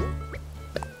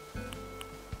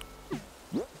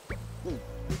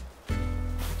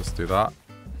 Do that.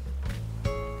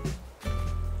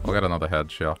 I'll get another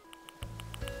head, sure.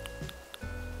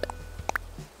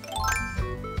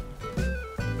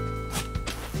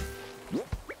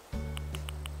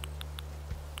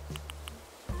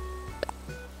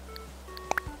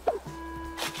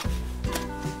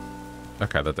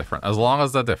 Okay, they're different. As long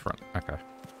as they're different. Okay.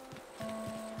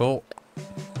 Cool.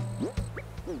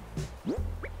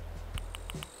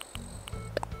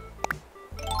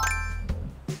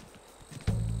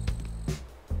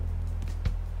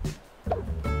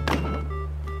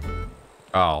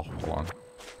 Oh, hold on.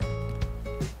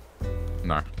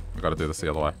 No, I gotta do this the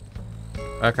other way.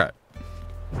 Okay.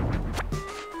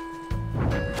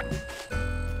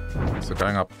 So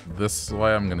going up this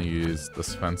way, I'm gonna use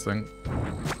this fencing.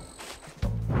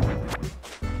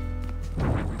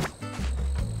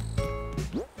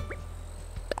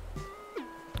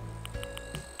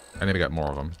 I need to get more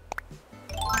of them.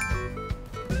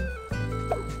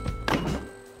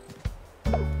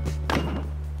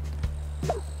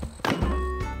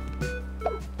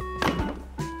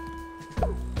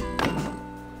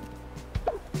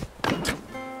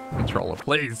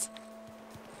 Please.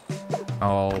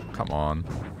 Oh, come on.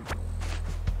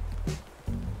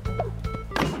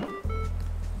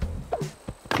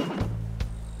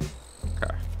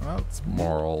 Okay. Well, it's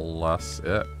more or less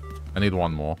it. I need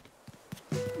one more.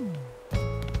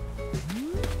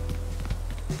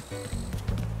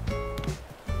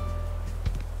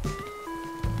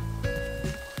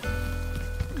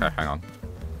 Okay, hang on.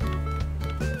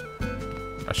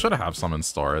 I should have some in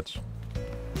storage.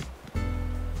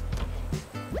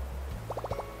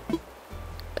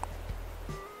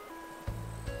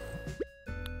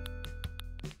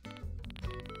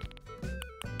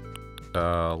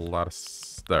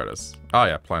 Lettuce. There it is. Oh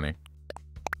yeah, plenty.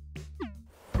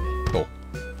 Cool.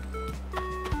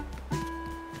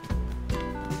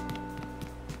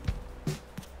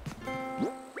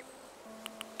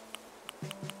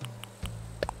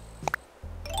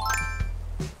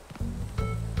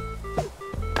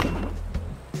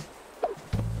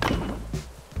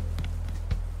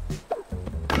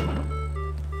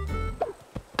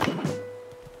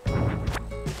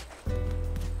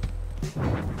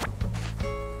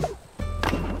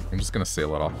 Gonna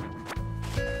seal it off.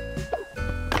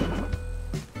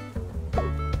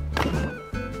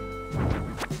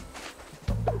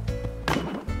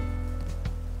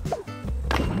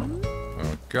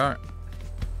 Okay.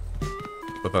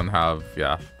 But then have,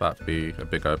 yeah, that be a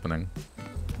big opening.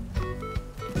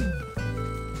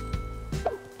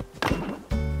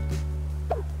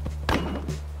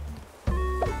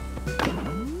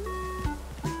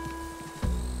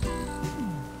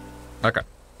 Okay.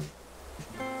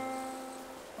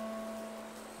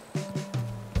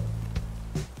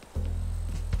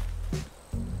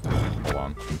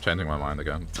 Changing my mind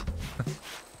again.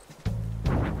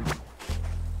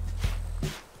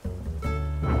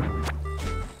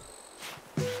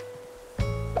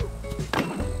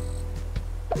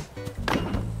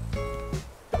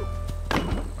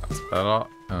 That's better.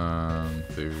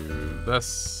 Do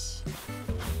this.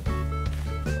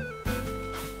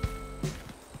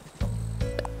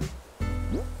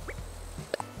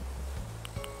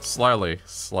 Slowly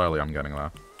I'm getting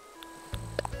there.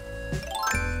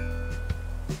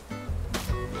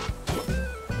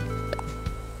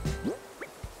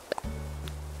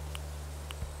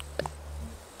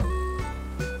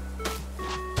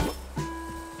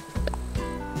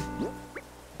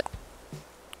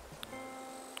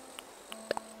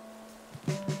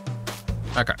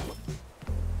 Okay.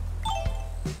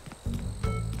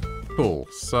 Cool.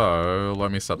 So, let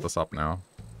me set this up now.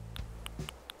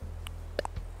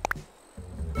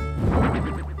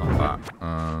 Not that.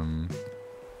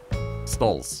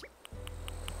 Stalls.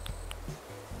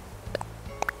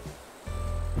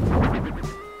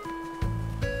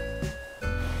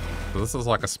 So this is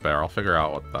like a spare. I'll figure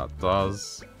out what that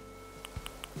does.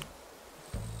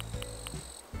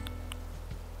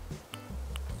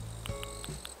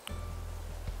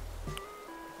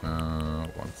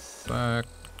 One sec.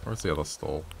 Where's the other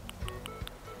stall?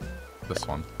 This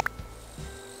one.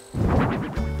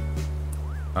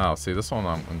 Oh, see, this one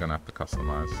I'm gonna have to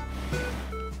customize.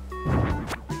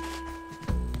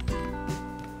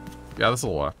 Yeah, this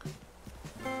will work.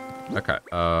 Okay,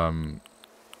 I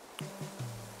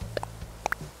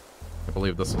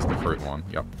believe this was the fruit one.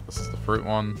 Yep, this is the fruit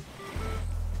one.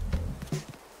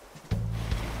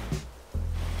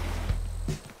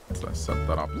 So I set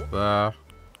that up there.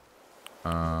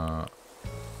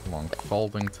 Long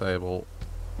folding table.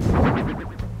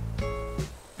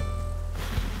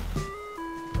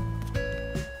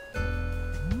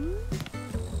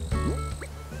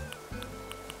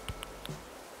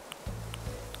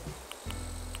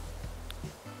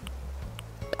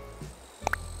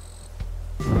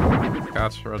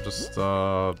 Cash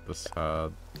register. This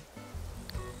had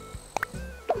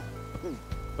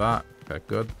that. Okay,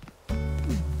 good.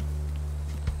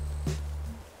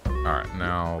 Alright,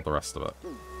 now the rest of it.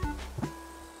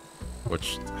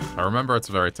 Which, I remember it's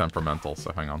very temperamental,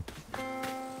 so hang on.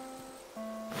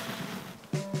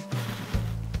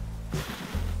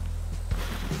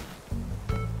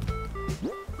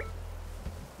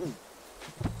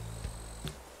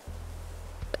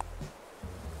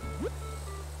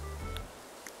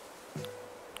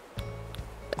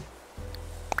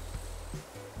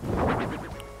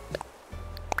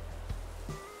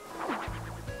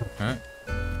 Okay.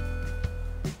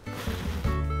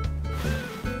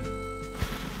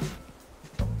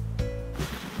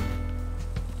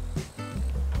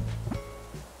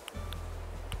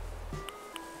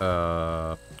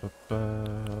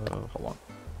 Hold on.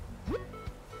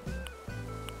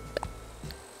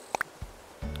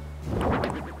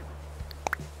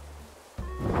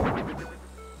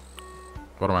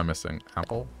 What am I missing?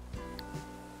 Apple?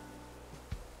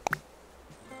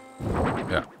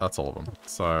 Yeah, that's all of them.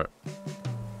 So...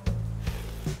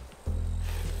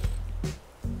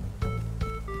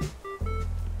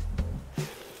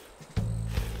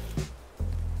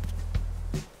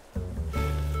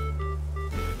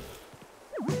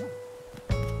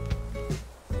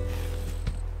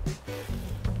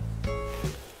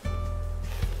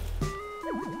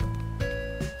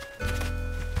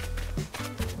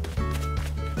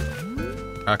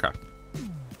 Okay.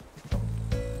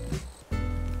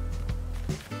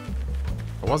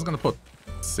 I was gonna put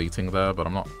seating there, but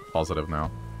I'm not positive now.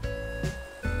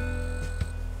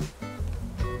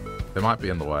 They might be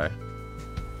in the way.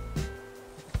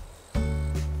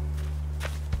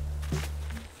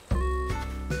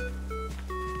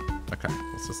 Okay,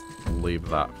 let's just leave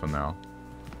that for now.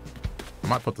 I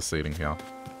might put the seating here.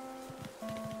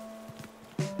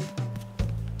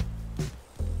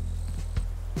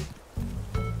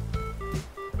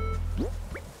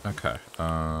 Okay,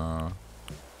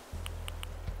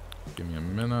 give me a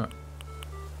minute.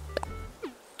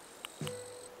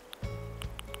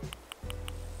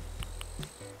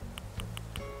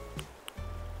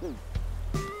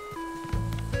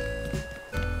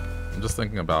 I'm just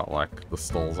thinking about, like, the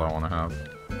stalls I want to have.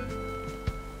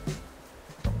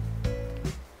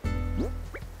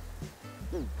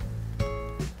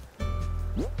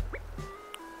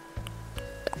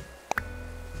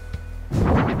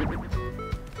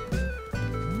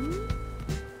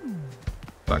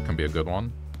 That can be a good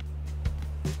one.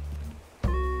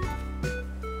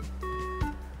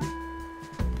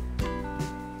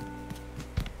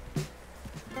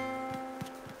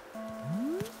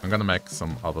 I'm gonna make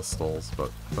some other stalls,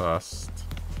 but first...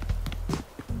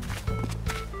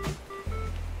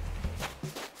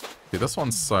 See, this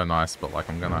one's so nice, but, like,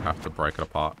 I'm gonna have to break it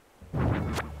apart.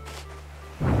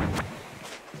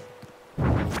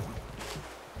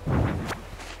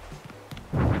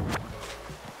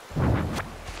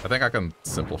 I think I can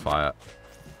simplify it.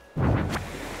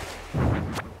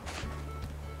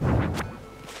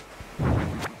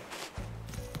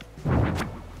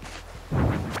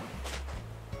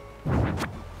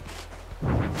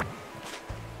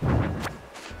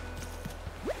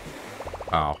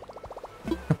 Oh.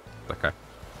 Okay.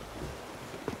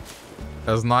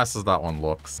 As nice as that one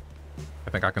looks, I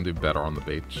think I can do better on the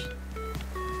beach.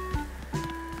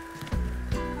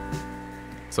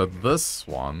 So this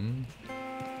one...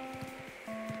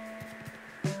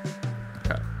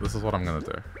 Okay, this is what I'm gonna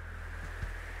do.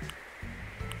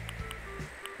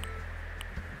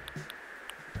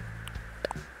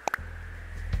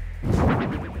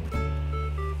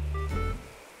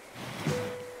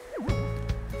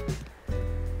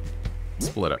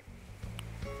 Split it.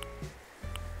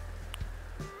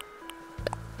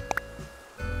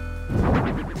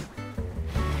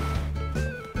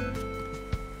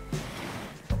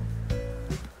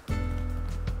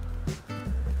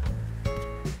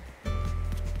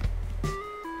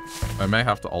 I may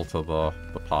have to alter the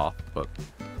path, but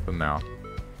for now.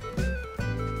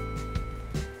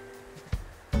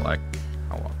 Like,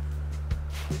 hold on.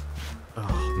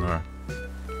 Oh, no.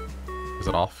 Is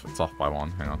it off? It's off by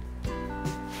one. Hang on.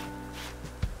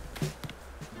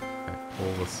 Okay,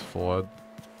 pull this forward.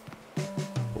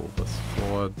 Pull this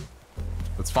forward.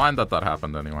 It's fine that that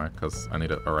happened anyway, because I need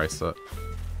to erase it.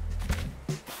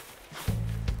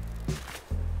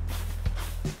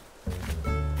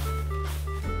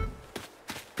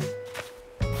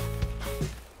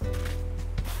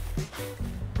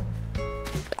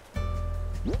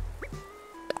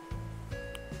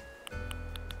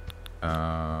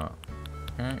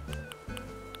 Okay.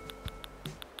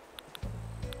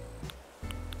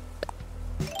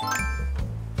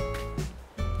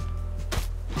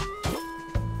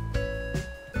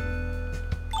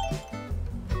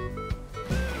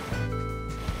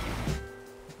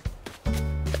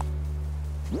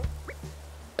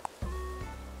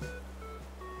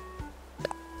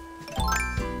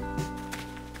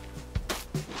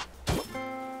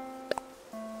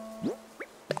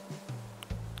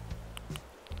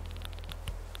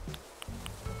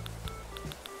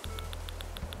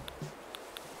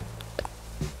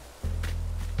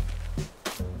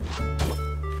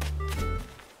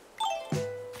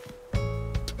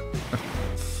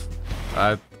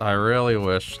 I really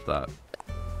wish that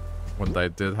when they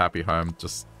did Happy Home,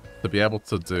 just to be able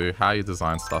to do how you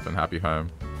design stuff in Happy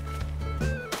Home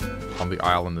on the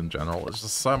island in general, it's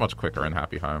just so much quicker in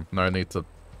Happy Home. No need to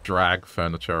drag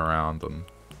furniture around, and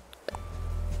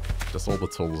just all the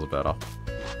tools are better.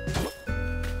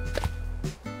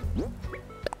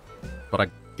 But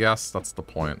I guess that's the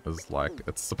point, is like,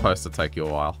 it's supposed to take you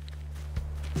a while.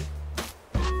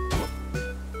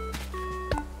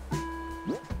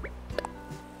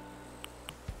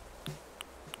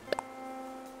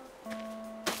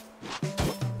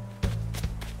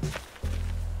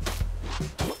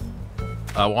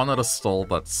 I wanted a stall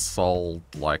that sold,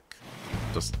 like,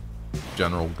 just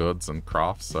general goods and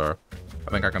crafts, so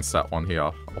I think I can set one here.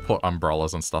 I'll put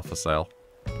umbrellas and stuff for sale.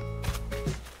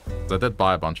 I did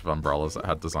buy a bunch of umbrellas that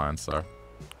had designs, so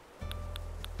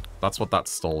that's what that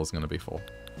stall is going to be for.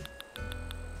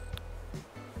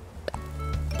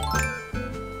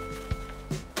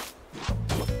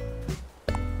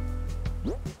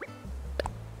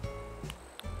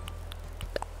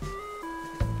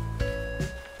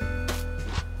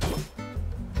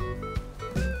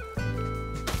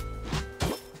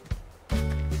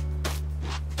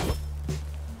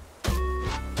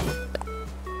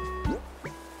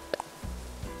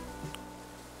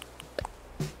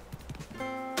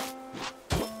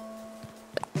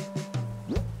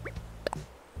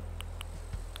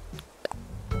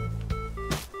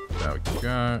 There we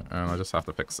go. And I just have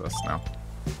to fix this now.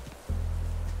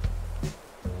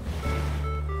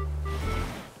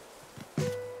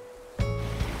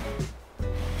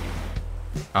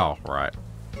 Oh, right.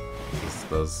 This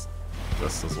does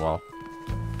this as well.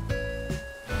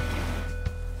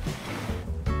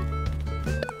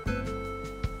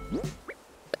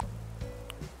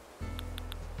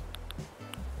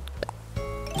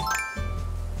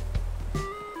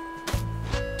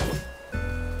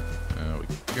 There we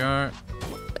go.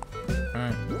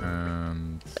 Okay,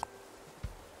 and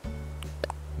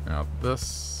now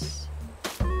this.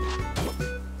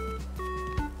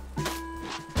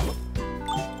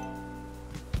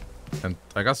 And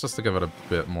I guess just to give it a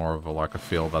bit more of a, like, a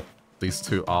feel that these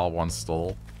two are one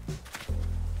stall.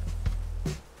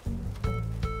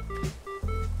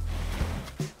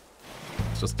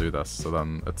 Let's just do this, so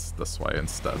then it's this way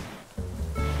instead.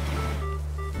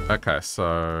 Okay,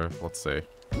 so let's see.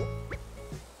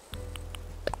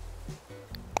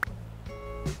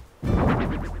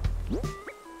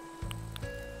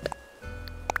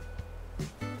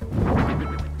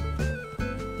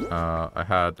 I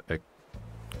had a...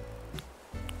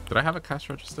 Did I have a cash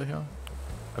register here?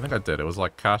 I think I did. It was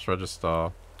like cash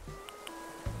register.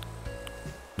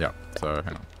 Yeah, so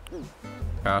hang on.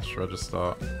 Cash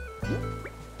register.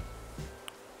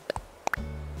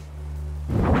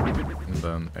 And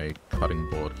then a cutting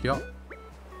board here.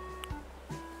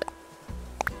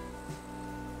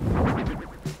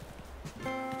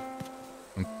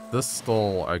 And this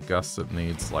stall, I guess it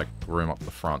needs like room up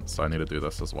the front, so I need to do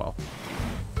this as well.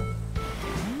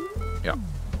 Yeah,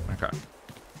 okay.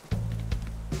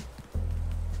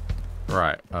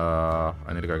 Right, I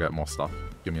need to go get more stuff.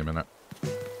 Give me a minute.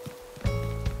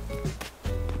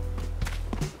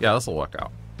 Yeah, this'll work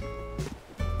out.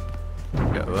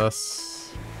 Get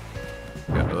this.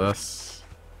 Get this.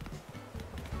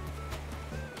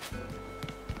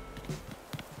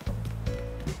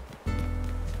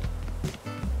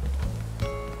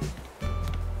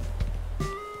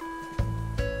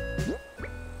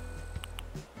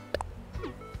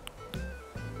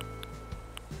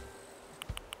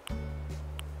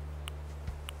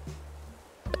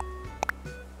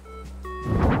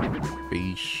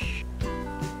 Beesh.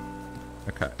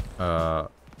 Okay,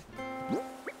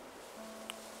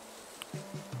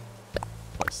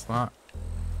 place that.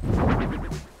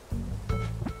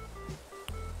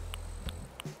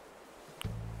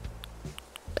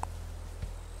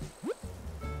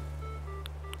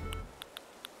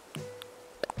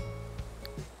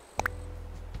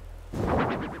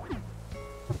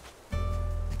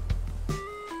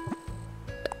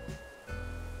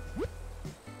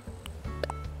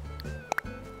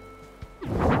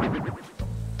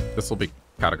 This will be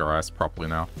categorized properly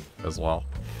now, as well.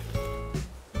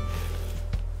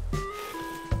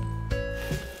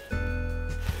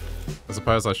 I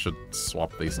suppose I should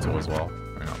swap these two as well.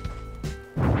 Hang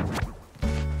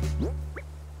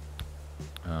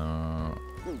on.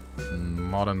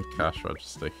 Modern cash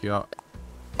register here.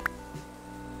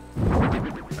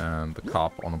 And the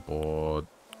carp on the board.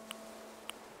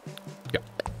 Yeah.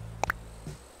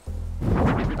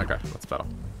 Okay, that's better.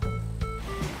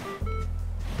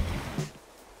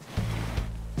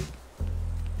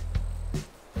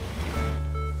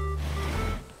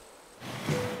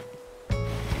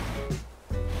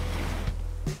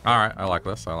 Alright, I like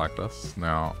this, I like this.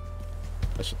 Now,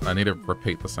 I need to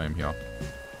repeat the same here.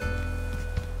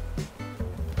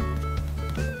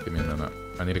 Give me a minute.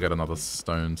 I need to get another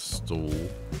stone stool.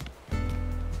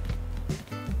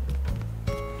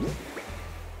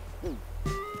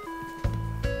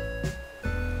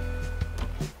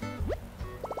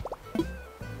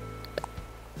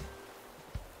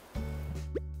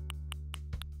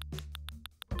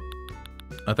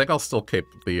 I think I'll still keep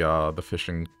the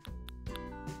fishing...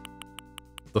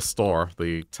 the store,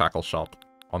 the tackle shop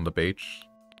on the beach.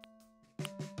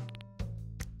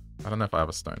 I don't know if I have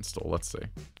a stone stool. Let's see.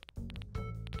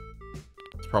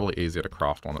 It's probably easier to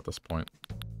craft one at this point.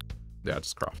 Yeah,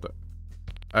 just craft it.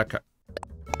 Okay.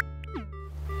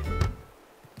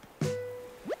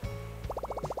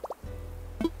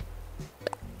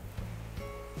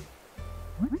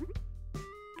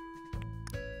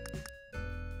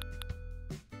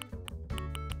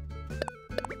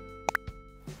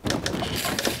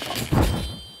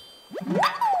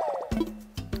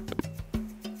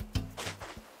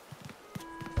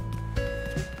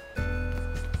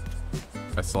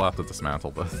 I still have to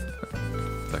dismantle this.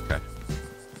 It's okay.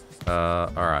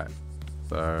 Alright.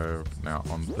 So, now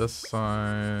on this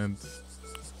side...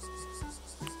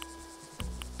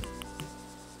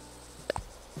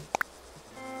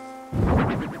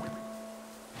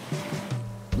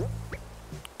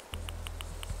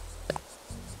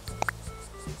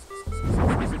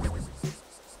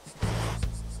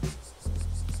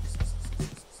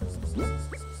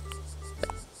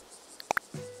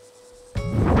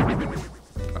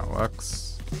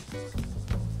 Works.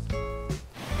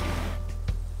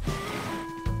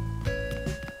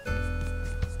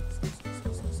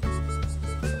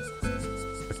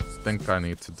 I think I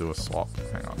need to do a swap.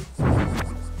 Hang on.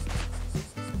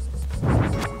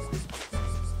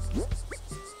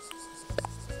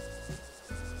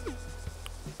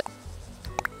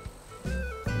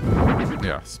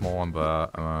 Yeah, small one there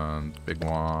and big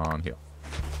one here.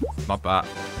 Not that.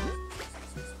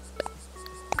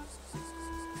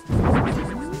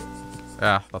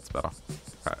 Yeah, that's better.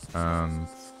 Okay, and...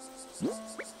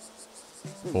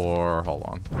 Or, hold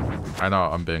on. I know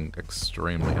I'm being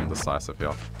extremely indecisive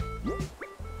here.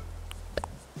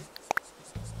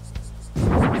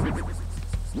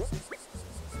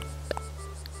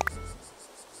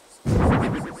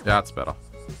 Yeah, it's better.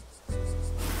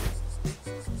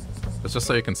 It's just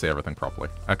so you can see everything properly.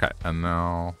 Okay, and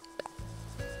now...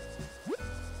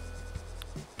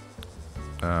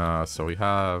 so we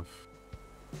have...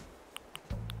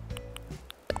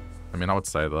 I mean, I would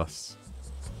say this.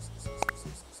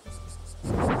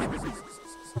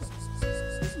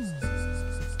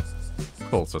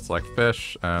 Cool, so it's like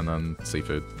fish and then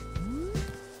seafood.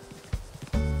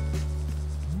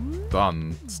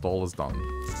 Done. Stall is done.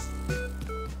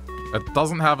 It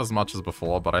doesn't have as much as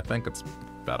before, but I think it's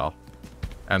better.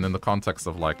 And in the context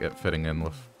of like it fitting in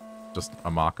with just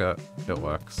a market, it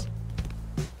works.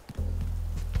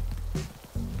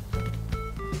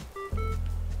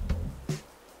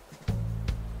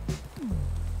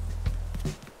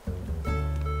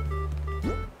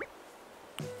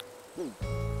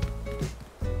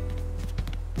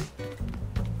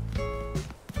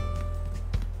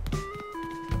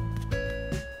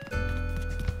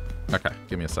 Okay,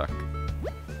 give me a sec.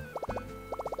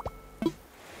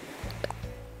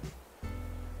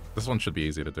 This one should be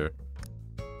easy to do.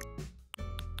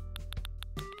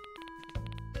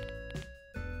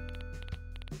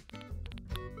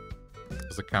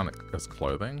 Does it count as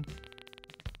clothing?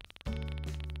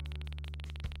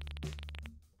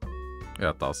 Yeah,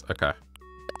 it does. Okay.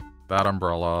 That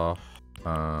umbrella.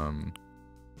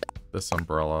 This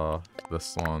umbrella.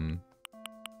 This one.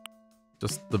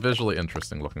 Just the visually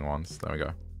interesting looking ones. There we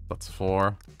go. That's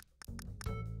 4.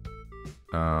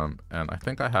 And I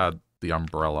think I had the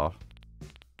umbrella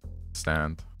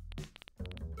stand.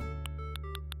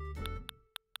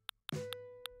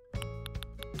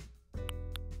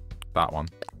 That one.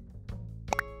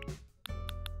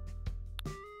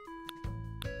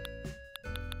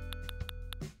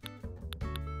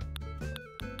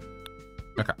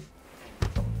 Okay.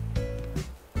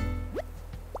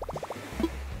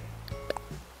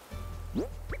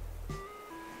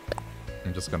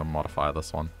 I'm just gonna modify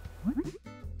this one.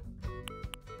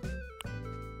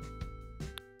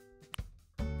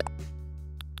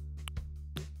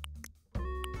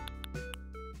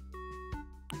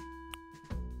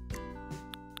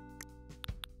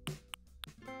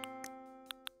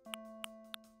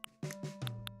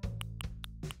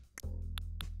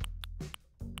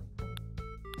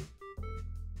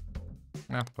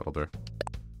 Yeah, that'll do.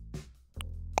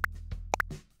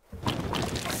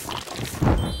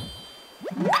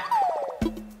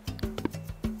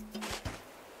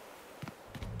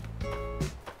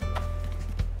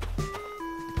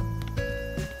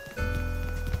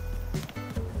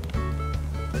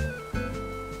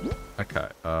 Okay,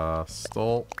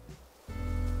 stall.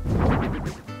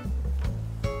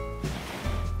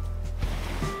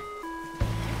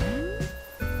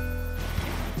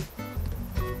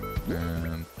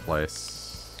 And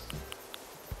place.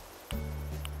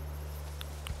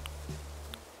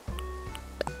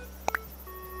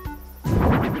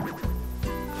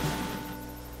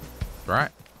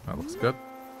 Right, that looks good.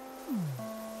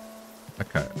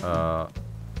 Okay, I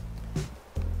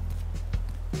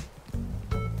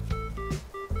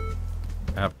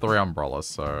have 3 umbrellas,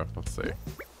 so let's see.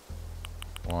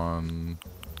 1.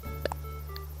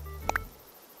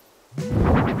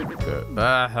 Good.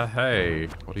 Hey,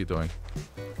 what are you doing?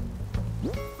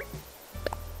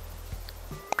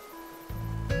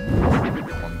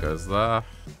 One goes there.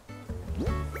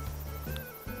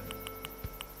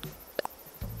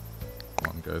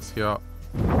 One goes here.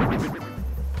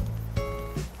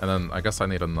 And then I guess I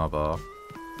need another.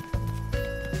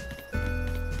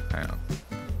 Hang on.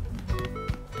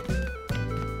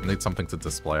 I need something to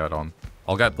display it on.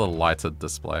 I'll get the lighted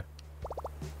display.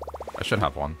 I should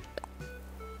have one.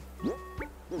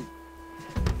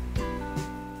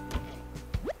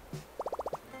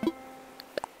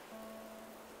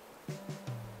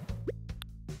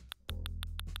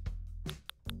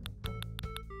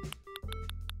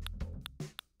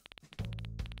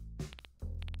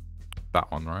 That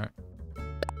one, right?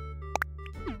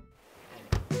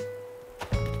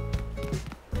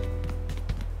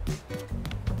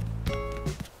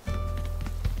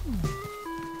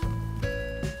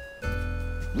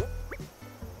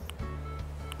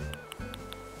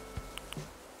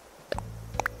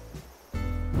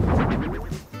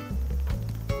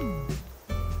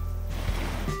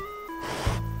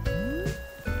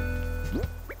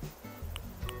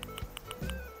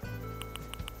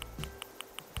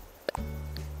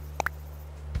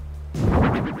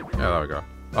 Yeah, there we go.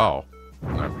 Oh.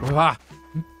 No. Ah!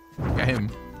 Game.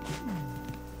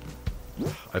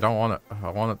 I don't want it. I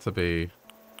want it to be...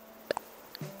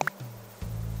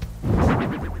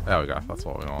 There we go. That's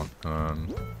what we want.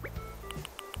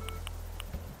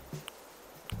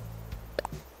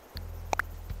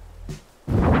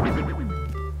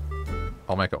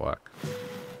 I'll make it work.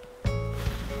 Oh,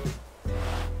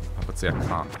 but see, I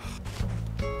can't.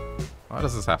 Why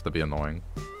does this have to be annoying?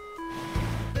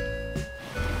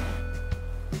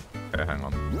 Okay, hang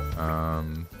on.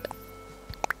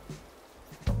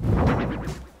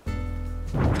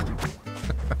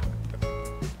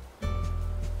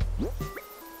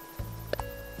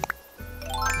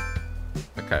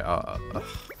 Okay,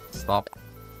 stop.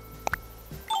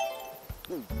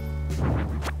 I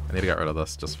need to get rid of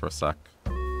this just for a sec.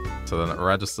 So then it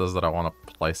registers that I want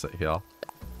to place it here.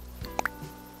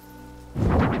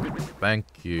 Thank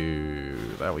you.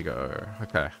 There we go.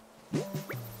 Okay.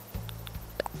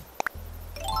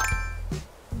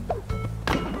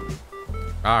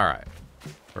 Alright.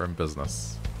 We're in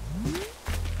business.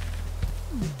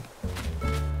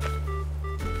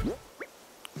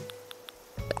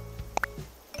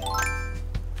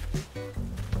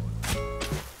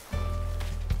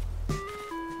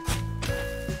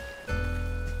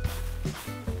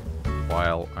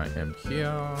 While I am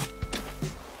here,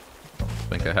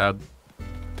 think ahead.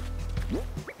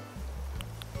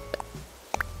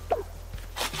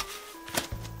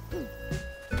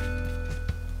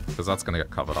 Because that's going to get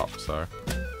covered up, so.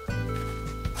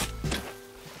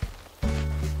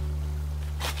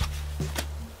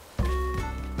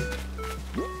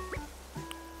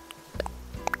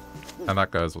 And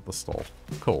that goes with the stall.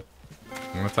 Cool.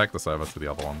 I'm going to take this over to the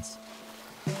other ones.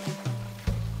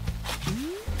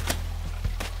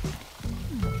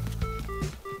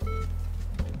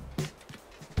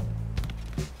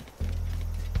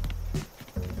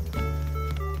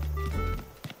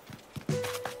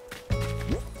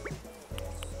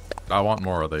 I want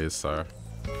more of these, so...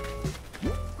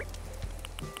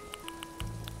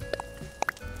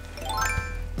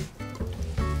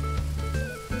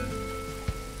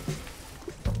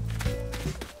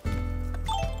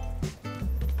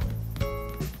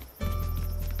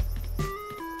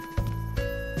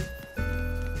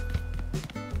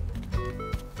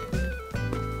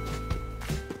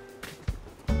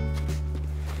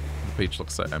 The beach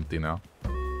looks so empty now.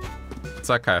 It's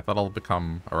okay, that'll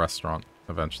become a restaurant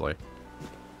eventually.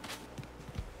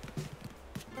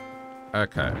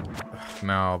 Okay,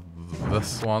 now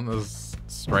this one is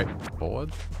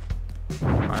straightforward,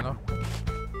 kinda.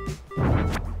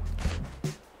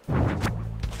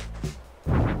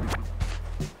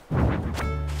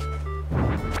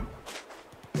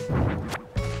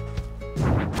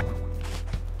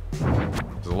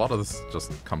 A lot of this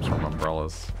just comes from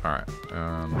umbrellas. Alright,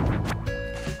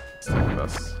 let's take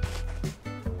this.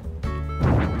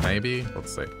 Maybe?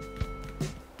 Let's see.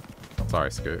 Sorry,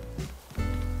 Scoot.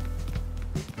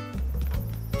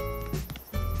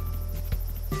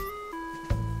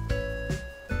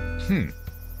 I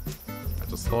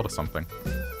just thought of something.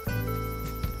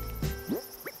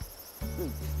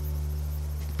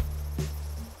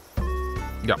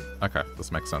 Yeah, okay,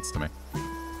 this makes sense to me.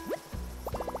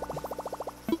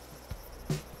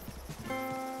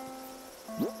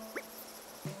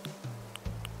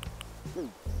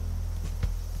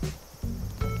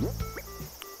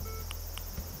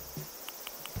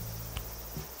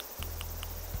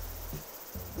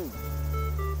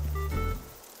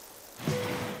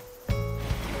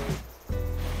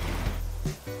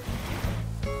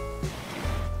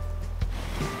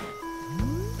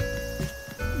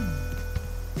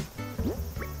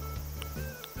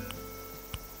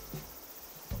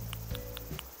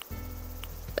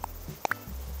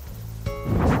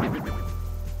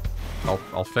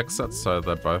 I'll fix it so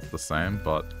they're both the same,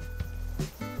 but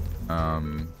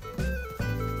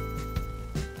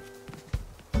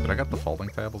did I get the folding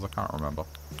tables? I can't remember.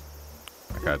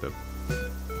 Okay, I did.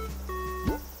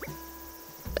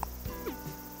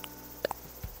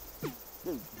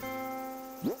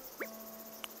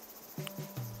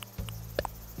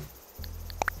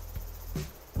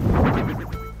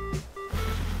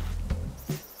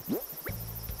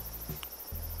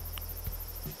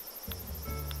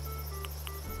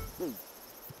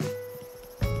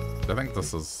 I think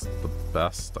this is the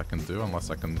best I can do, unless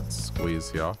I can squeeze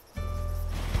here.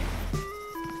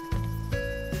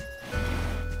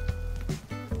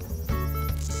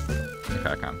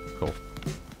 Okay, I can. Cool.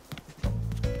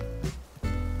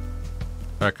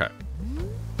 Okay.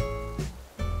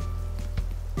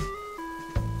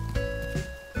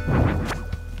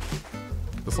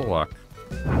 This'll work.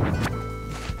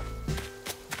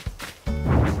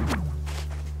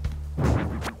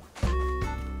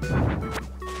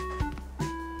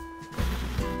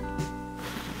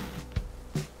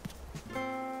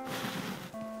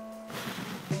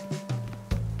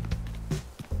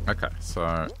 Okay,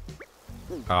 so...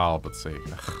 Oh, but see.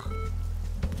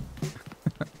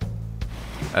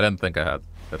 I didn't think ahead.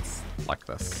 It's like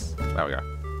this. There we go.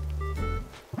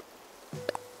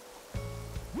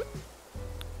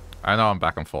 I know I'm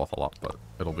back and forth a lot, but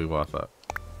it'll be worth it.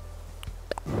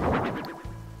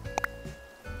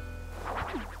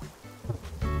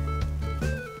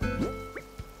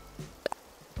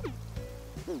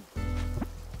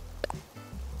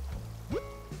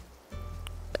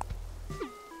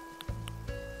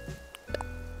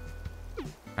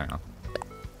 Hang on.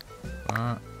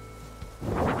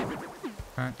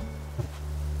 Okay.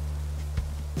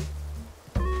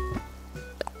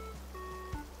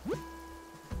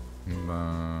 And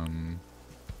then...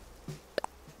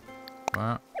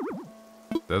 That.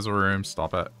 There's a room,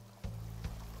 stop it.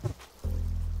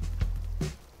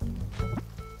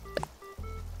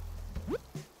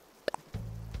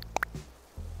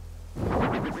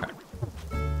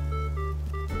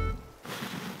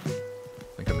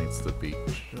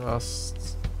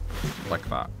 Just like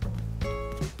that.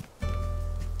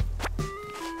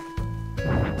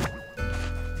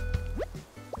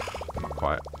 Not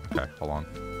quite. Okay, hold on.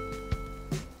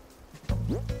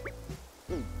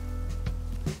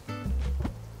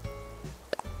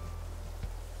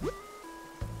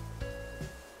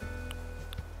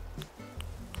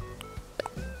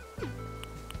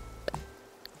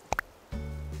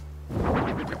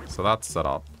 Okay, so that's set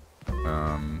up.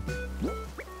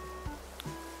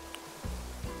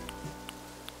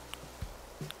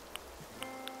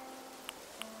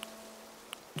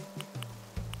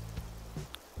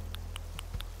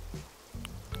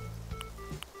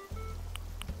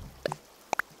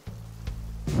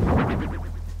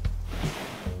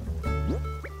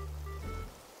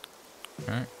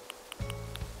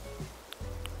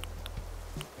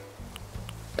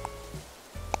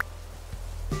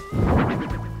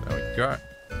 Go.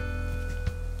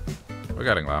 We're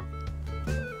getting there.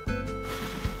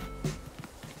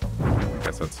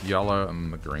 Okay, so it's yellow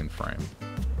and the green frame.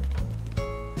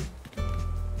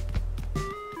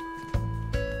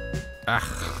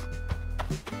 Ah.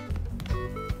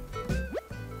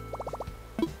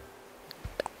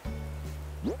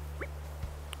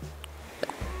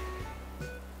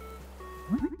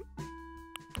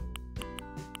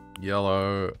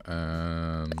 Yellow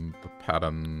and the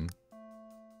pattern.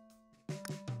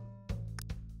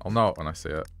 I'll know it when I see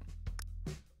it.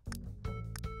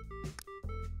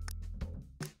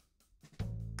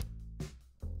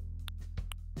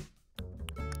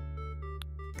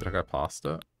 Did I go past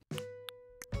it?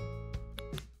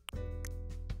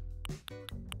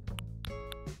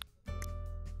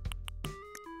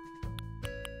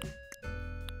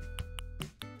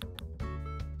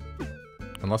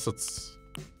 Unless it's...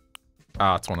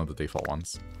 Ah, it's one of the default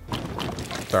ones.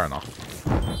 Fair enough.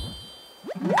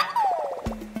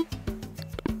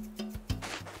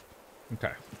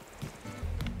 Okay.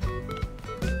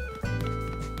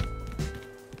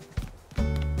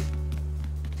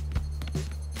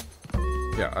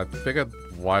 Yeah, I figured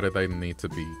why do they need to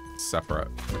be separate?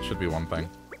 It should be one thing.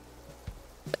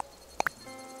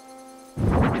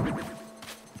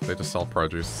 They just sell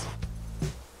produce.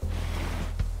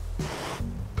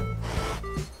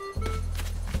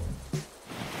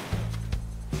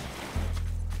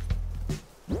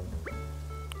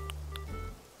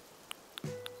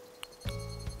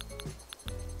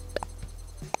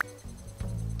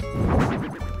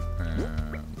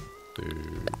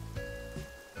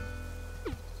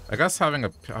 I guess having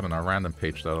a, I don't know, random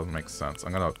page there doesn't make sense.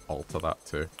 I'm gonna alter that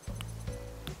too.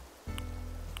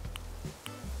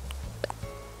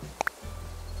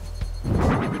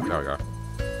 There we go.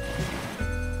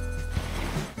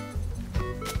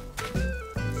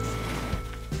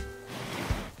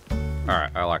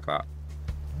 Alright, I like that.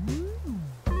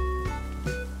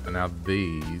 And now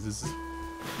these is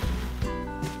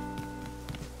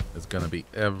gonna be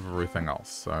everything else.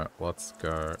 So let's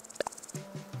go.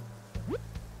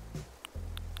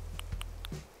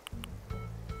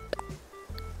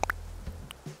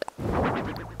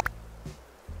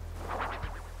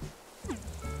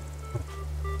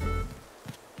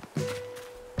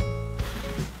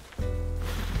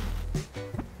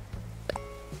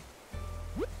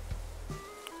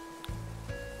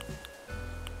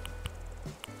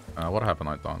 What haven't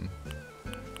I done?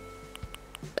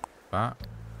 That.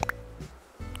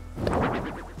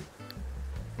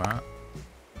 That.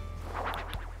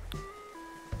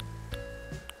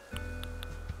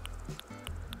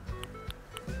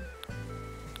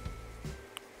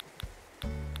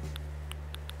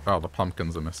 Oh, the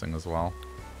pumpkins are missing as well.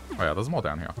 Oh yeah, there's more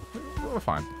down here. We're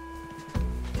fine.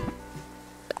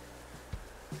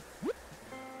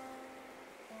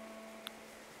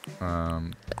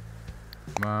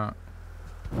 That.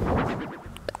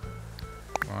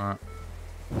 That.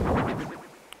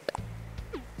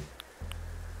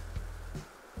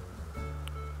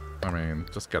 I mean,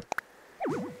 just get...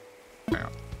 Hang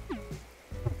on.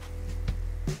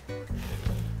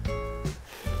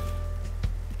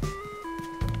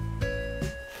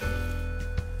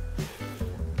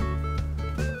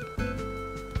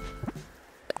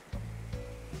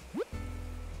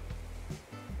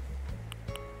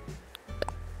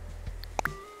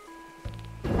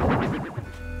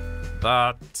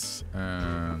 That,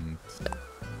 and...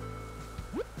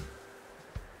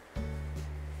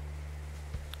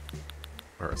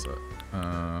 Where is it?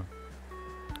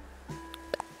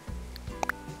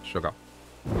 Sugar.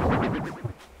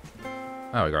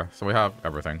 There we go. So we have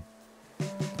everything.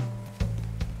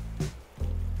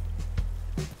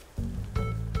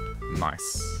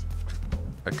 Nice.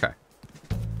 Okay.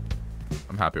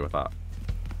 I'm happy with that.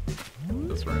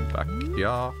 This room back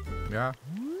here. Yeah.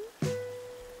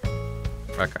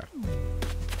 Okay.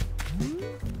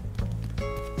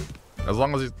 As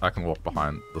long as I can walk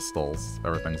behind the stalls,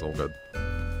 everything's all good.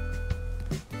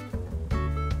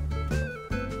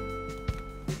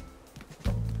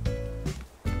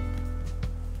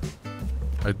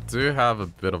 I do have a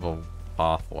bit of a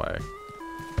pathway.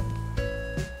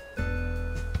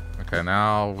 Okay,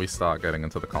 now we start getting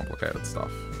into the complicated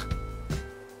stuff.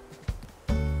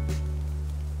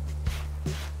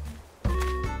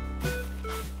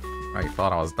 I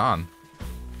thought I was done.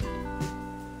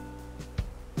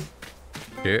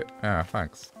 Okay, yeah,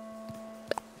 thanks.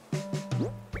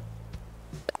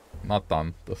 Not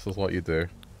done. This is what you do.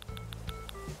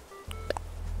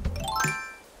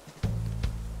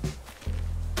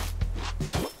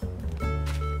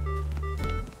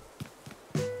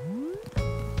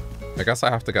 I guess I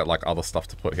have to get, like, other stuff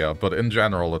to put here, but in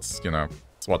general, it's, you know,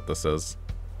 it's what this is.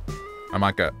 I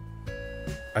might get...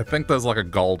 I think there's, like, a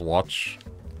gold watch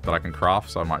that I can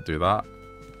craft, so I might do that.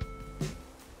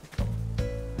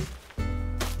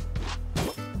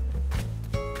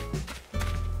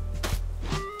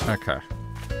 Okay.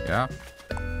 Yeah.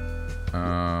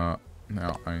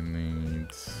 Now I need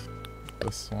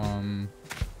this one.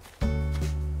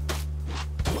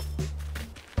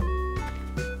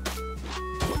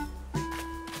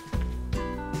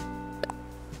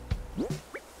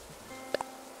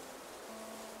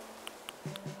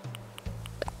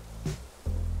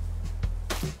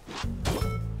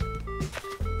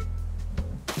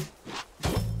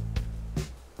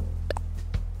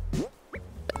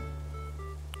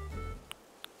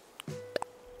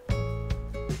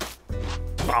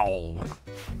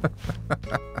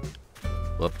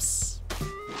 Whoops.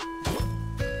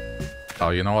 Oh,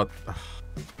 you know what?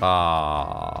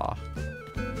 Ah.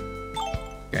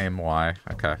 Game Y.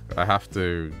 Okay, I have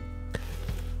to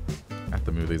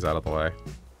move these out of the way.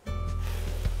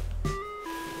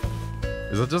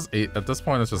 Is it just at this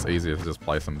point? It's just easier to just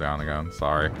place them down again.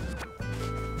 Sorry.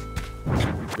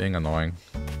 Being annoying.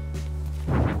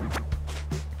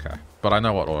 Okay, but I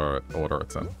know what order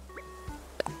it's in.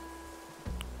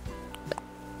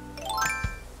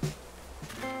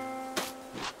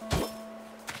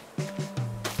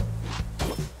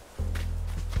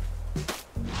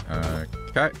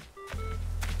 Okay.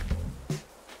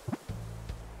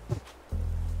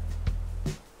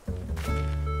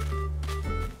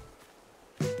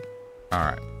 All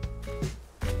right.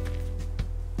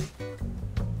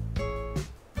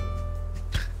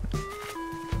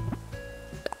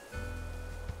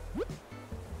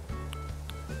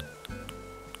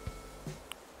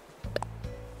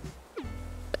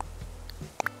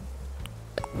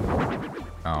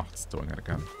 Oh, it's doing it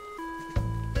again.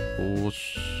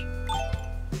 Whoosh.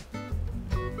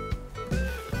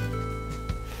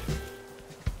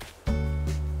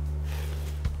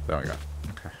 There we go.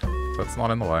 Okay. So it's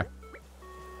not in the way.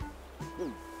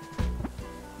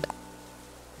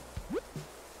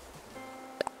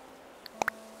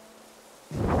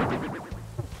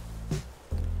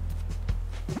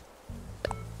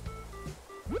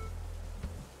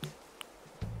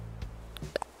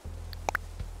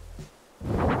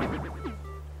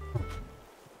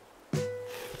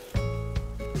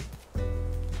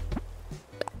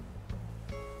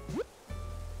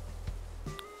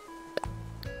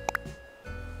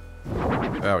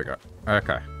 There we go.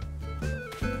 Okay.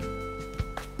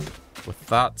 With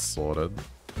that sorted,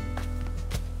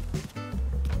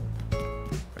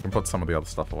 I can put some of the other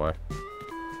stuff away.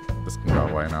 This can go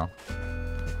away now.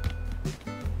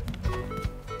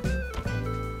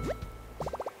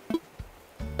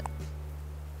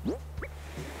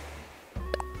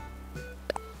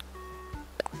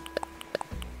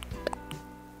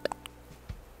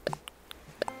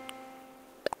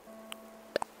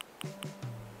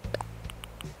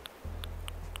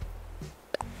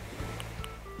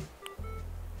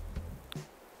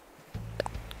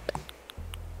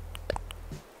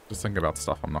 just thinking about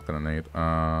stuff I'm not gonna need.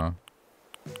 Hang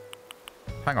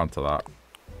on to that.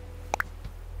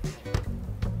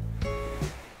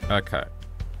 Okay.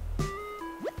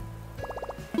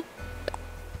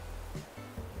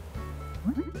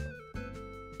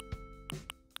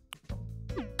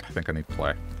 I think I need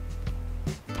clay.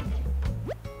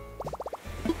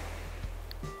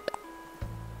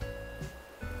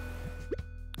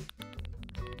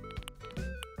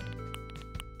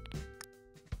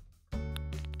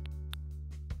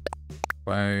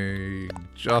 Clay,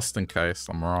 just in case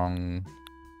I'm wrong.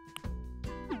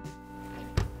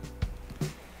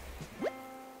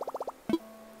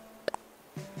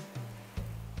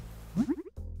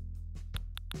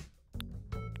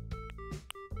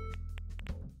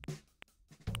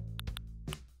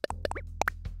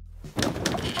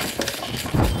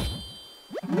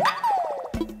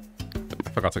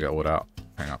 To get wood out.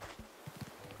 Hang on.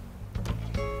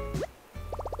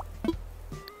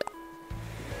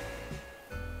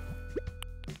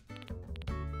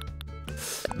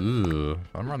 Ooh,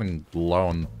 I'm running low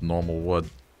on normal wood.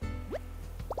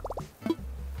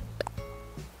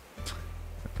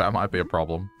 That might be a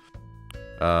problem.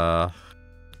 Where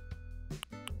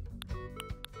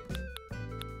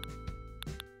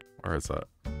is it?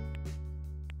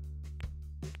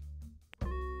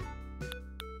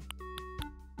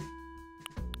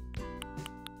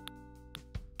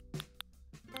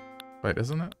 Wait,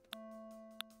 isn't it?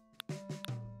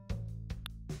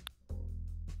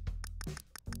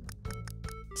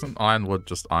 Isn't ironwood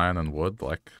just iron and wood?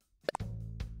 Like...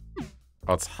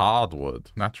 Oh, it's hardwood.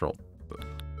 Natural.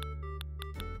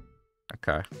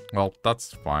 Okay. Well,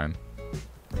 that's fine.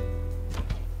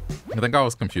 I think I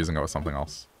was confusing it with something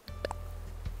else.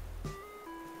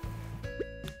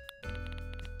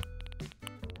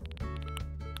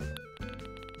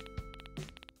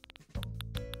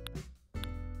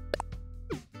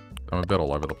 I'm a bit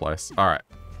all over the place. Alright.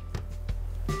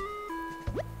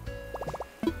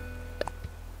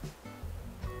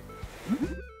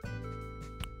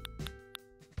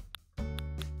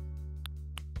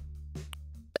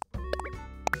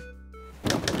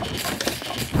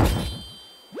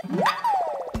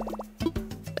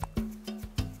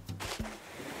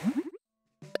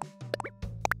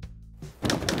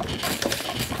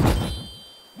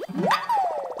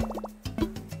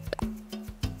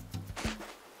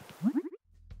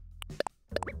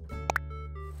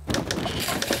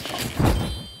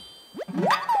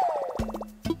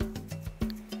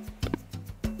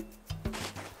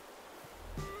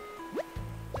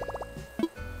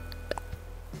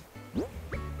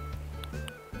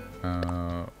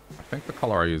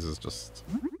 I use is just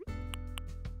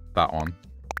that one.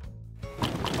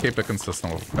 Keep it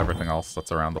consistent with everything else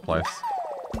that's around the place.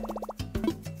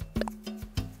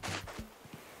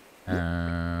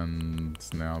 And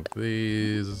now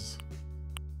these.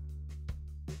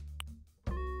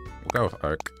 We'll go with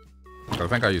oak. I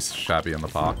think I used shabby in the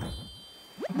park.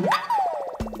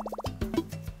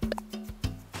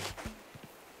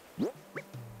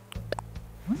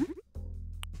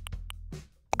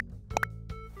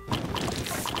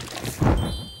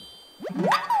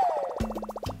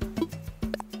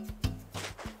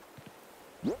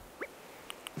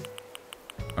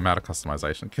 Out of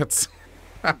customization kits.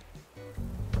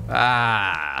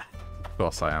 Ah, of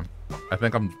course I am. I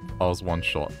think I was one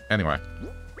short. Anyway,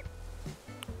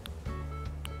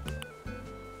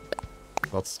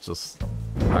 let's just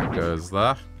that goes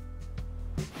there.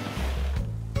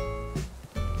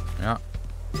 Yeah.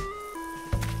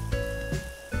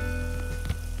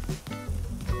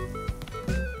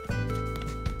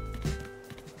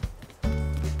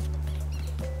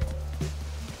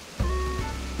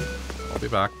 I'll be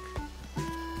back.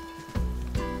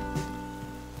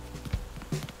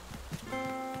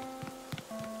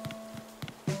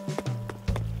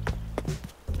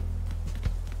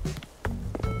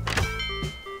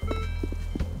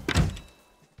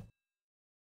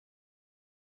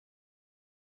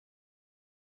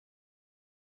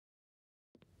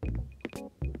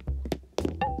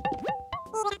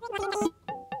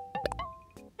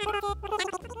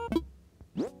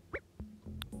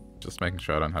 Making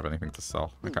sure I don't have anything to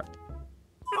sell. Okay.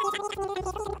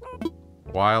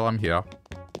 While I'm here.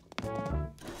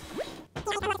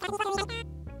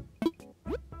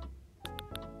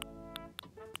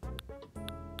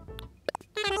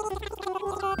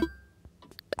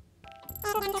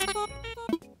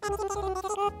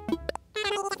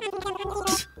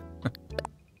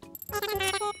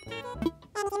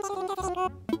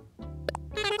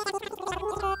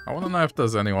 I want to know if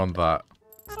there's anyone that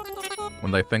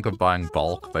when they think of buying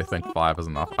bulk, they think 5 is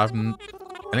enough.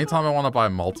 Anytime I want to buy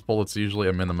multiple, it's usually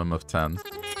a minimum of 10.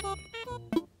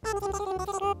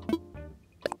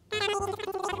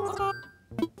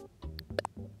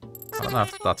 don't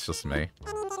know if that's just me.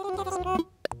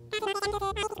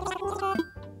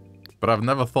 But I've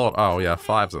never thought, oh yeah,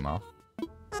 5's enough.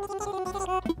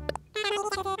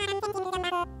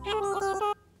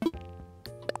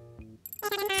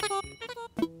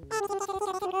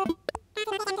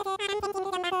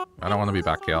 I don't want to be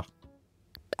back here.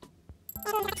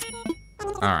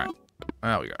 Alright.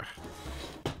 There we go.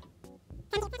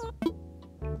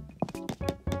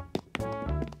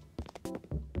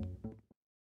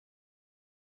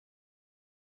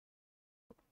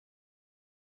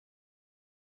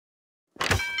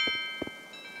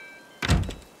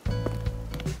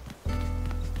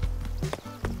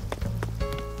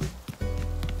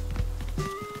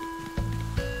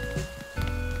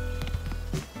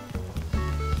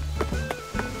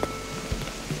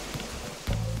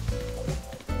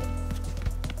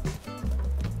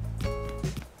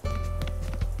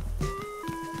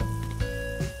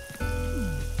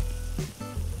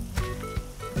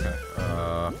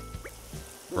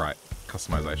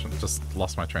 Customization. Just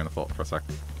lost my train of thought for a sec.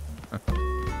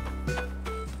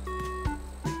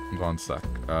 One sec.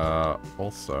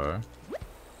 Also...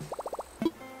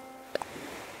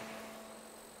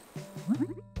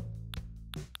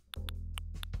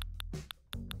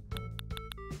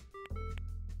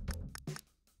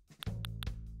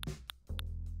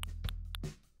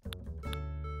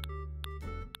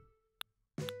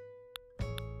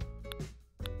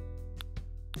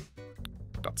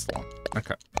 That's the one.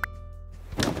 Okay.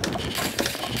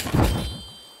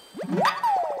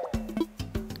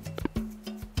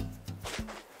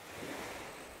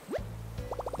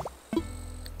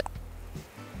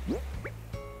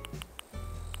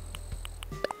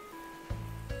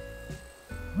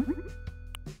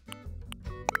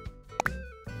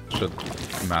 Should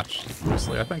match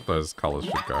loosely. I think those colors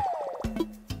should go.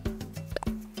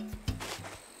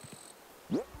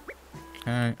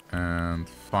 Okay, and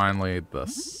finally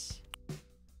this.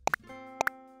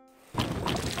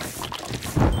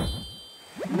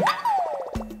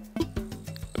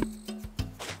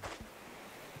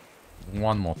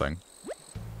 One more thing.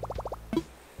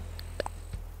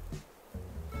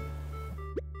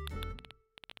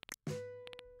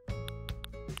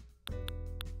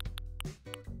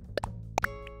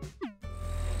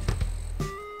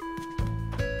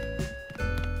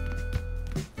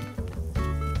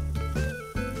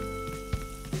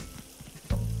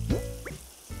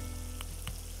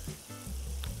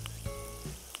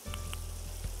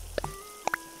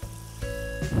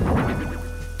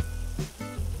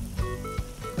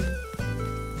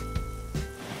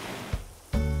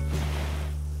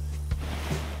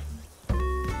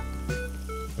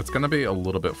 It's gonna be a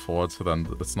little bit forward, so then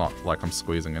it's not like I'm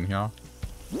squeezing in here.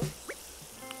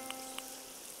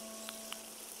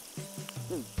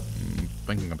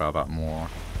 Thinking about that more.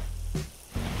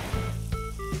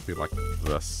 Be like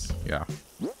this, yeah.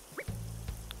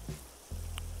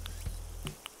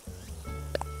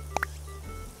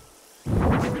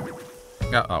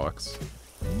 Yeah, that works.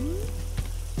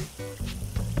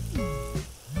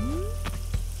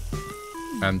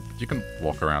 And you can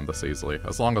walk around this easily,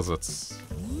 as long as it's...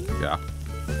 yeah.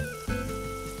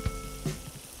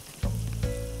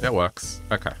 It works.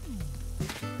 Okay.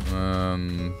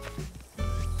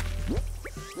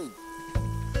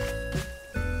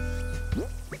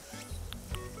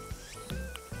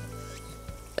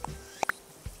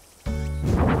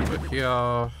 Over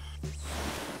here...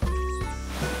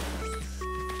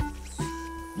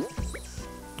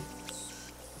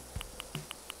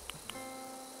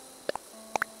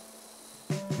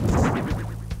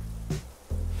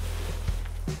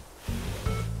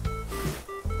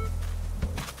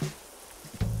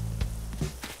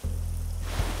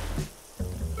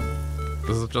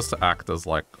 This is just to act as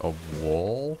like a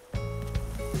wall.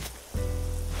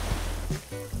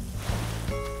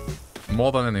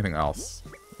 More than anything else,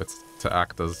 it's to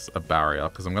act as a barrier,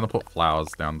 because I'm going to put flowers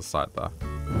down the side there.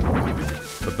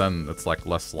 But then it's like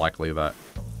less likely that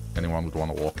anyone would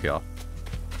want to walk here.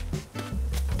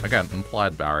 Again,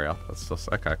 implied barrier. That's just,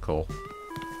 okay, cool.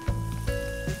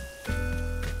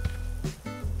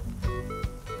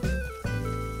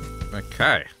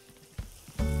 Okay.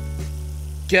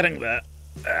 Getting there.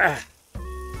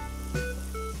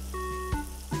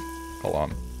 Hold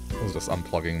on. I was just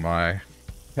unplugging my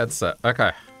headset.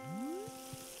 Okay.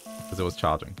 Because it was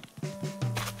charging.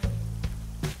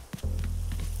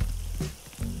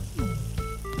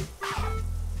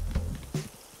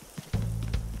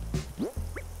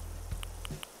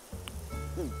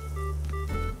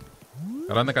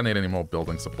 I don't think I need any more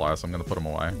building supplies, so I'm going to put them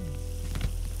away.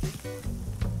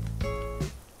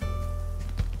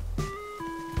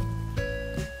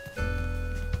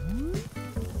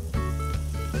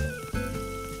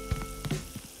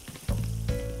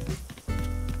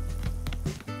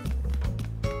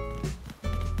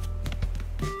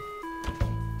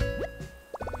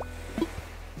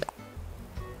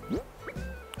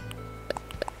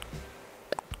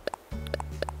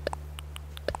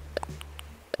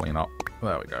 clean up.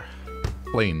 There we go.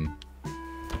 Clean.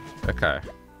 Okay.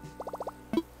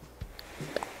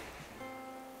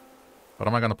 What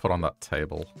am I going to put on that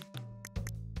table?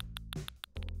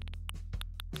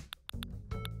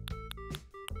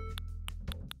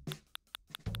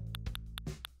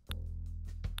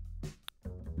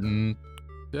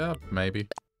 Yeah, maybe.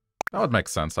 That would make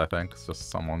sense, I think. It's just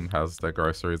someone has their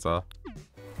groceries there.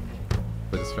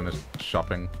 They just finished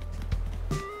shopping.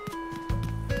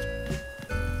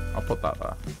 I'll put that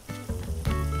there.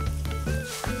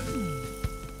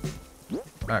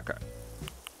 Okay.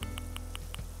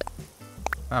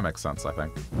 That makes sense, I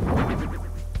think.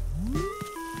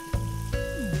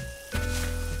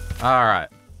 Alright.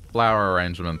 Flower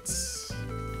arrangements.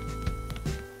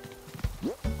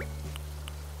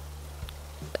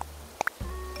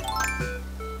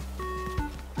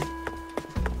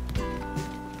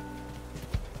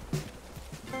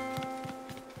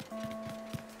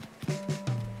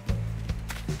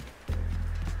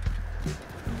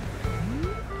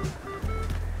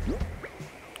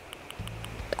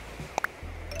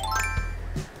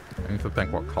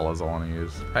 Think what colors I want to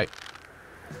use. Hey.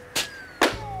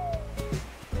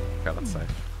 Okay, that's safe.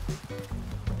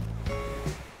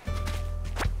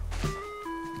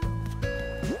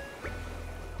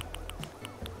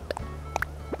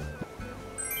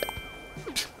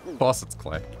 Of course it's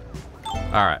clay.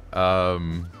 Alright,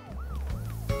 I'm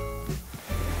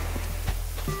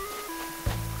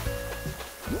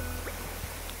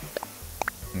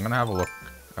gonna have a look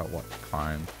at what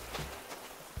kind.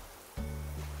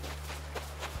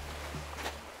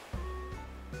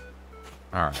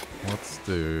 Alright, let's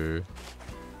do...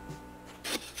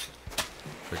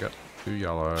 We got 2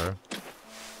 yellow.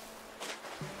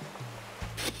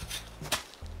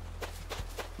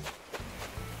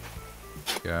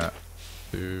 Get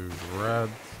 2 red.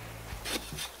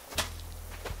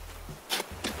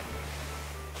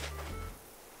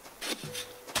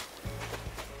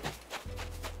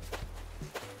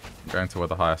 I'm going to where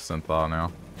the hyacinth are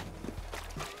now.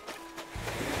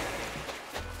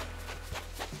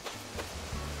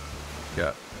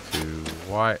 Get 2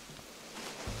 white.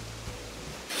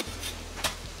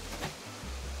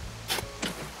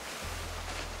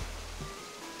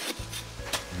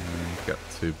 And get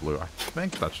 2 blue. I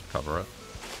think that should cover it.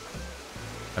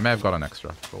 I may have got an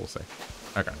extra, but we'll see.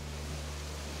 Okay.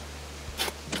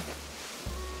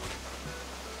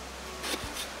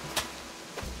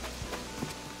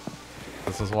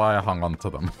 This is why I hung on to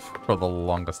them for the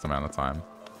longest amount of time.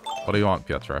 What do you want,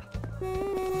 Pietro?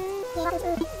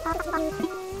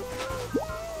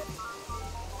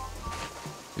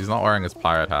 He's not wearing his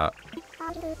pirate hat.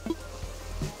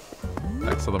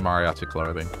 Thanks for the mariachi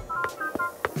clothing.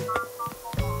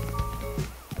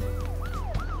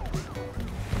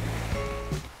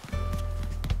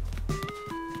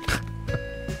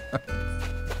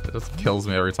 It just kills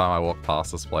me every time I walk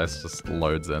past this place. It just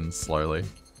loads in slowly.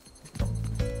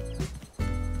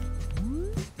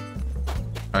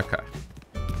 Okay.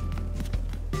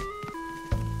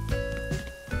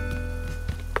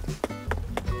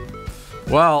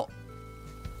 Well,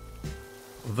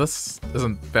 this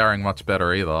isn't faring much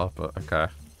better either, but okay.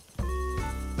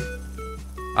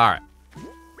 Alright.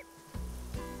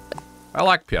 I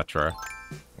like Pietro.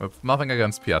 With nothing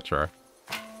against Pietro.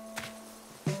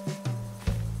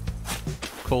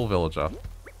 Cool villager.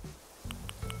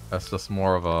 That's just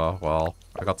more of a, well,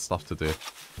 I got stuff to do.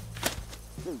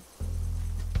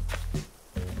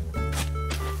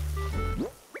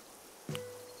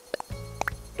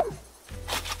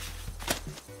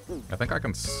 I think I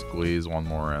can squeeze one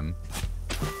more in.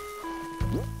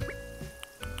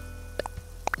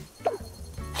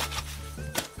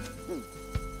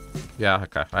 Yeah,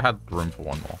 okay. I had room for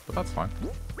one more, but that's fine.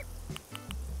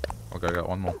 I'll go get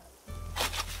one more.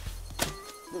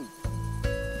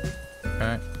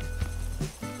 Okay.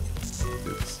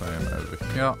 Do the same over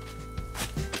here.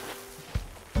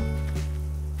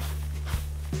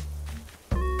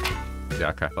 Yeah,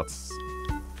 okay, that's...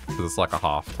 Because it's like a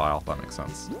half tile, that makes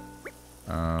sense.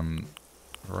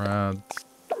 Red.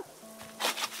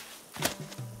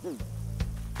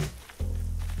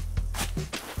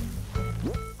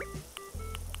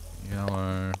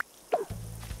 Yellow.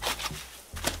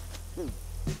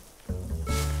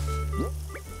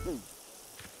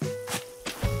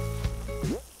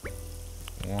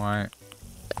 White.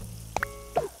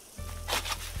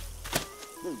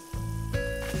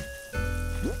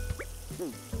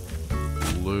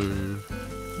 Blue.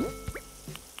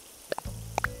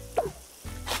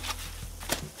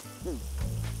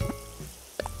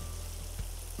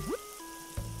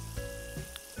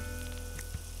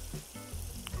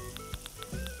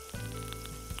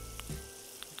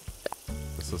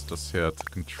 is just here to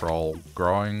control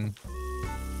growing.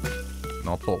 And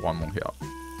I'll put one more here.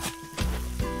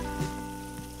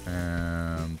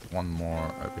 And one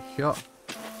more over here.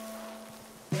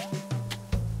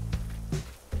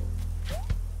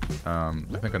 I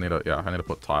think I need to, yeah, I need to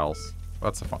put tiles.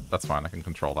 That's fine, I can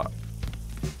control that.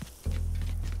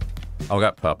 I'll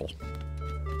get purple.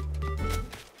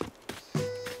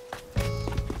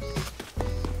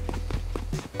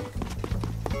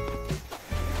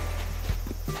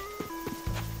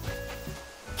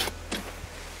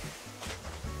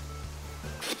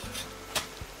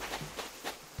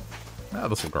 Yeah,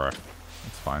 this will grow.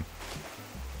 It's fine.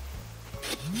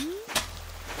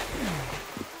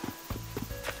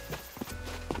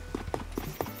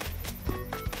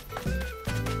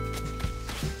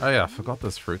 Oh yeah, I forgot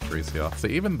there's fruit trees here. So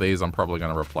even these I'm probably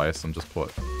going to replace and just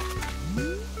put...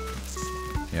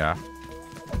 Yeah.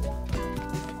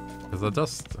 Because they're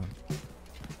just...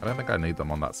 I don't think I need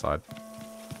them on that side.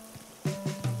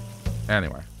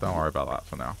 Anyway, don't worry about that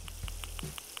for now.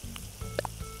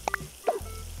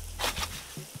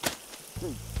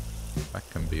 That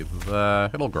can be there.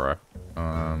 It'll grow.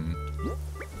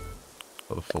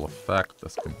 For the full effect,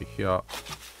 this can be here.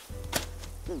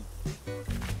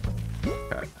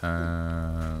 Okay,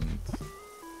 and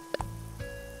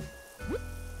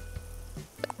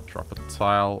drop a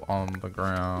tile on the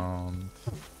ground.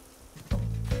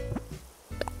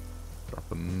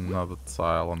 Drop another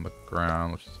tile on the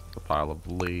ground, which is the pile of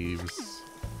leaves.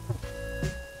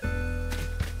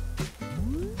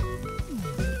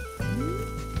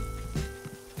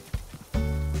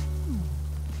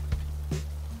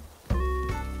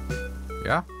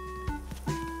 Yeah?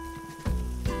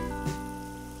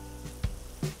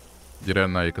 You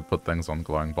didn't know you could put things on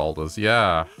glowing boulders.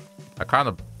 Yeah, I kind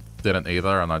of didn't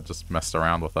either, and I just messed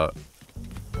around with it.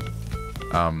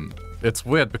 It's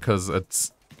weird because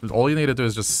it's... all you need to do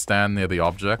is just stand near the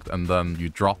object, and then you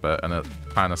drop it, and it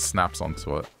kind of snaps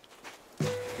onto it.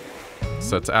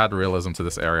 So to add realism to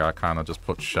this area, I kind of just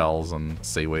put shells and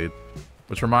seaweed.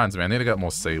 Which reminds me, I need to get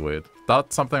more seaweed.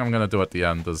 That's something I'm going to do at the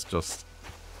end, is just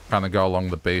kind of go along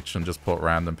the beach and just put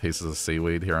random pieces of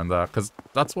seaweed here and there. Because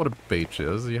that's what a beach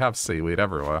is. You have seaweed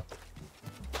everywhere.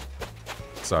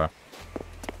 So,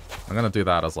 I'm going to do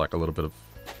that as like a little bit of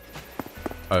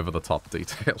over-the-top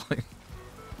detailing.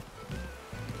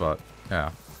 But,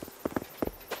 yeah.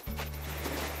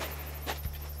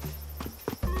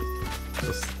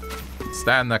 Just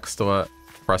stand next to it,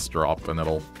 press drop, and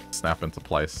it'll snap into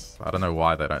place. I don't know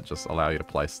why they don't just allow you to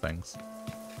place things.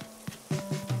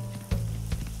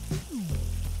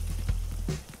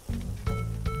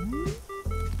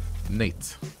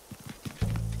 Neat.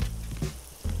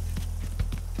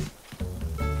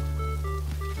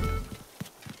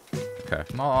 Okay,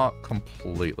 not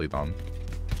completely done.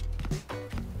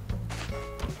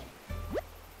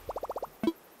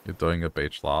 You're doing a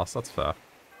beach last, that's fair.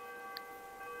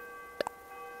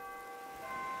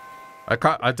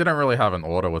 I didn't really have an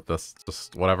order with this,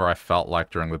 just whatever I felt like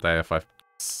during the day. If I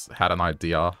had an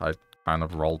idea, I kind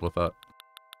of rolled with it.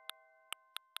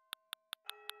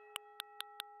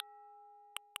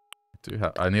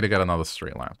 I need to get another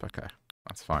street lamp. Okay,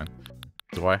 that's fine.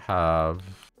 Do I have...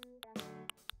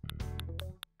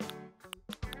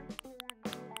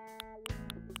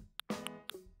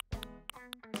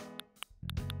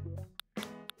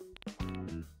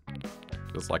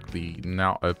 There's like the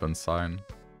now open sign.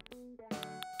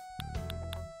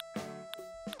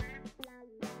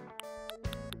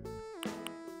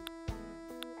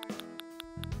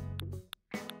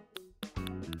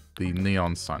 The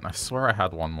neon sign. I swear I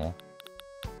had one more.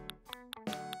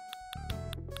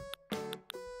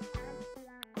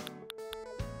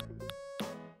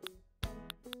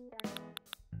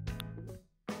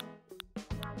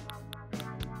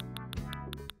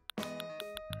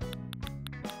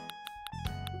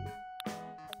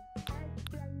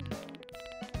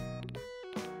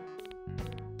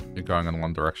 You're going in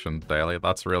one direction daily.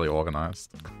 That's really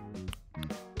organized.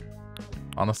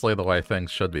 Honestly, the way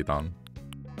things should be done.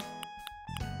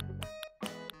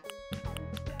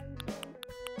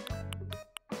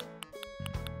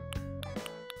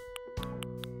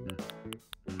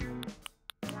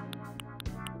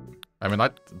 I mean,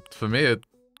 for me,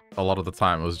 a lot of the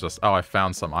time it was just, oh, I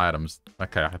found some items.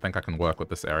 Okay, I think I can work with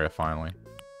this area finally.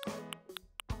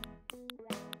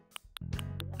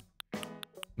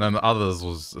 Then the others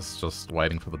was just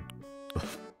waiting for the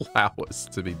flowers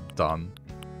to be done.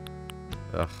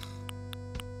 Ugh.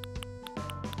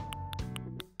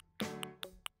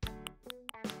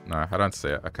 No, I don't see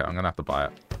it. Okay, I'm gonna have to buy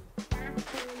it.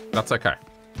 That's okay.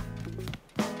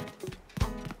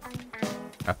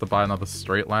 I have to buy another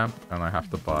street lamp, and I have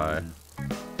to buy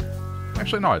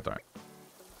Actually, no, I don't.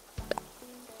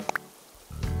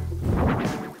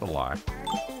 A lie.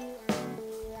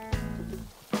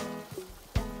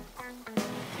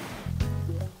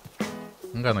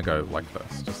 I'm gonna go like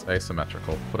this, just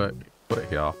asymmetrical. Put it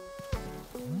here.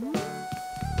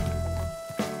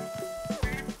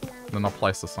 Then I'll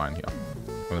place the sign here.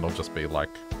 And it'll just be like...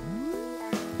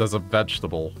 There's a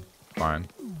vegetable sign.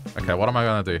 Okay, what am I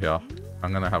gonna do here?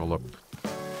 I'm gonna have a look.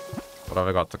 What have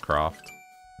I got to craft?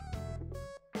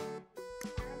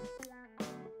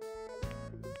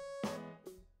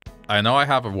 I know I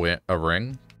have a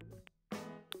ring.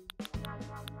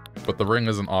 But the ring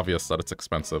isn't obvious that it's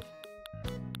expensive.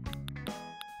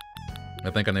 I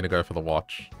think I need to go for the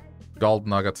watch. Gold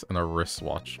nuggets and a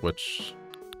wristwatch, which...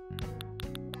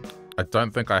 I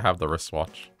don't think I have the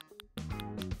wristwatch.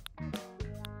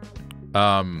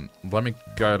 Let me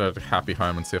go to Happy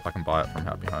Home and see if I can buy it from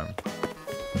Happy Home.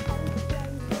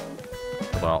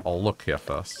 Well, I'll look here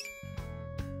first.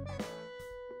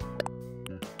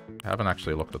 I haven't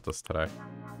actually looked at this today.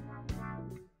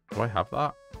 Do I have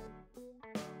that?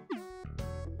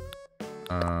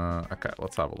 Okay,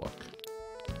 let's have a look.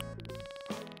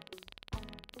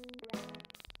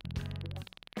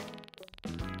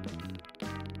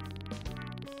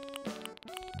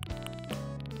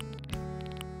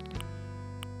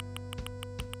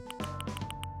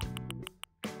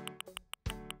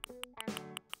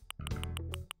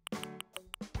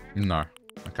 No.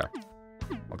 Okay.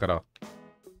 I'll go to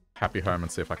Happy Home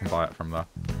and see if I can buy it from there.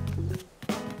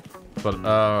 But,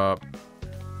 I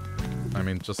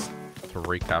mean, just to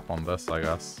recap on this, I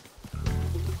guess.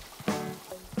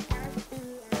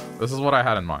 This is what I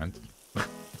had in mind.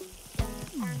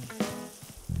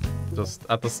 Just,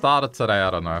 at the start of today, I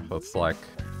don't know, it's like...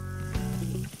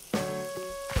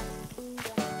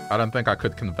 I don't think I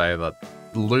could convey that.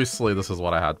 Loosely, this is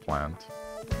what I had planned.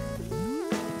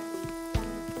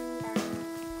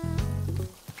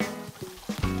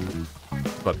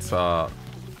 But,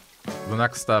 the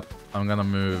next step, I'm gonna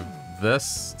move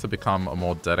this to become a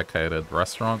more dedicated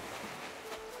restaurant.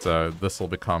 So this will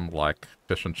become like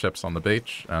fish and chips on the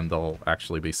beach, and there'll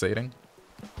actually be seating.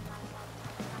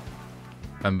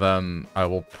 And then I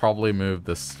will probably move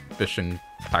this fishing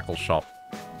tackle shop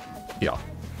here.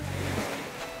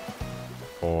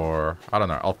 Or, I don't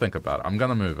know, I'll think about it. I'm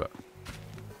gonna move it.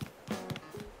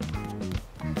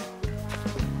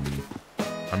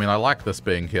 I mean, I like this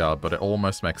being here, but it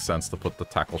almost makes sense to put the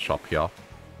tackle shop here.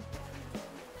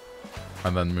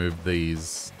 And then move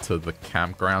these to the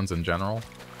campgrounds in general.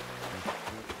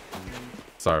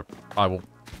 So, I will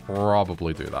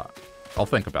probably do that. I'll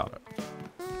think about it.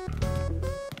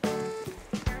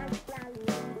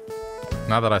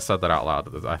 Now that I said that out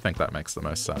loud, I think that makes the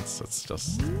most sense. It's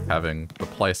just having the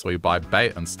place where you buy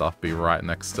bait and stuff be right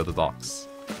next to the docks.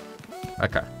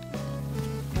 Okay.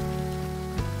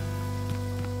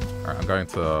 Alright, I'm going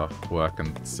to work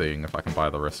and seeing if I can buy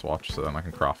the wristwatch so then I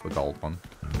can craft the gold one.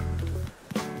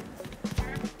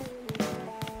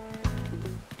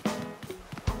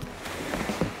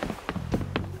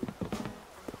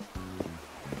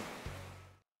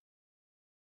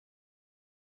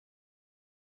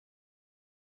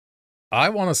 I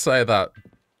want to say that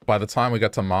by the time we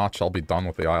get to March, I'll be done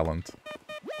with the island.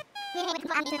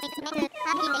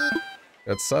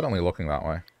 It's certainly looking that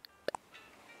way.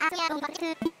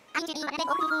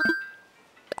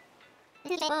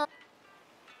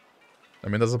 I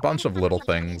mean, there's a bunch of little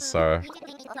things, so...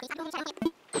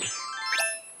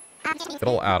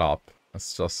 it'll add up.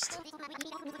 It's just...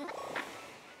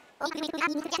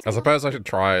 I suppose I should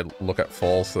try look at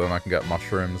fall so then I can get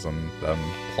mushrooms and then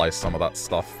place some of that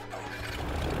stuff.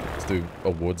 Let's do a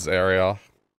woods area.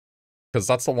 Because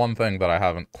that's the one thing that I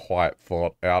haven't quite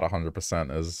thought out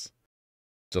 100% is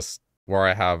just where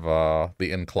I have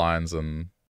the inclines and...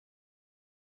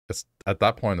 it's at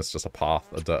that point it's just a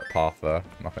path, a dirt path there,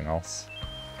 nothing else.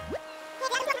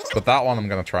 But that one I'm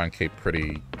going to try and keep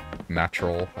pretty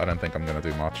natural. I don't think I'm going to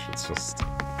do much. It's just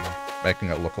making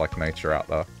it look like nature out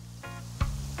there.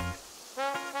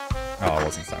 Oh, I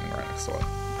wasn't standing right next to it.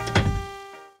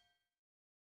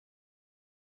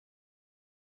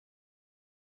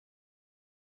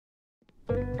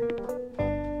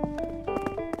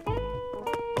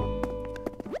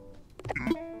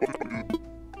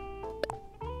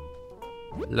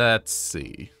 Let's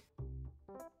see.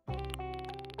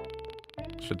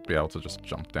 Should be able to just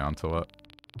jump down to it.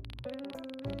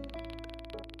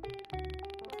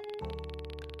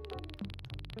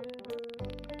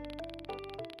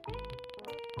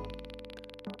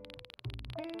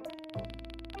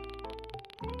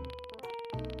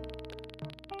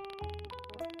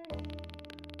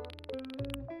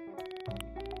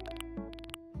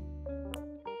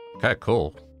 Okay,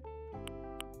 cool.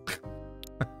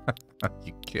 Are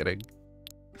you kidding?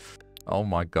 Oh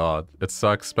my god, it's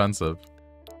so expensive.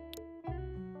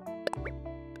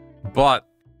 But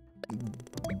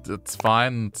it's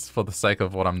fine, it's for the sake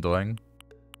of what I'm doing.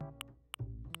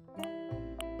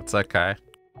 It's okay.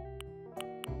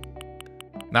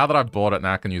 Now that I've bought it,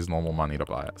 now I can use normal money to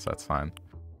buy it, so that's fine.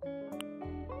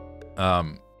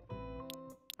 I'm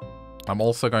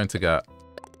also going to get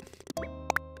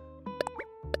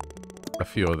a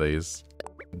few of these.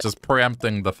 Just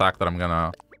preempting the fact that I'm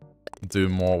gonna do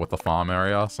more with the farm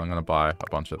area, so I'm gonna buy a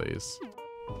bunch of these.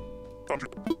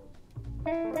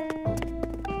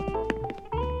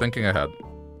 Thinking ahead.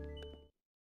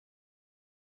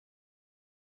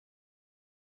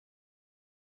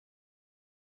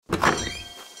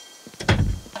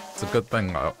 It's a good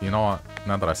thing, you know what,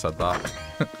 now that I said that.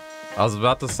 I was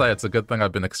about to say it's a good thing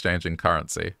I've been exchanging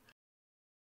currency.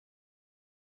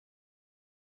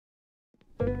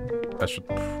 I should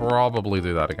probably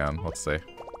do that again, let's see.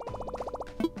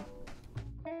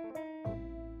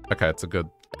 Okay, it's a good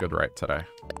rate today.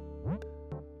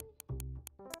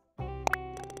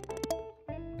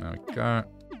 There we go.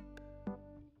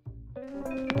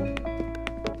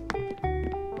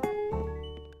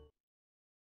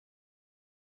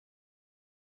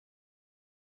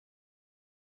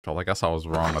 Well, I guess I was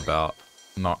wrong about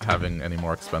not having any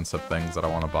more expensive things that I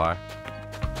want to buy.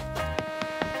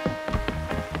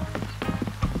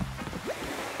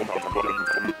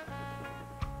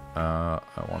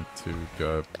 I want to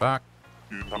go back.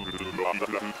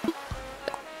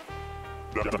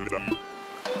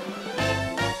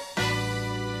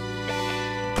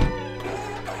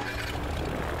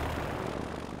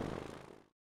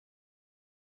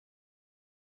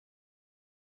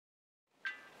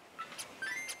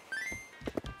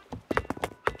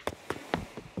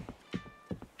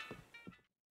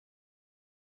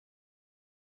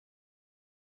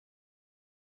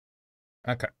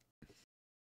 Okay.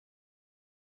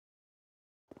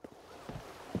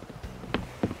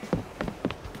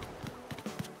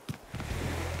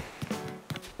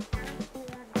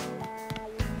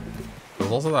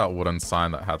 There's also that wooden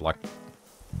sign that had, like,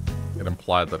 it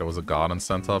implied that it was a garden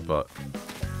center, but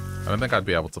I don't think I'd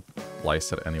be able to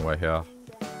place it anywhere here.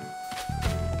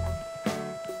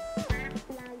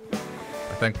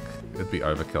 I think it'd be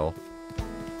overkill.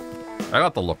 I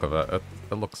got the look of it.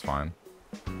 It looks fine.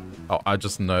 Oh, I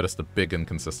just noticed a big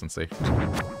inconsistency.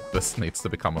 This needs to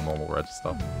become a normal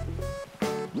register.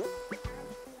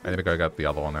 I need to go get the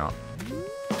other one out.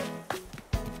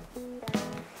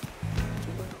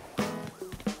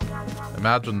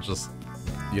 Imagine just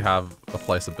you have a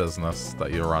place of business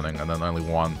that you're running and then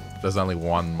there's only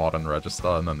one modern register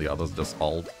and then the other's just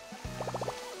old.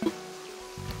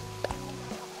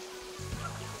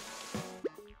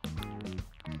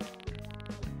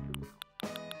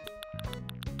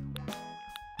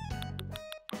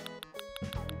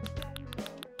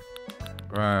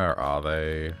 Where are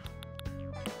they?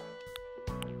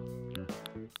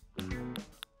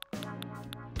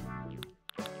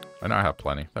 I know I have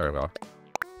plenty. There we go.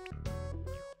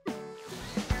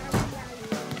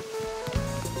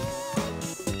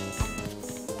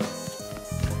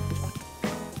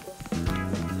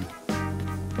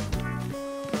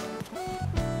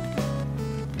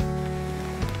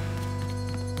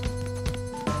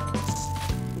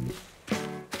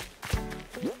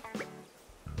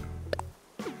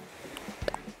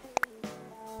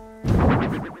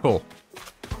 Cool.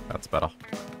 That's better.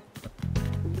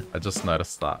 I just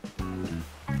noticed that.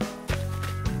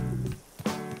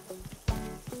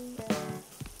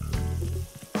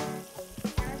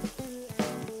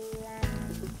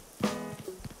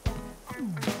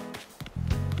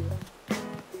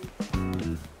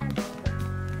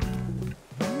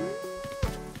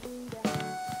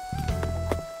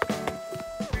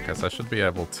 Okay, so I should be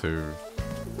able to...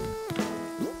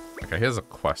 Okay, here's a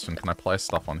question. Can I place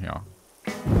stuff on here?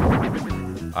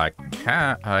 I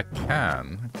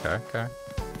can. Okay.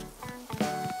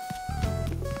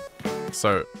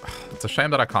 So, it's a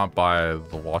shame that I can't buy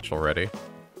the watch already.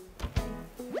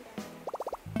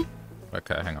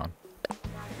 Okay, hang on.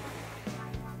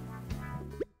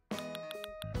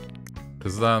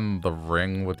 Because then the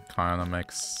ring would kind of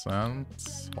make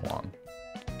sense. Hold on.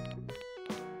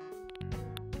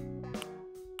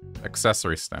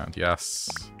 Accessory stand, yes.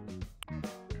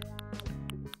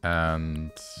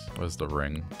 And where's the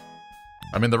ring?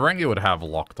 I mean, the ring you would have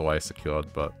locked away,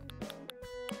 secured, but...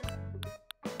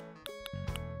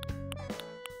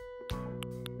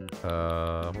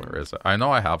 where is it? I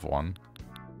know I have one.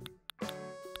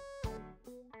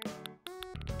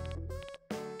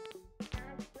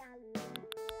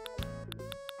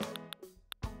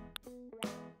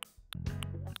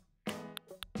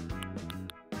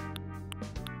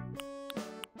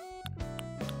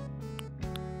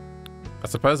 I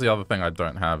suppose the other thing I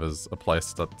don't have is a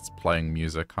place that's playing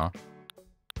music, huh?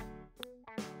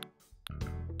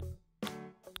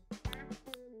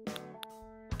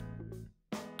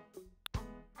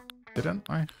 Didn't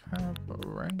I have a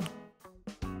ring?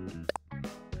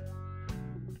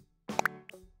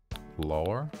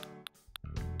 Lower?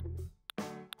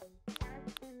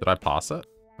 Did I pass it?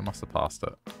 I must have passed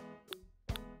it.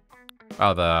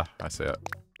 Oh, there. I see it.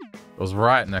 It was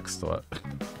right next to it.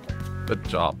 Good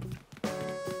job.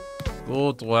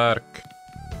 Good work.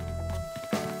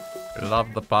 I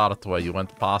love the part where you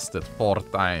went past it 4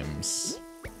 times.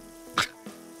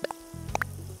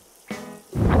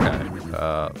 Okay,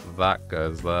 that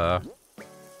goes there.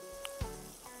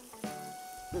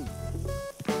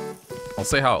 I'll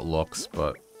see how it looks,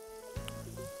 but...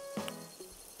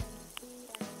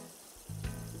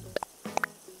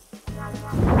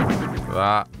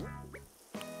 that.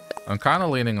 I'm kind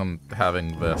of leaning on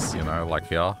having this, you know, like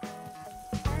here.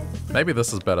 Maybe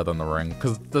this is better than the ring,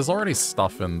 because there's already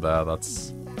stuff in there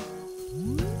that's...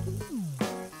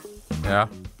 yeah.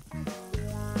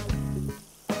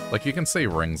 Like, you can see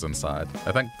rings inside.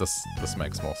 I think this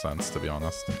makes more sense, to be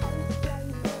honest.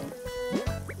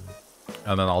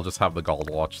 And then I'll just have the gold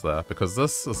watch there, because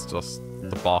this is just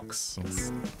the box.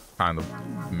 It's kind of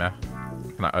meh.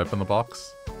 Can I open the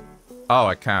box? Oh,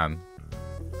 I can.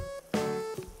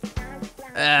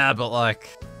 Yeah, but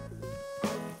like...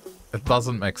 it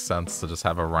doesn't make sense to just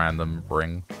have a random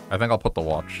ring. I think I'll put the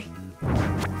watch.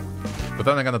 But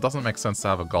then again, it doesn't make sense to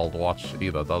have a gold watch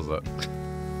either, does it?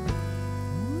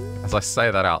 As I say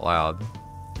that out loud.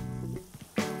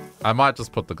 I might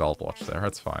just put the gold watch there,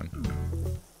 it's fine.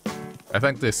 I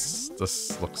think this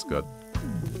looks good.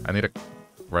 I need to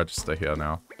register here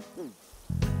now.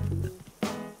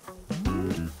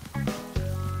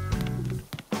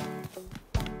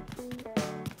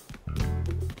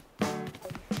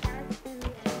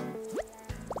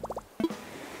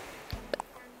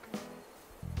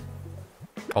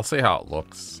 I'll see how it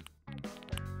looks.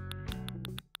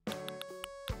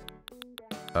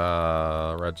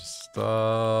 Register.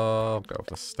 I'll go with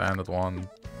the standard one.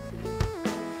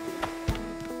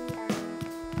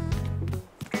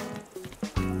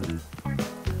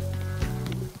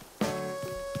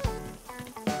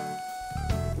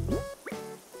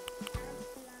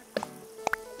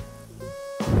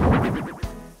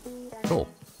 Cool.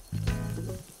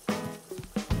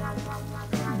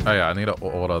 Oh yeah, I need to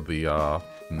order the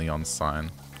neon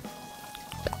sign.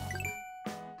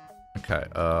 Okay,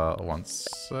 1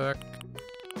 sec.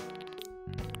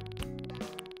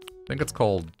 I think it's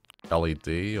called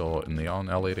LED or neon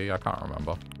LED, I can't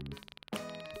remember.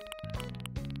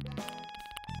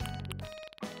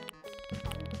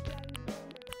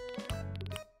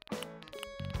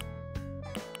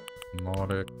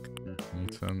 Nordic,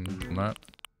 Newton, no.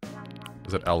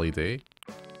 Is it LED?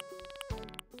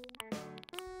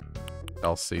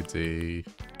 LCD.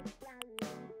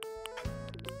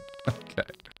 Okay.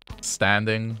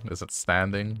 Standing? Is it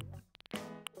standing?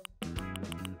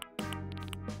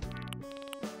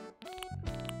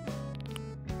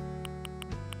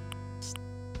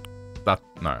 That...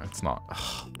 no, it's not.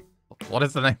 What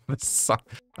is the name of this song?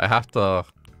 I have to...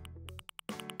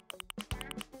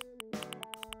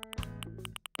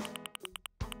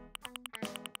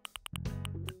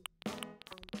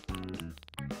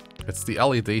 it's the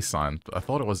LED sign. I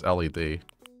thought it was LED.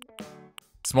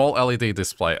 Small LED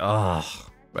display. Ugh.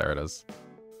 There it is.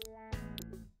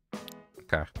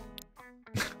 Okay.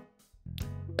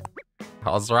 I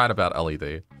was right about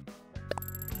LED.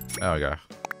 There we go.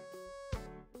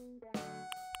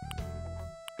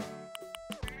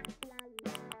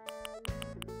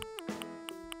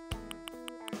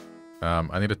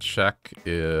 I need to check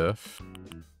if...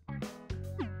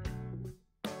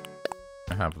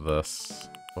 I have this.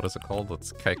 What is it called?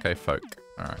 It's KK Folk.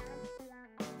 Alright.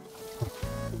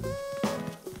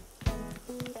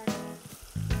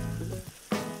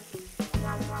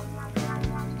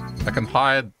 I can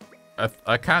hide...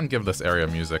 I can give this area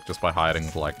music just by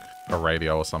hiding, like, a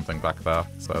radio or something back there,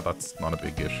 so that's not a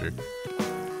big issue.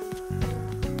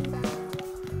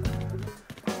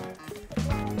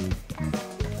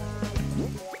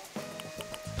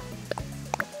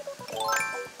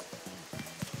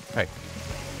 Hey.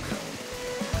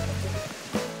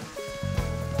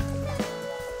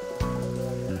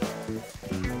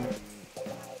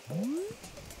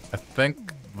 I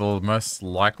think the most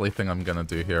likely thing I'm gonna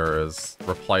do here is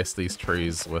replace these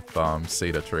trees with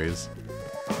cedar trees.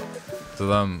 So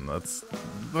then it's...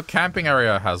 the camping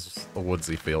area has a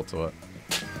woodsy feel to it.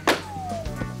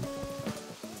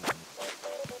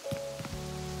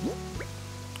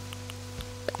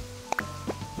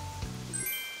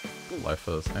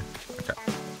 loafers. Eh, okay.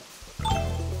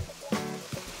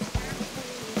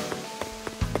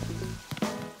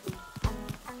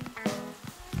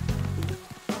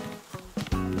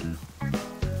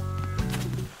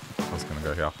 I was gonna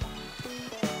go here.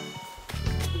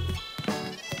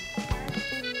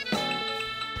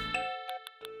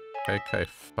 KK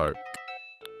folk.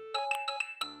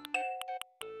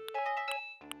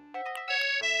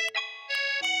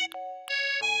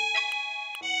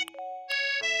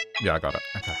 Yeah, I got it.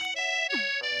 Okay.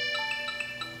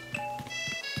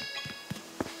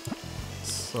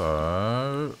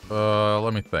 So,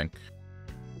 let me think.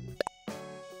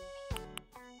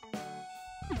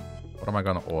 What am I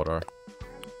gonna order?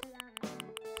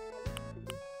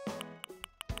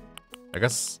 I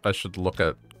guess I should look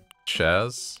at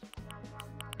chairs.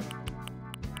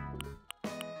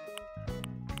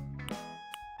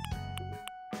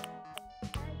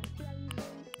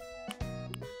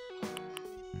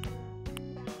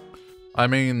 I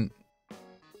mean,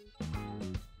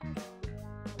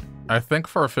 I think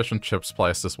for a fish and chips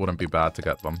place, this wouldn't be bad to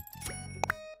get them.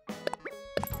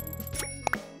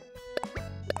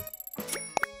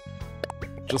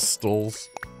 Just stools.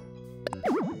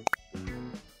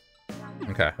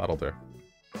 Okay, that'll do.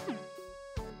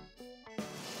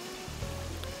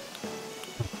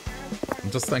 I'm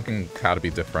just thinking how to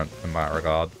be different in that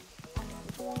regard.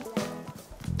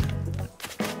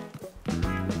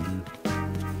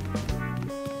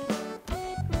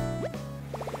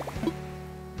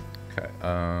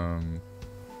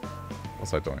 What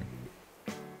was I doing?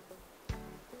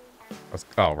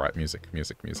 Oh, right, music.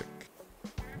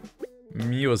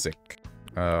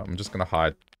 I'm just gonna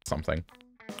hide something.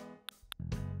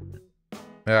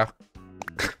 Yeah.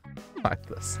 Hide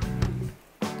this.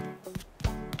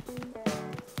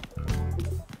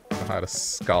 Hide a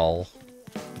skull.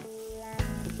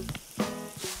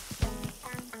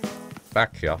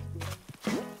 Back here.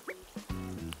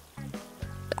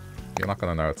 You're not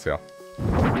gonna know it's here.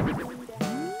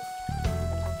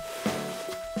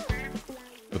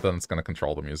 But then it's gonna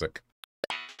control the music.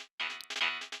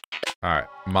 Alright,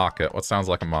 market. What sounds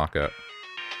like a market?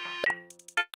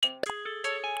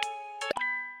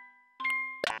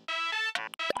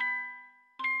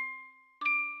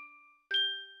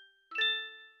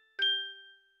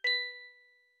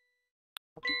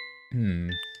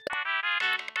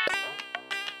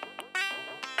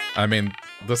 I mean,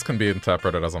 this can be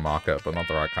interpreted as a market, but not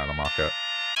the right kind of market.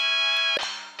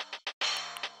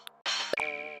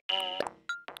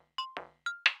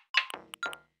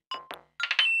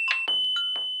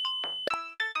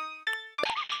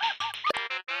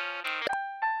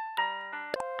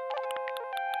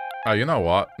 Oh, you know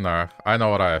what? No, I know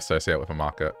what I associate with a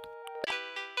market.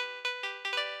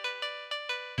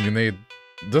 You need...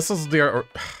 This is the...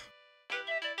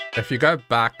 If you go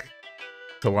back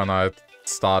to when I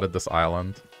started this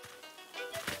island...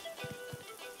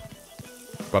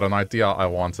 But an idea I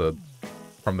wanted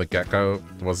from the get-go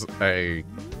was a...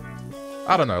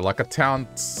 I don't know, like a town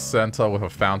center with a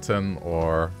fountain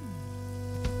or...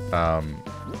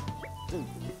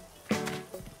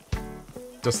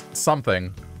 just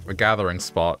something. A gathering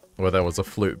spot where there was a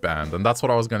flute band, and that's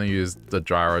what I was going to use the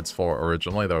gyroids for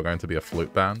originally. They were going to be a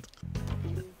flute band.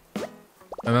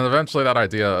 And then eventually that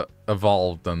idea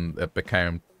evolved and it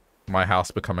became my house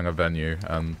becoming a venue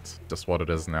and just what it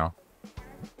is now.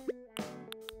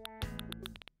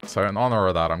 So in honor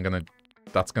of that,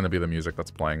 that's gonna be the music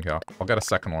that's playing here. I'll get a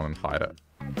second one and hide it.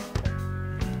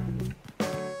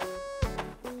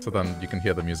 So then you can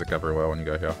hear the music everywhere when you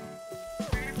go here.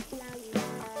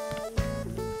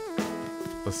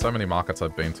 There's so many markets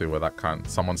I've been to where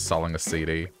someone's selling a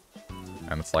CD,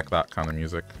 and it's like that kind of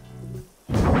music.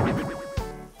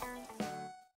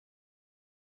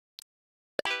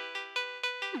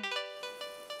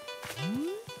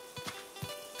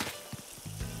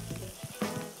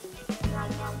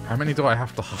 How many do I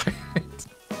have to hide?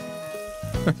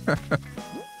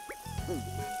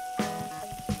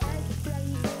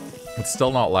 It's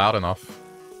still not loud enough.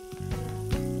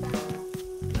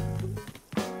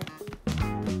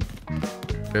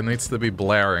 It needs to be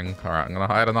blaring. Alright, I'm gonna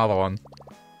hide another one.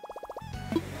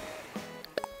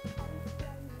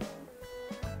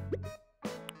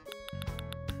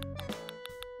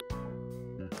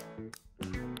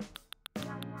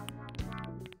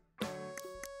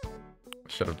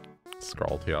 Should have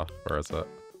scrolled here. Where is it?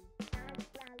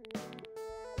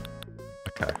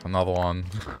 Okay, another one.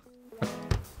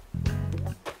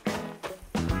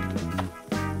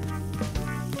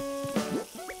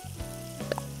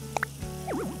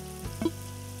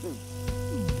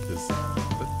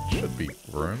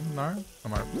 Room? No?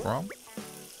 Am I wrong?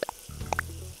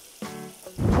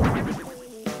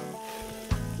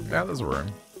 Yeah, there's room.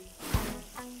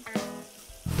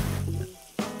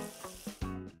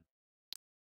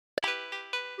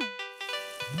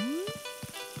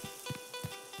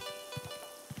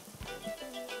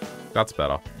 That's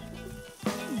better.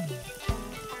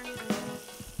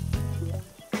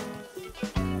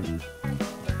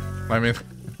 I mean,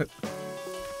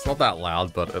 it's not that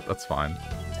loud, but that's fine.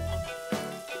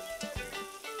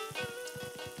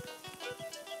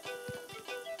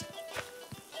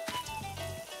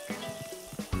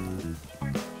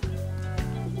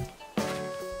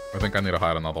 I think I need to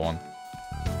hide another one.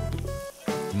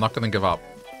 I'm not gonna give up.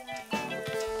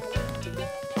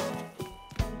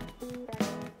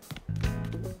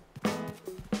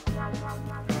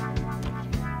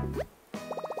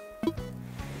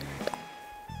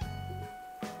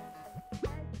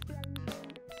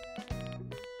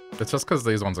 It's just because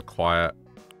these ones are quiet.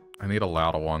 I need a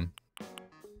louder one.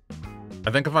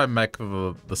 I think if I make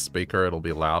the speaker, it'll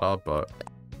be louder, but...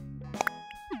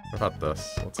 What about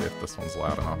this? Let's see if this one's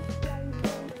loud enough.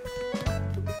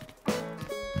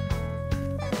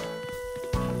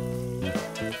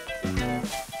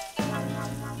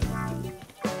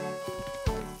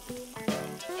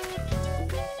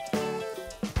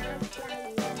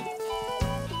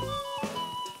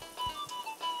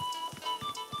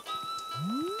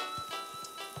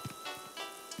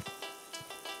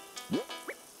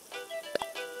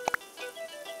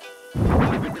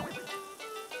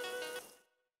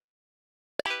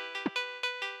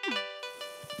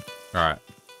 Alright.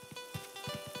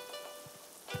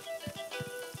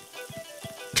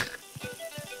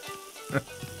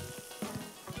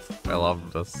 I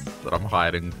love this, that I'm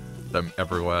hiding them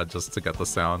everywhere just to get the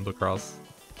sound across.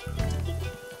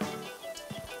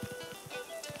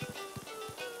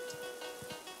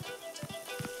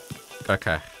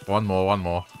 Okay, one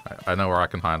more. I know where I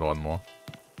can hide one more.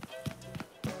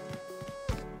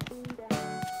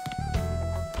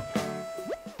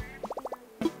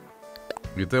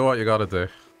 You do what you gotta do.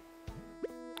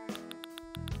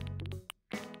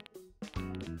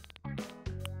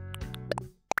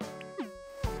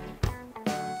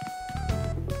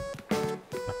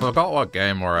 I forgot what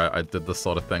game where I did this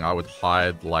sort of thing. I would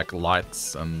hide, like,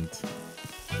 lights and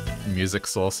music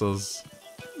sources.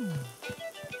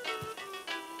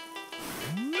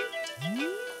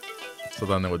 So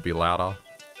then it would be louder.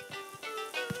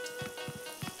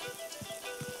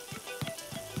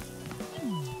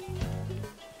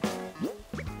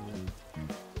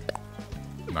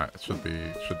 No, it should be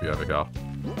over here.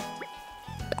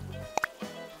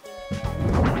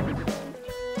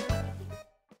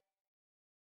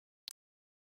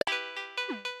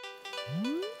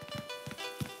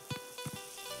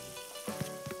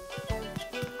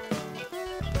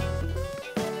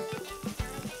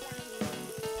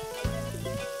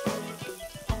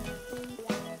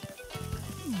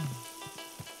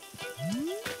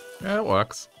 Yeah, it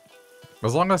works.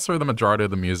 As long as through the majority of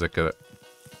the music it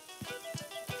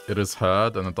is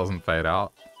heard and it doesn't fade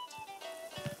out.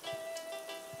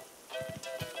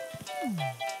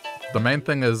 The main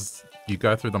thing is you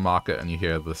go through the market and you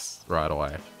hear this right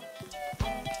away.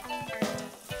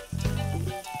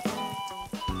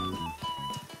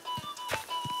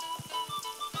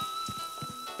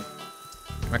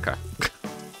 Okay.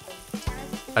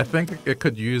 I think it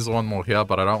could use one more here,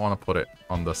 but I don't want to put it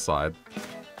on this side.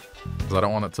 Because I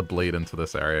don't want it to bleed into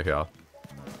this area here.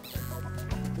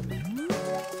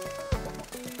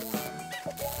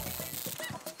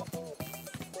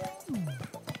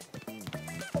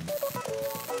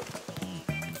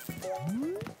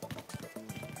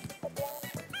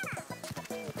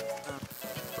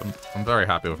 I'm very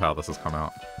happy with how this has come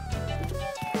out.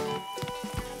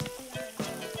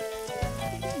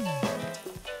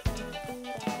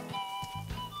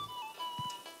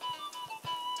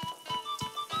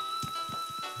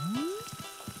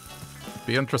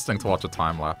 Be interesting to watch a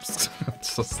time lapse.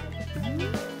 It's just...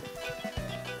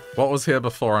 What was here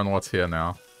before and what's here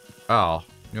now? Oh,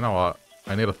 you know what?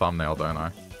 I need a thumbnail, don't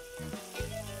I?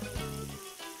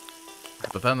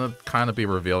 But then it'd kind of be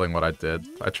revealing what I did.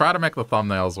 I try to make the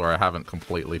thumbnails where I haven't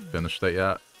completely finished it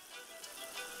yet.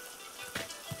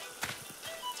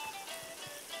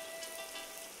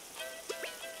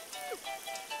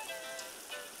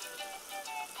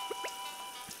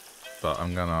 But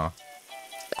I'm gonna...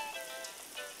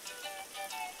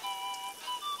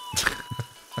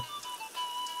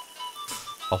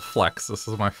 I'll flex. This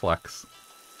is my flex.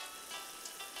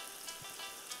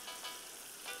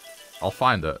 I'll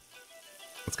find it.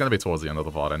 It's gonna be towards the end of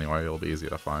the VOD anyway. It'll be easier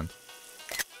to find.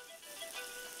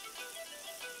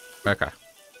 Okay.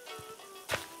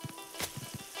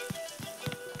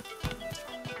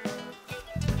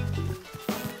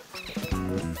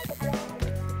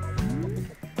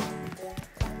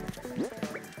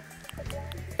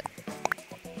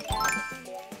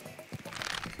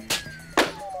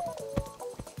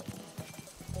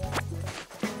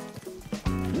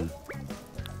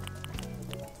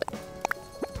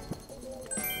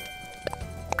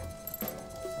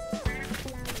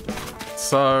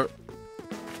 So,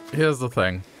 here's the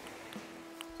thing.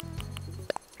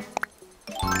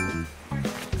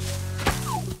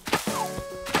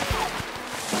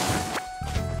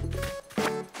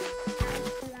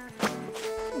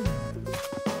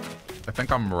 I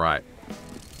think I'm right.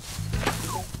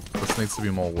 This needs to be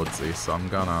more woodsy, so I'm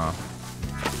gonna...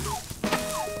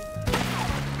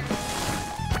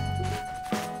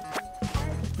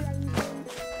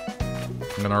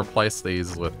 I'm gonna replace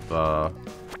these with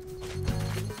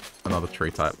another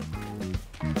tree type.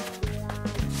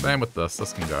 Same with this.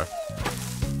 This can go.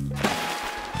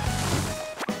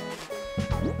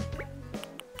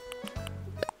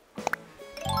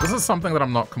 This is something that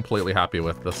I'm not completely happy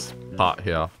with, this part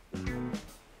here.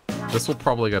 This will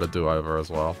probably get a do-over as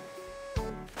well.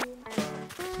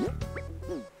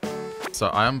 So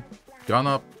I'm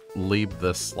gonna leave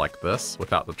this like this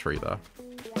without the tree though.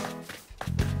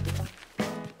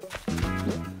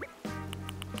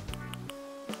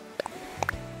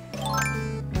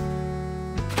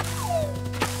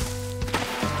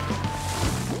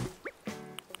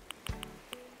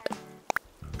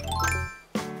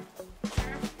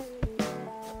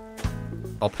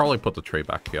 I'll probably put the tree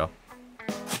back here.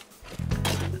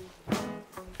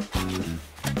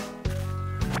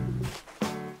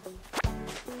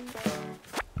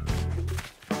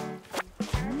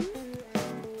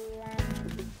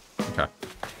 Okay.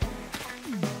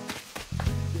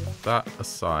 That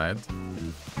aside,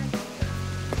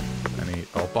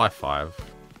 I'll buy 5.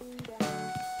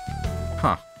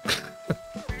 Huh.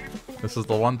 This is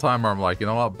the one time where I'm like, you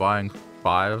know what, buying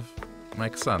 5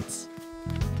 makes sense.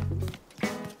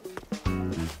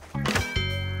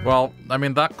 Well, I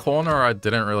mean, that corner, I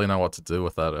didn't really know what to do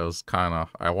with it. It was kind of...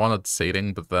 I wanted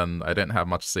seating, but then I didn't have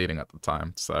much seating at the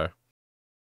time, so...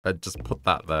 I just put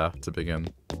that there to begin.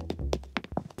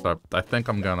 So I think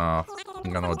I'm gonna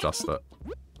adjust it.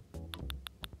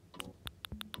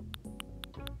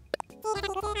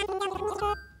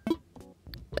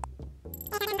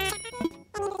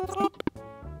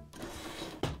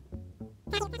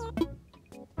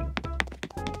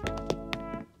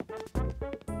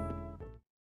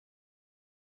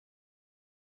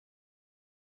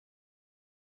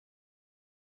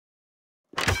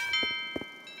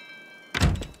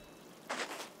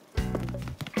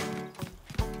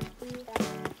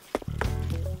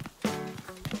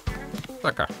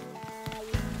 Okay.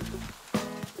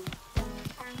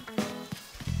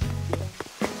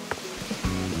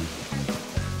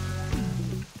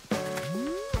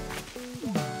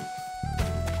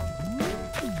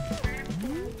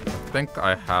 I think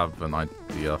I have an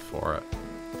idea for it.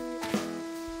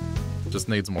 Just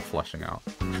needs more fleshing out.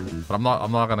 But I'm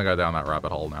not gonna go down that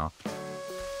rabbit hole now.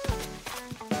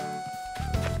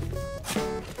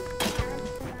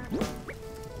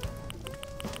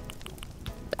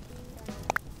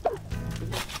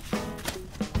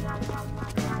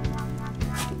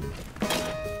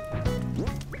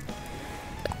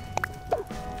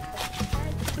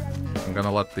 I'm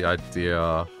gonna let the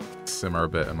idea simmer a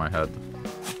bit in my head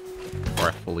before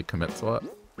I fully commit to it.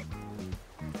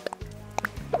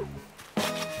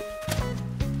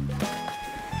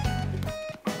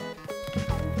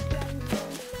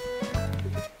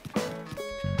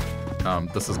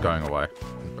 This is going away.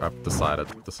 I've decided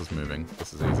this is moving.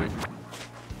 This is easy.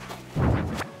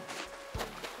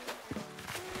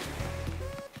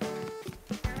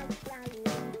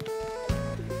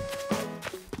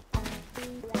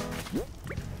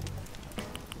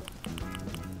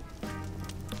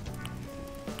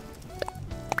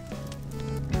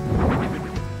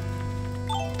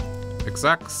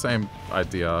 Exact same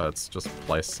idea, it's just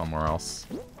placed somewhere else.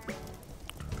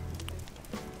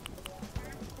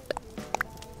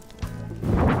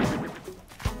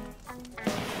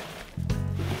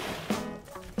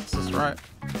 This is right.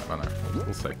 I don't know.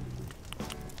 We'll see.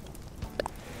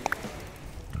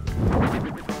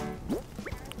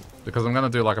 Because I'm gonna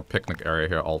do like a picnic area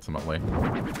here ultimately.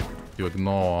 You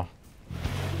ignore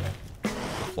the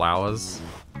flowers.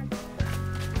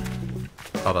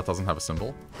 Oh, that doesn't have a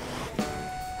symbol?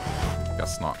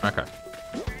 Guess not. Okay.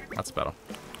 That's better.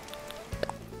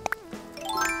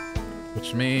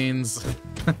 Which means...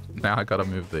 now I gotta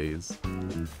move these.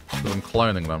 Because I'm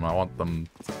cloning them. I want them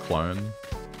to clone.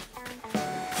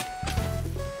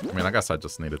 I mean, I guess I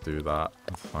just need to do that.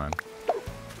 That's fine.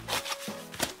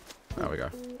 There we go.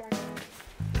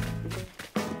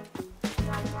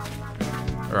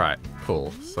 Alright,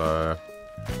 cool. So...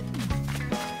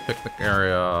 picnic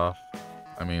area...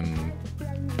 I mean...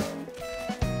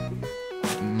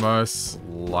 most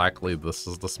likely this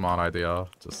is the smart idea.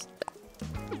 Just...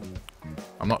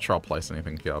 I'm not sure I'll place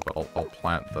anything here, but I'll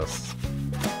plant this.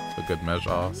 for good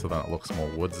measure, so then it looks more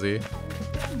woodsy.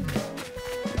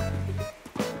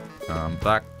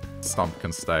 That stump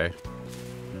can stay.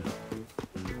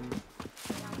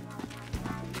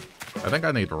 I think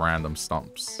I need random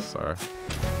stumps, so...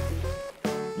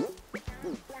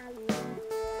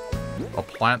 I'll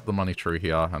plant the money tree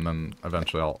here, and then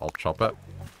eventually I'll chop it.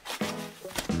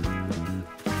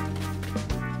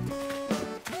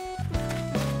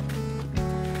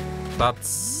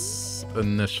 That's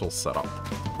initial setup.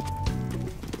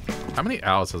 How many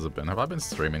hours has it been? Have I been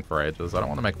streaming for ages? I don't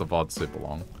want to make the VOD super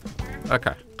long.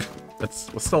 Okay.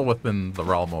 We're still within the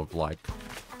realm of, like,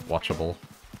 watchable.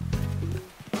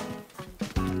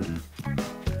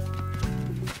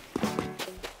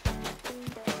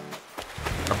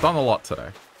 I've done a lot today.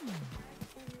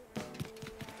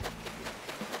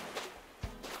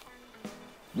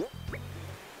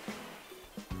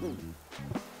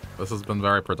 This has been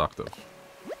very productive.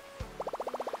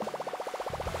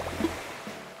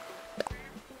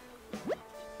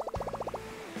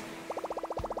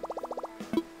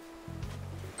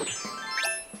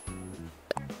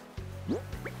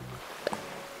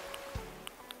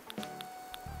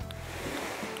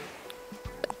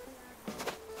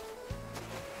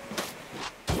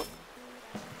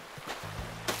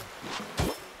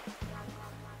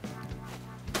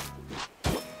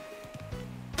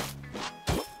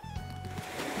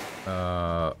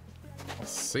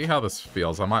 See how this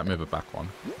feels. I might move it back one.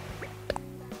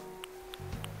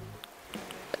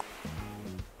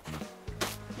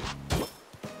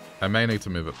 I may need to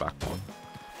move it back one.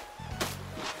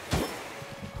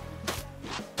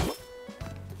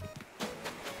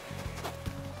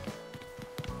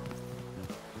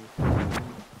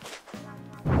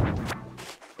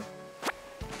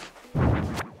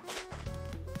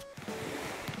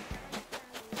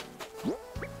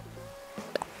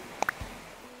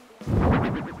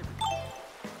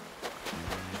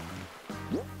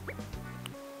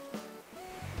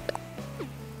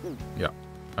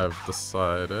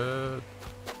 Decided...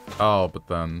 Oh, but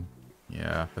then...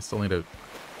 Yeah, I still need to...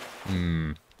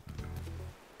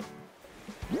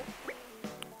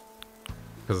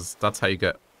 Because that's how you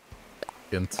get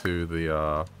into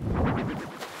the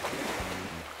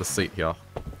seat here.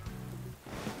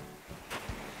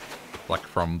 Like,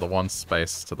 from the one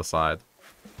space to the side.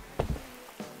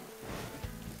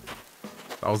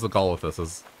 That was the goal with this,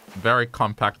 is very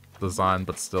compact design,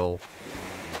 but still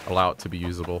allow it to be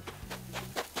usable.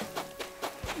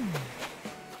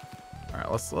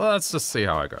 Let's just see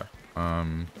how I go.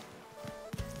 I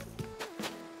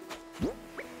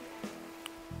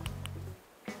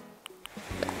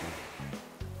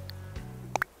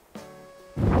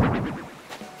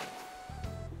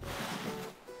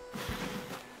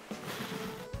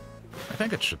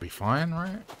think it should be fine,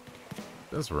 right?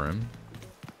 There's room.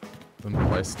 Then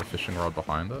place the fishing rod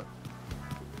behind it.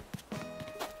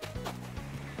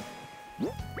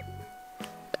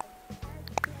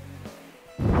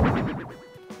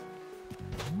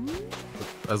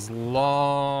 As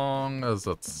long as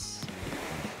it's...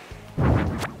 I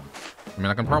mean,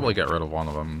 I can probably get rid of one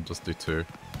of them, just do two.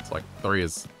 It's like 3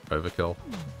 is overkill.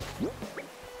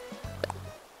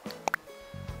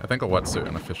 I think a wetsuit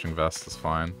and a fishing vest is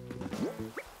fine.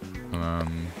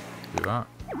 Do that.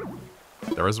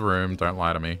 There is room, don't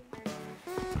lie to me.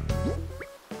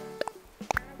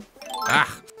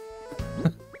 Ah!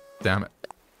 Damn it.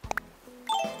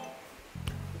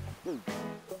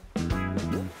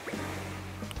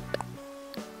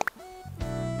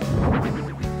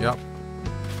 Yep.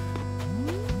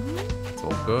 It's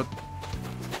all good.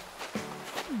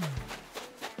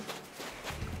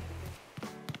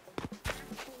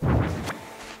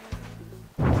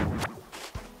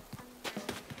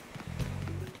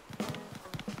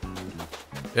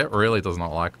 It really does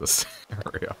not like this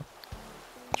area.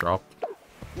 Drop.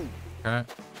 Okay.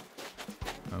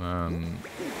 And then...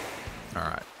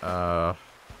 Alright,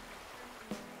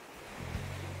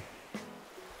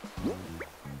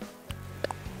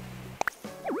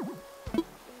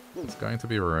 It's going to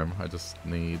be room. I just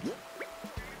need...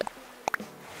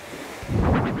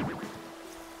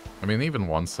 I mean, even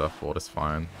one surfboard is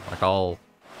fine. Like, I'll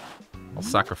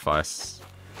sacrifice...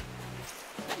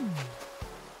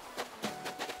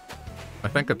 I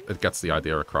think it gets the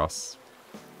idea across.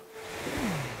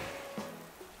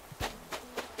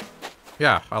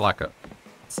 Yeah, I like it.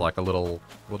 It's like a little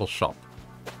shop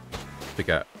to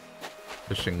get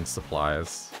fishing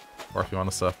supplies, or if you want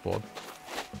a surfboard.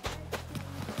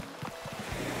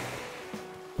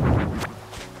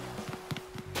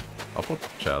 I'll put the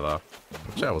chair there.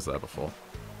 The chair was there before.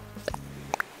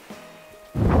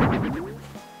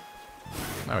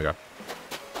 There we go.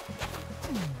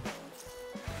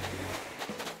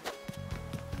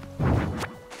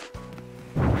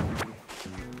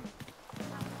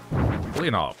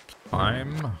 Clean up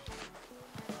time.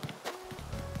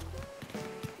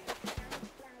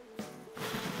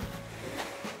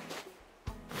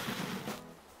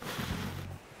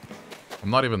 I'm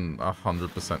not even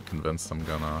 100% convinced I'm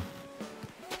gonna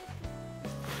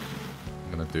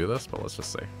do this, but let's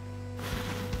just see.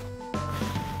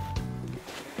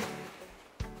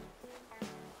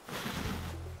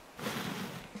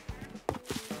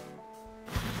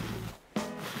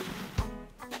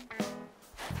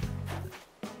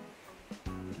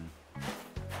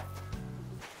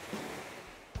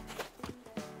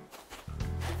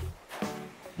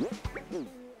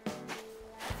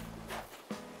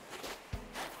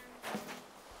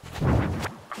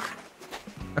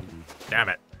 Damn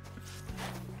it.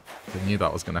 I knew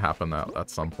that was going to happen at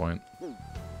some point. Okay,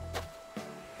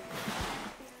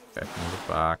 move it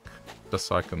back. Just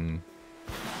so I can...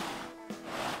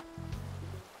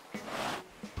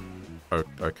 Oh,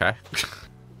 okay.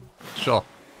 Sure.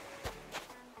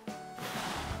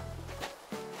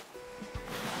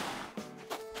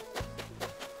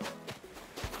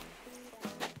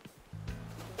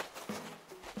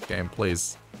 Game,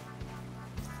 please.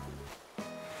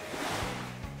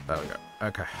 There we go.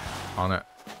 Okay. On it.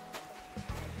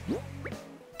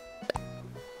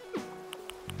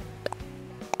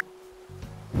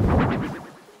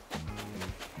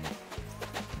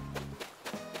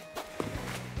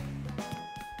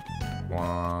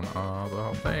 One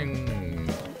other thing.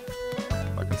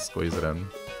 I can squeeze it in.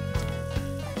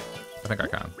 I think I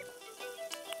can.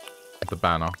 The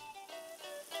banner.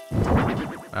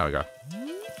 There we go.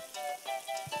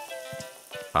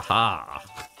 Haha!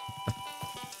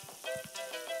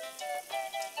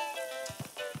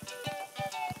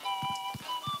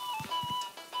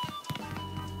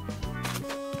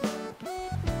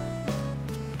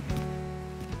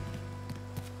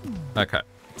 Okay,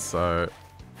 so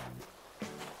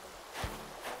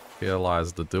here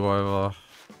lies the do-over.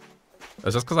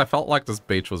 It's just because I felt like this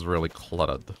beach was really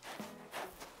cluttered.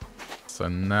 So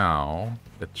now,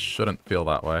 it shouldn't feel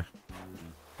that way.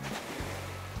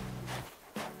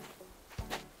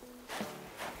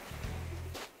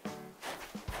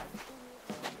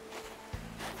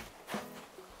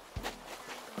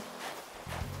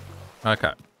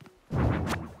 Okay.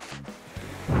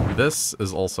 This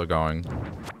is also going...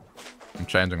 I'm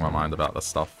changing my mind about this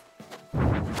stuff.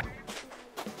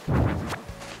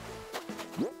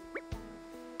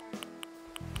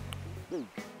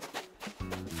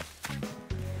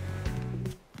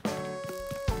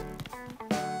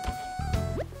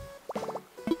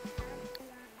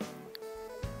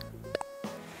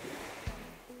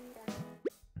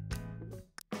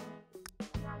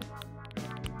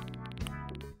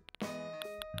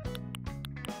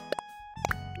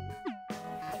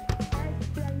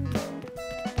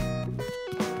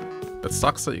 It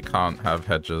sucks that you can't have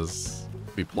hedges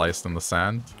be placed in the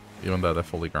sand, even though they're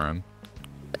fully grown.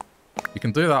 You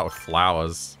can do that with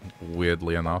flowers,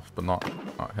 weirdly enough, but not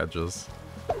hedges.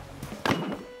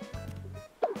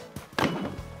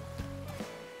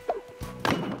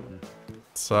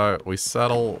 So, we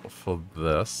settle for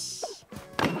this.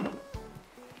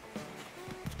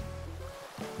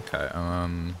 Okay, I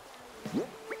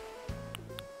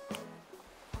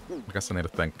guess I need to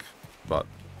think, but...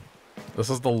 This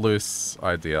is the loose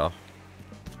idea.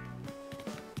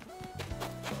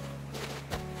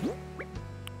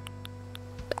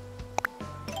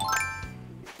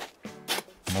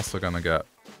 I'm also gonna get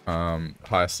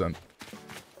hyacinth.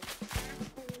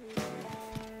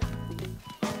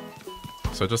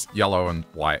 So just yellow and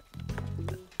white.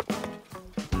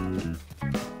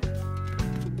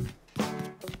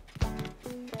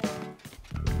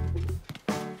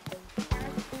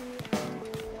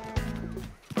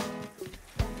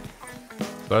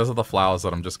 Those are the flowers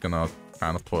that I'm just gonna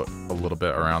kind of put a little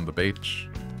bit around the beach.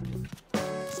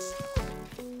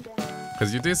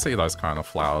 Because you do see those kind of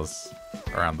flowers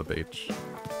around the beach.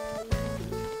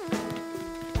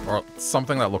 Or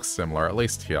something that looks similar, at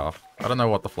least here. I don't know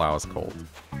what the flower's called.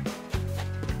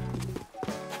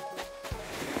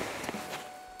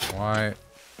 White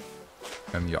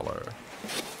and yellow.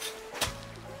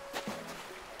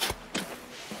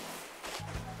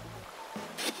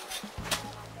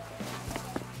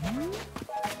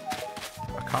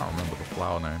 I can't remember the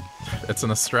flower name. It's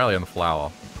an Australian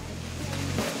flower.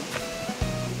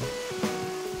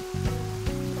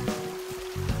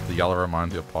 The yellow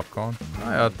reminds you of popcorn? Oh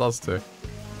yeah, it does too.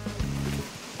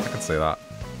 I can see that.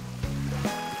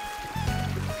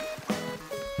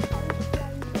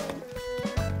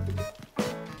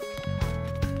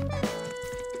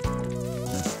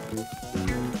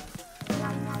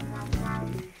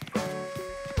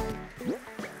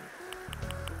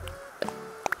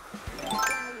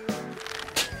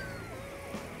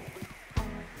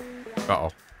 Uh-oh.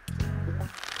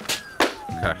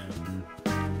 Okay.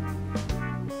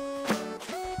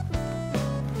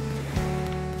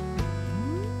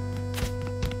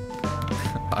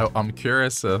 I'm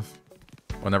curious if,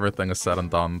 when everything is said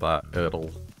and done, that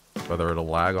whether it'll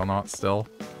lag or not still.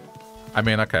 I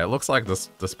mean, okay, it looks like this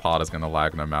part is gonna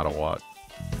lag no matter what.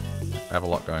 I have a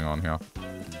lot going on here.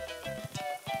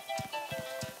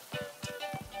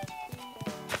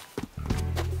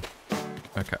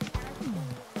 Okay.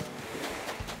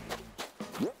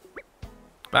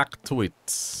 Back to it.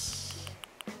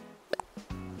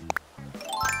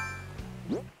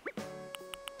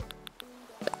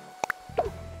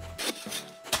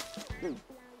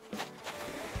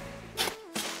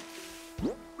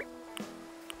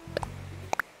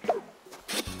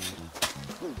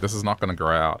 This is not going to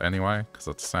grow out anyway, because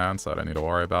it's sand, so I don't need to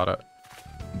worry about it.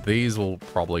 These will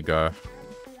probably go.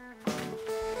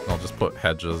 I'll just put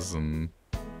hedges and...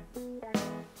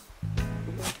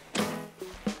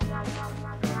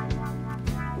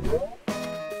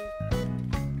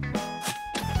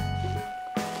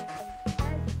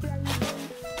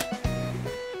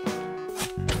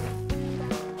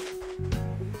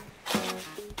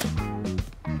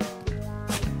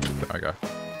 There we go.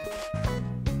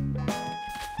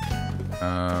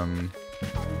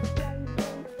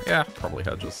 Yeah, probably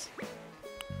hedges.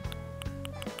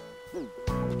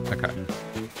 Okay.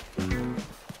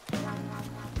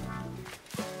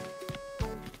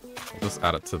 I'll just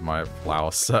add it to my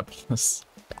flower surplus.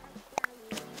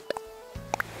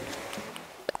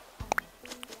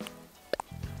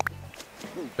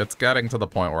 It's getting to the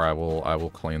point where I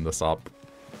will clean this up.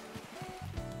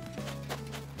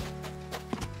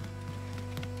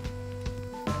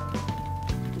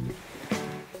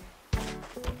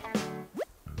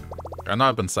 I know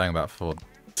I've been saying that for,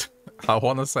 I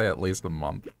want to say at least a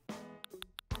month.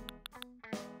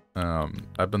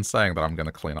 I've been saying that I'm going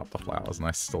to clean up the flowers, and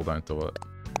I still don't do it.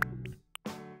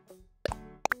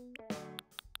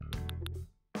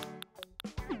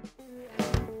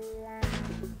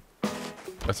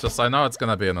 It's just, I know it's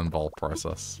going to be an involved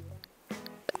process.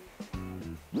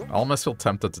 I almost feel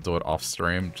tempted to do it off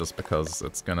stream, just because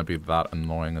it's going to be that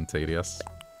annoying and tedious.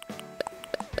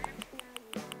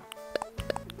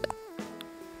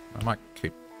 I might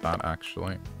keep that,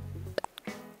 actually.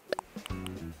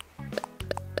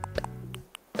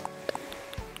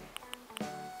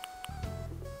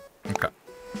 Okay.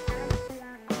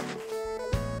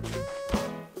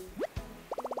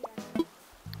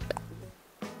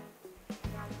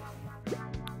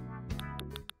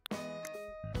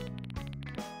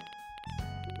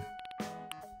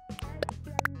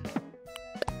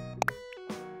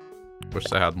 Wish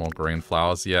they had more green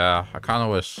flowers. Yeah, I kind of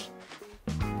wish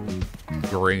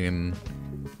green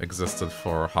existed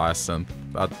for hyacinth.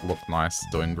 That'd look nice,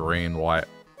 doing green, white,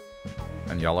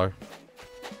 and yellow.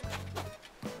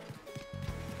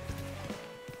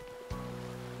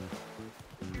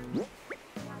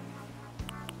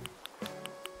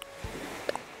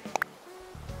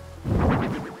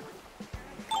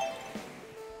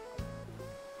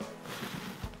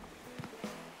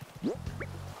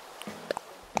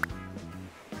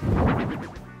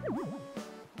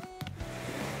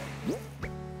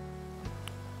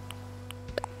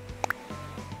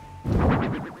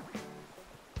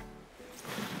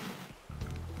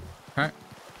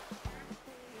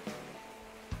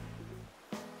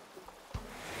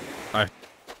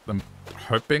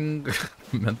 Hoping the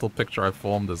mental picture I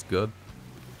formed is good.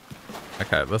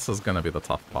 Okay, this is gonna be the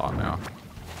tough part now.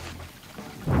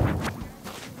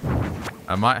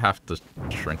 I might have to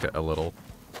shrink it a little.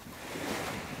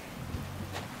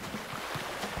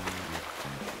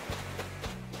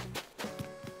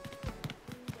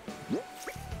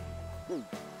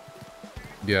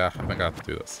 Yeah, I think I have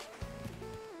to do this.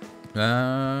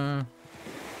 I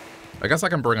guess I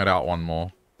can bring it out one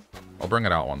more. I'll bring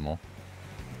it out one more.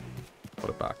 Put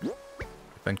it back.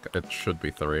 I think it should be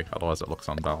 3, otherwise it looks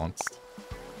unbalanced.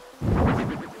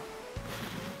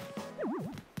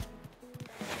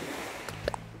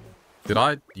 Did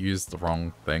I use the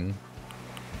wrong thing?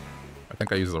 I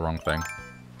think I used the wrong thing.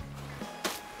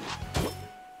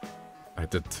 I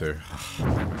did too.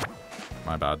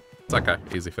 My bad. It's okay.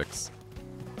 Easy fix.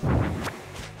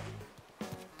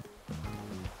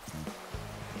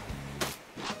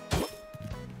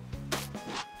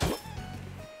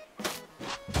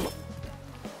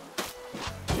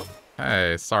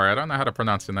 Hey, sorry, I don't know how to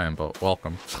pronounce your name, but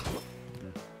welcome.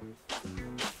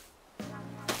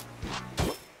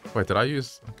 Wait, did I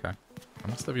use... Okay. I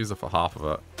must have used it for half of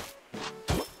it.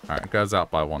 Alright, it goes out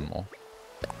by 1 more.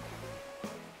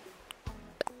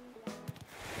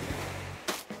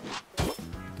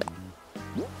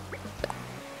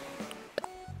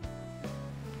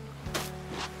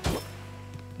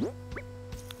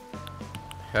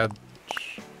 edge.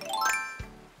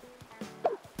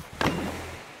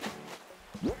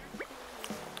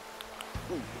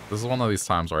 This is one of these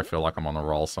times where I feel like I'm on a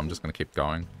roll, so I'm just gonna keep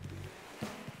going.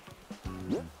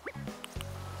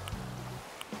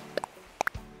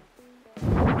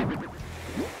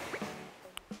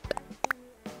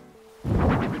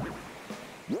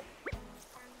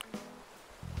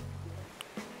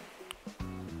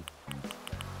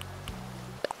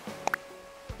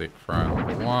 Deep fry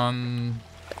number 1.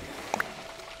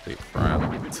 Deep fry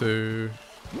number 2.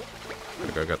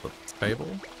 Gotta go get the table.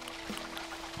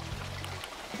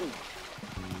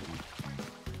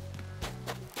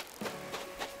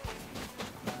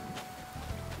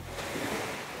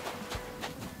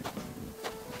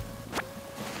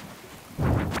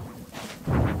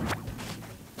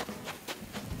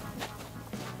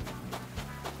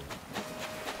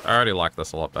 I already like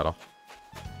this a lot better.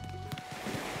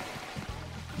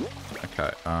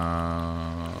 Okay,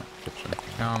 kitchen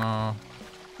counter.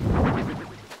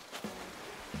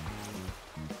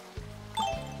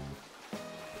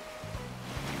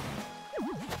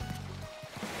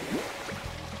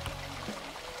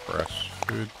 Fresh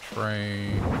food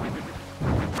tray.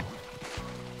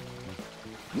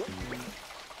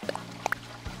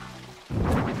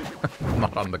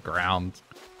 Not on the ground.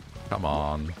 Come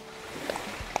on.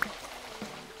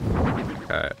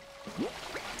 Okay.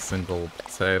 Single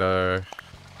potato.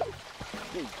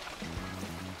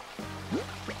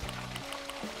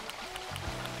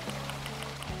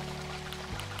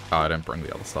 Oh, I didn't bring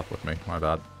the other stuff with me. My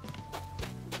bad.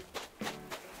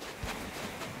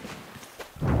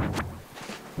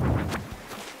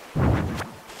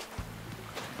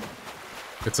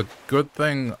 It's a good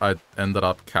thing I ended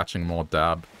up catching more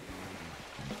dab.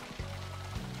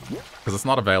 Because it's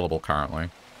not available currently.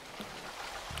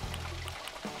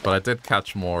 But I did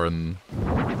catch more, and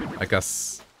I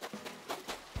guess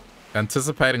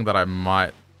anticipating that I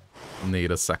might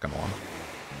need a second one.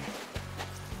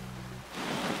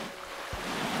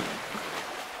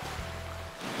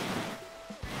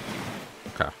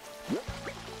 Okay.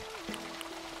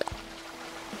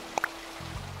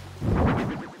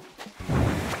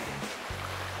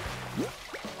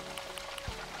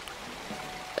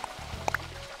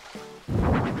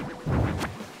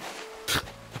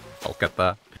 I'll get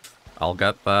that. I'll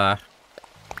get there.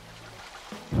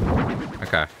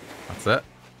 Okay, that's it.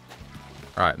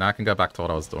 Alright, now I can go back to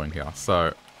what I was doing here.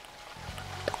 So,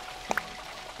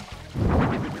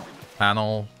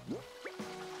 panel,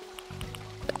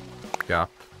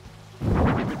 gap,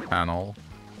 panel,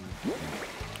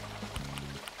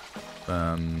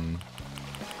 then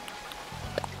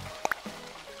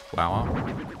flower,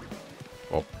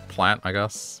 or plant, I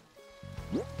guess,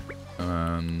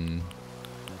 and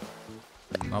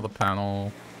then another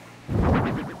panel.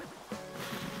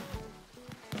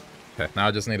 Okay, now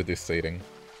I just need to do seating.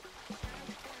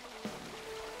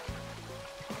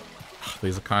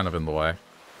 These are kind of in the way.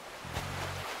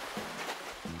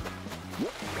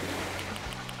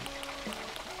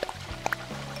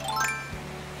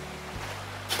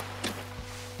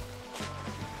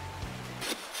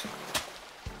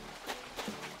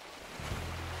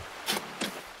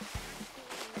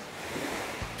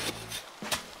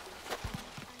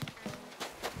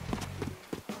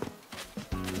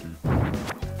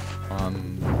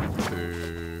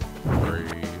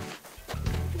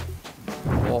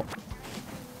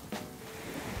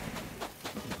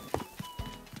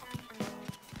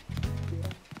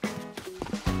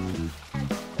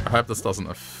 I hope this doesn't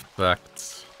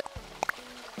affect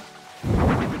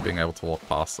being able to walk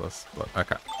past this, but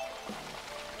okay.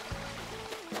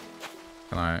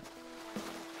 Can I...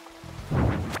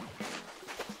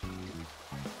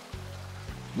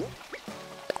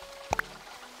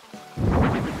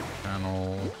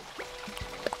 Panel...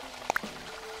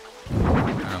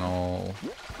 Panel...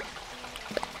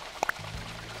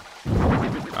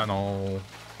 Panel...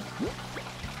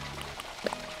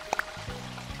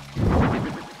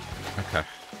 Okay.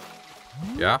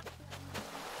 Yeah?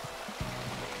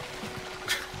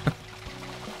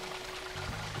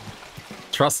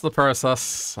 Trust the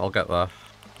process. I'll get there.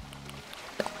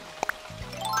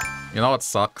 You know what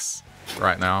sucks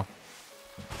right now?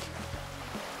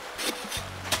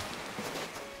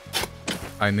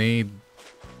 I'm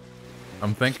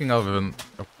thinking of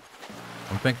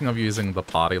using the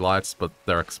party lights, but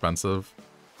they're expensive.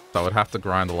 So I would have to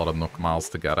grind a lot of Nook miles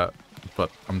to get it. But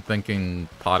I'm thinking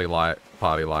party light,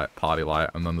 party light, party light,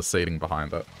 and then the seating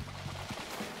behind it.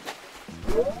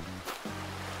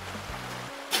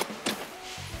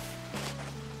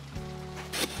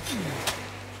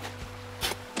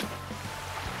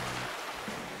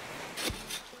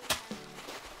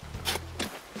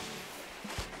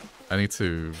 I need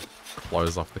to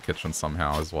close off the kitchen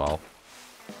somehow as well.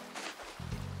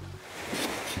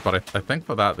 But I think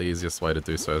for that, the easiest way to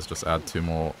do so is just add two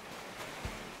more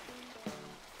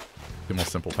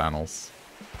simple panels.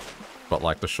 But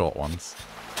like the short ones.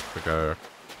 So go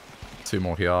 2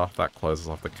 more here, that closes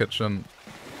off the kitchen.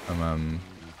 And then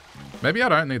maybe I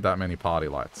don't need that many party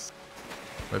lights.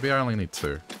 Maybe I only need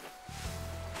 2.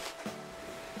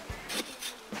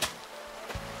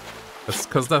 It's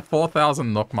because they're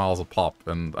 4,000 Nook Miles a pop,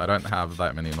 and I don't have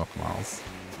that many Nook Miles.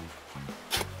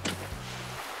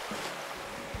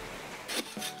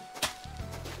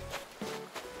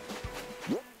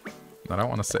 I don't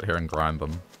want to sit here and grind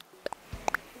them.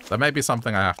 That may be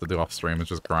something I have to do off stream, is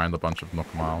just grind a bunch of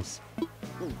Nook Miles.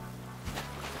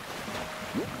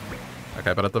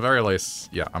 Okay, but at the very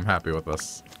least, yeah, I'm happy with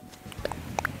this.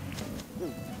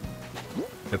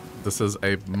 This is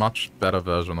a much better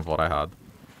version of what I had.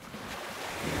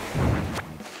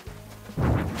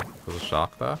 There's a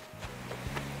shark there.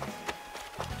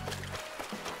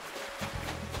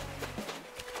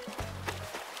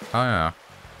 Oh yeah.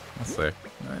 Let's see.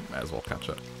 May as well catch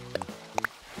it.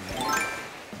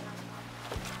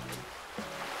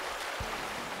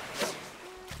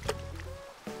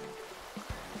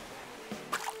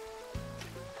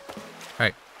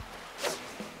 Hey.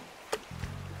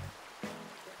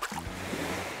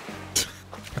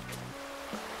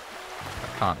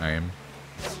 I can't aim.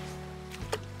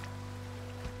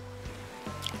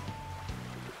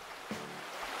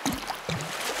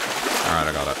 Alright,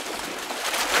 I got it.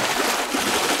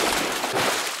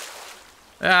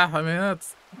 Yeah, I mean,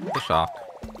 that's a shock.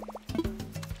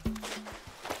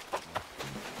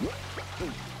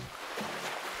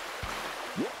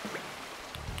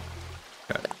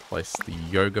 Okay, place the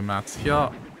yoga mats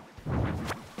here.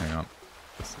 Hang on,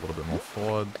 just a little bit more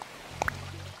forward.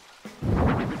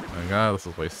 There we go, this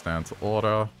is where you stand to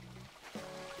order.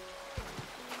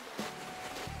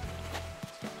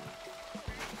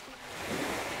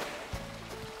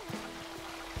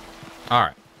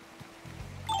 Alright.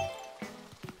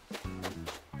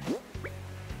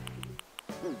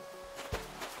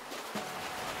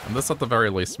 And this at the very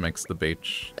least makes the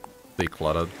beach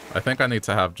decluttered. I think I need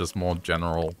to have just more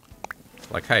general,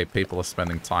 like, hey, people are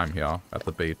spending time here at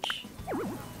the beach.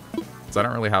 Because I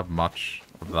don't really have much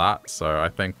of that, so I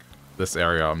think this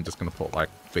area I'm just going to put, like,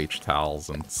 beach towels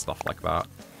and stuff like that.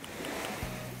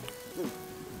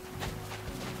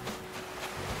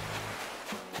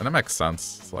 And it makes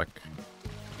sense. It's like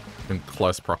in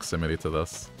close proximity to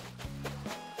this.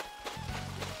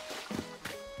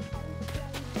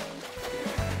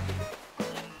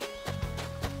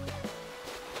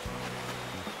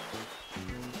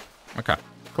 Okay,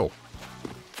 cool.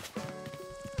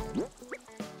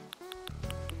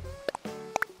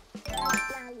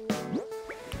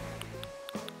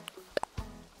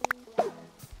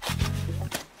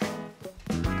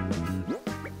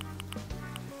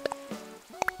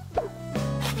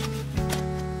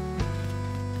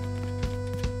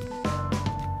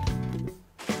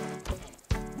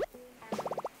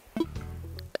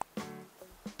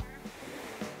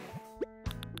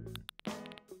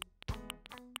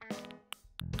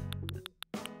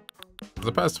 I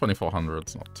suppose 2400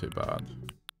 is not too bad.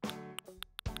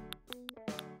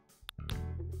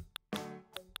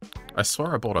 I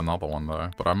swear I bought another one though,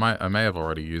 but I may have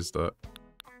already used it.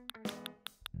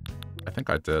 I think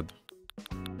I did.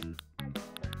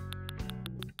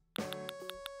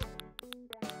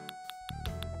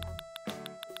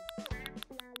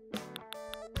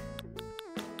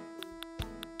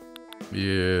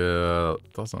 Yeah,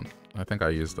 it doesn't. I think I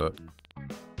used it.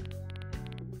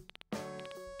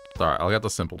 Alright, I'll get the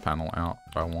simple panel out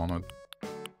if I wanted.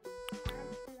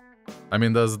 I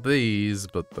mean, there's these,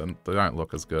 but then they don't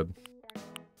look as good.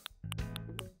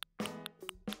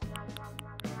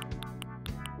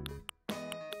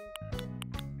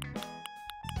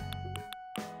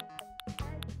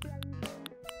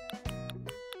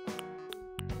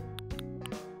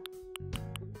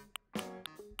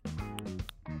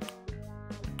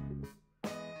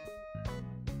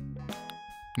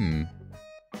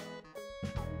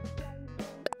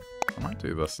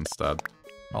 Do this instead.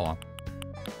 Hold on.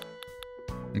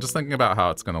 I'm just thinking about how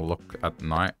it's going to look at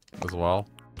night as well.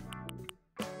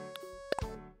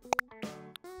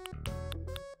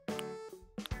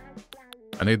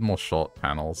 I need more short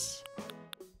panels.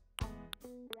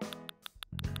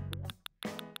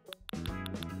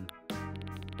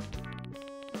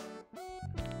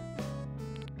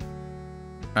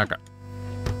 Okay.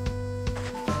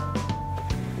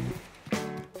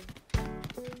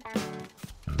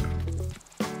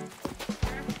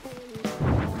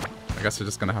 I guess you're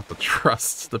just gonna have to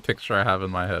trust the picture I have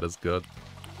in my head is good.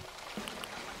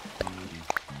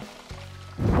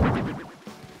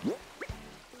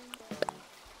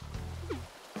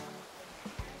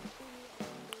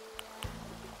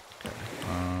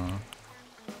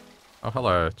 Oh,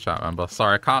 hello, chat member.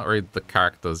 Sorry, I can't read the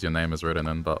characters your name is written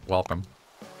in, but welcome.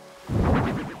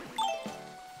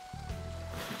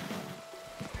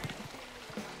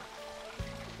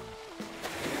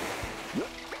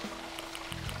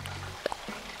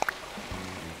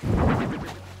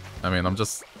 I mean, I'm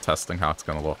just testing how it's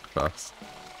gonna look first.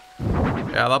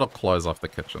 Yeah, that'll close off the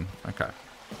kitchen. Okay.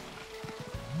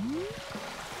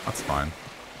 That's fine.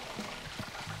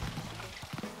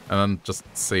 And then just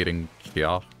seating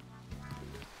here.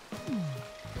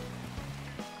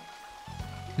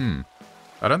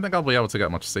 I don't think I'll be able to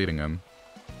get much seating in.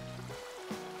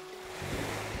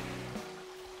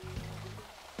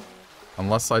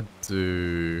 Unless I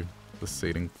do the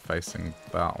seating facing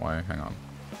that way. Hang on.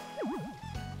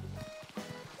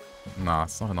 Nah,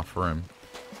 it's not enough room.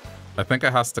 I think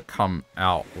it has to come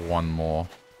out one more.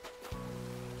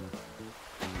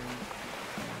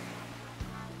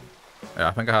 Yeah,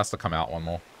 I think it has to come out one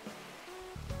more.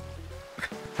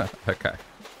 Okay.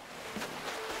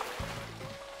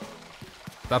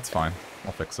 That's fine.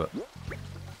 I'll fix it.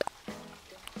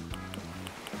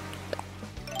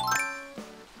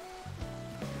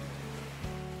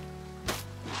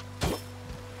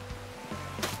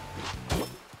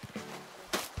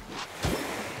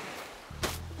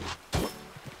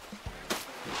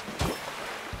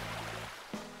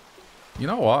 You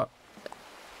know what?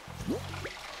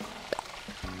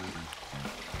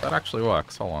 That actually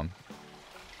works. Hold on.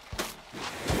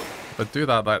 If I do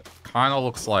that, that kind of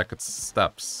looks like it's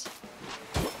steps.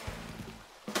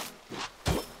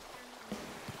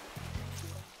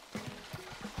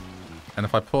 And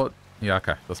if I put... Yeah,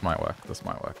 okay. This might work. This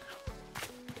might work.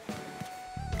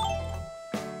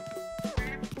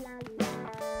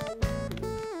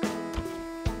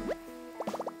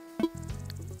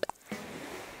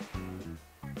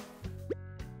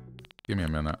 Give me a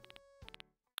minute.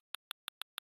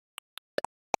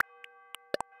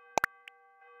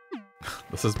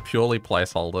 This is purely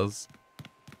placeholders.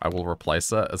 I will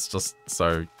replace it. It's just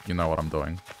so you know what I'm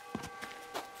doing.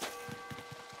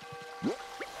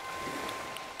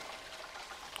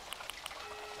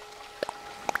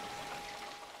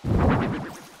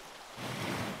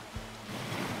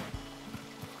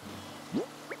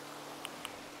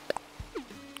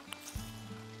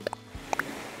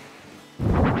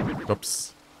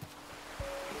 Oops.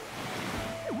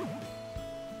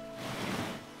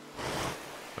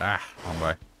 Ah, wrong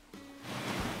way.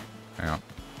 Hang on.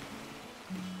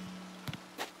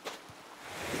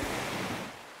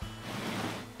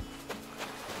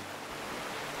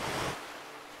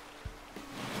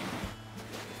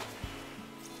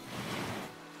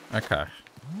 Okay.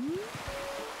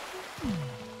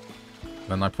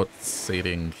 Then I put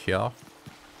seating here.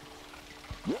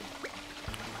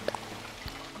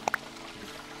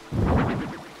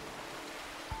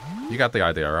 You got the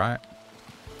idea, right?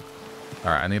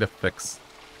 Alright, I need to fix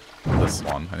this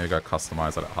one. I need to go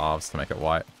customize it at halves to make it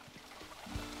white.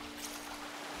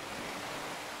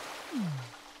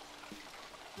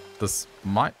 This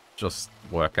might just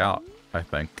work out, I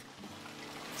think.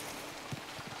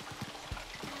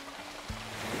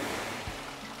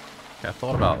 Okay, I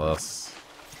thought about this.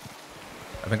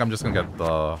 I think I'm just gonna get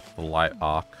the light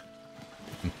arc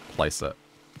and place it.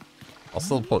 I'll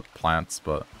still put plants,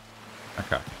 but...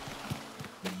 Okay.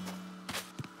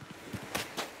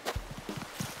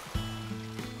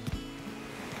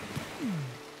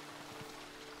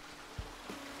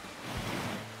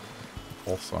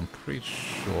 Also, I'm pretty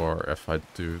sure if I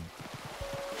do...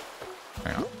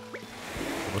 Hang on.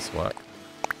 Will this work?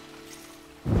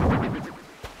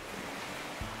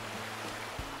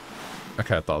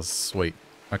 Okay, it does. Sweet.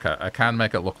 Okay, I can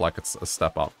make it look like it's a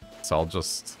step up. So I'll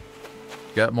just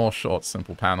get more short,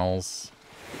 simple panels.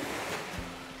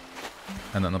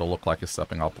 And then it'll look like you're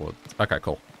stepping upwards. Okay,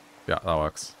 cool. Yeah, that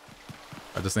works.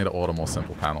 I just need to order more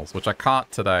simple panels, which I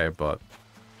can't today, but...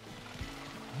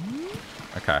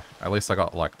 Okay, at least I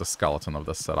got, like, the skeleton of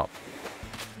this set up.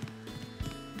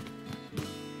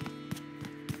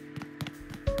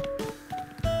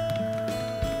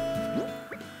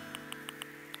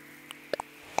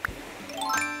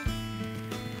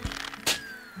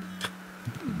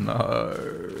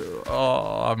 No.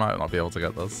 Oh, I might not be able to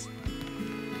get this.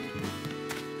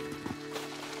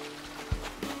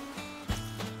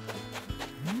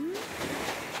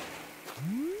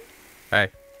 Hey.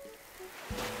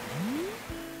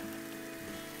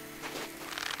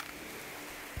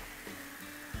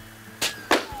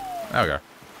 There we go.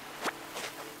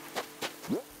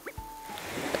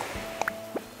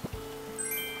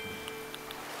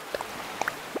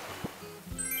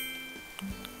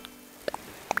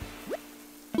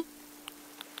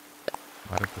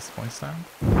 Why did this voice sound?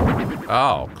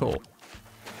 Oh, cool.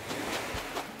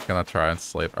 Gonna try and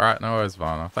sleep. Alright, no worries,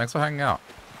 Varna. Thanks for hanging out.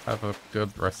 Have a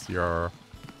good rest of your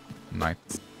night.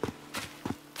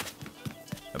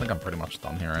 I think I'm pretty much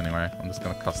done here anyway. I'm just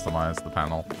gonna customize the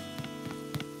panel.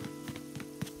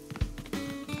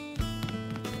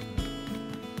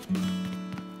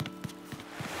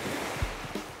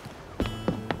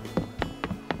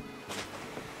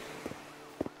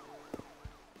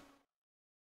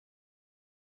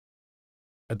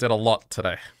 I did a lot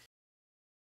today.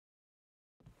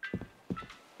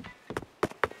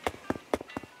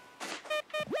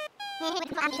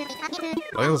 I think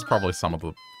this is probably some of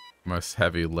the most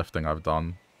heavy lifting I've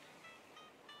done.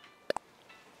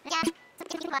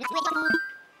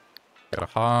 Get a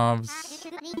halves.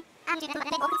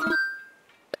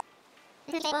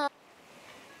 If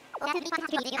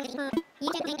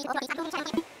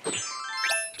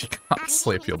you can't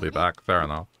sleep, you'll be back. Fair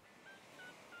enough.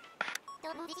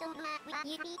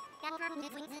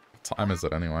 What time is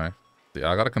it anyway?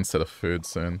 Yeah, I gotta consider food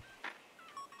soon.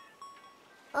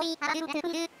 Does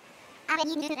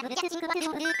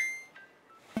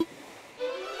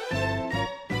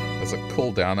it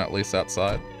cool down at least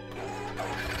outside?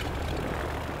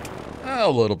 A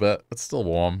little bit. It's still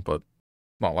warm, but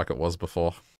not like it was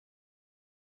before.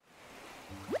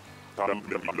 Okay.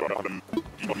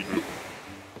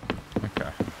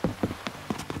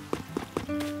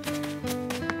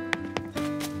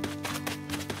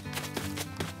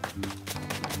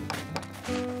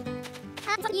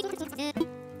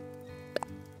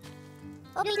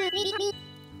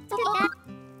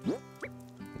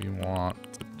 We want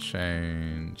to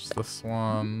change this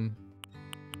one.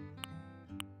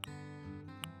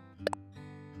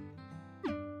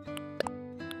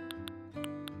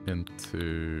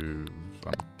 Into...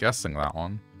 I'm guessing that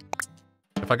one.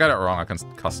 If I get it wrong, I can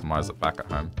customize it back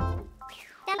at home.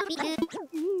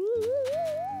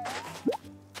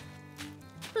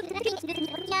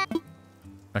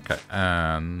 Okay,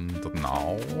 and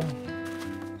now...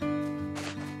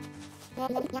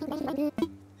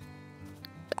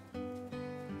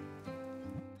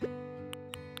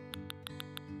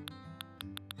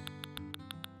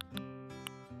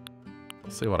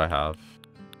 Let's see what I have.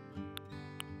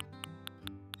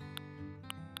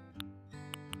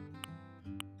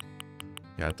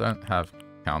 Yeah, I don't have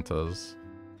counters.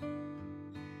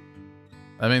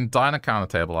 I mean, diner counter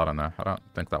table, I don't know. I don't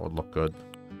think that would look good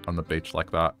on the beach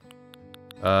like that.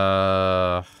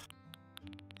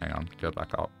 Hang on, go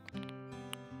back up.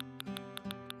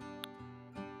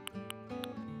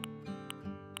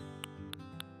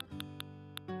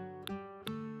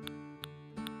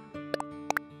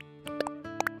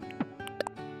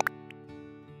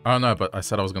 Oh no, but I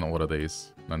said I was gonna order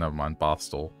these. No, never mind, bath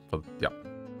stall. But, yeah.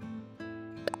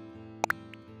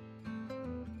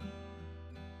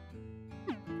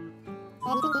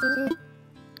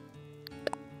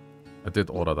 I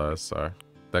did order those, so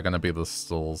they're gonna be the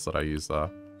stalls that I use there.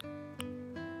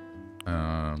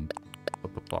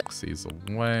 Put the boxies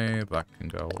away. That can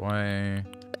go away.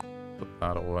 Put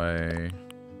that away.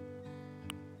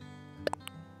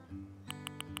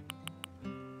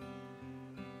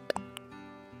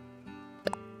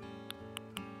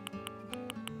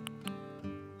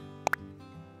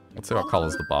 Let's see what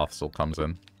colors the bath stall comes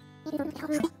in.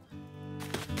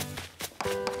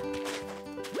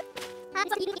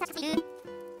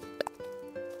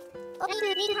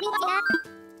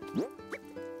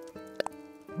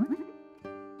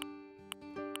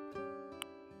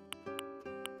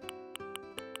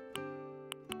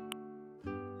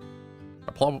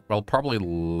 I'll probably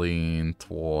lean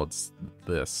towards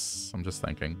this. I'm just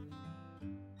thinking.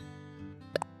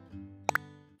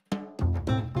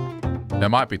 It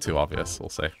might be too obvious. We'll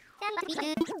see.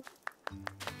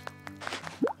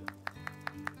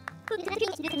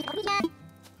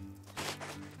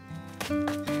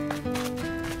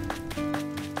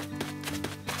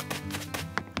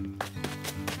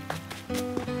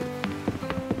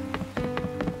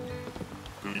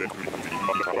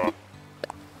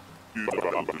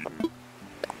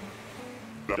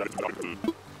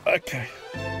 Okay.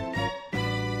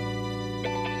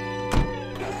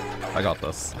 I got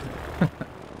this.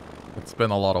 It's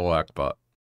been a lot of work, but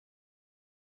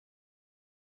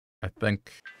I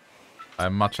think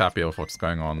I'm much happier with what's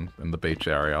going on in the beach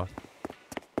area.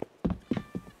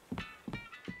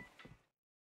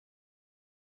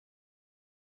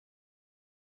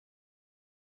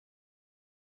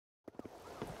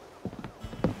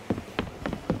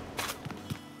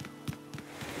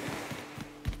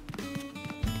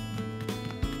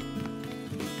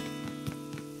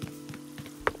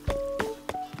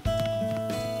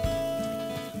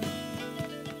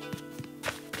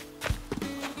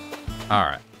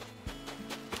 Alright.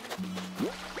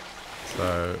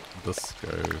 So this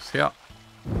goes here.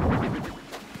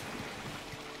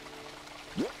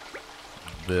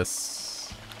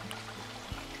 This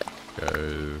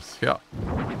goes here.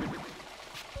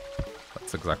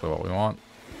 That's exactly what we want.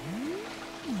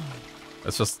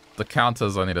 It's just the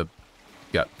counters, I need to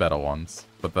get better ones.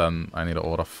 But then I need to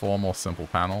order 4 more simple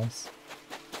panels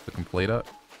to complete it.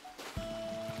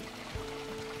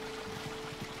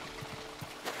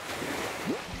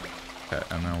 Okay,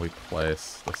 and then we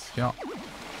place this here.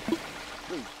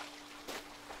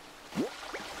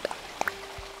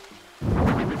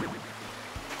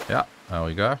 Yeah, there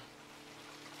we go.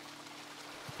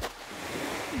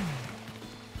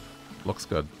 Looks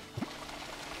good.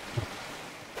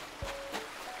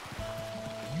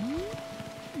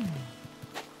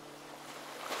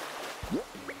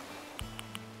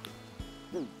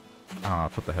 Ah,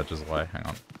 put the hedges away. Hang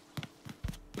on.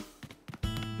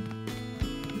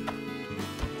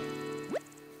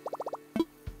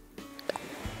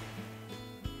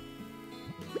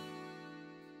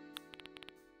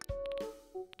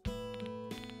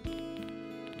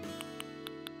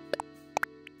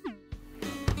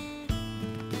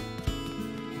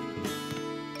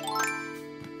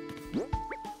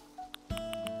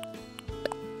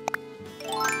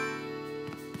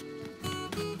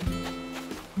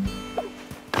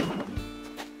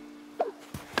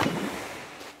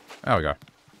 There we go.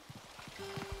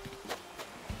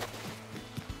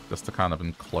 Just to kind of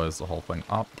enclose the whole thing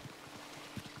up.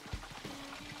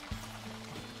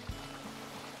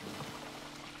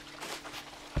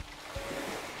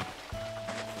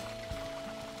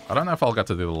 I don't know if I'll get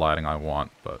to do the lighting I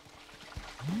want, but...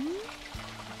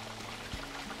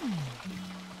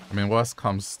 I mean, worst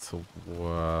comes to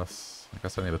worst. I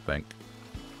guess I need to think.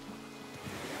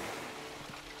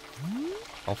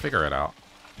 I'll figure it out.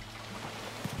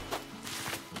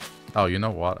 Oh, you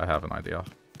know what? I have an idea.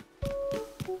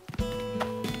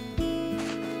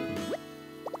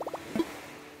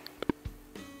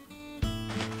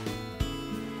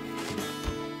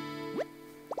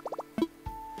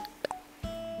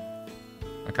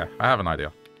 Okay, I have an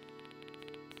idea.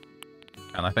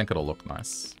 And I think it'll look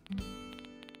nice.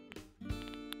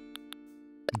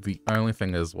 The only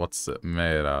thing is, what's it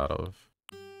made out of?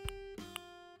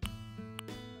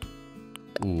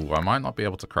 Ooh, I might not be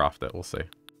able to craft it. We'll see.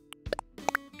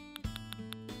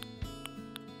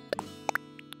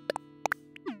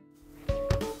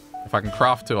 If I can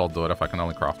craft 2, I'll do it. If I can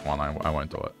only craft 1, I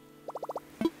won't do it.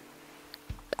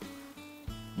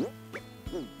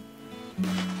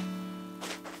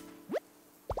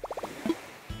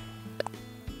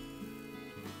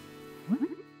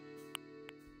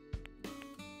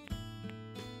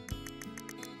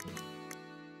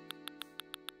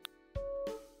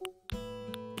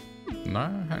 No?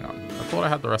 Hang on. I thought I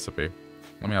had the recipe.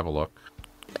 Let me have a look.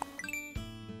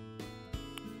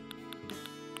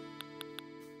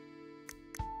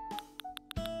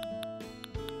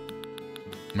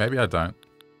 Maybe I don't.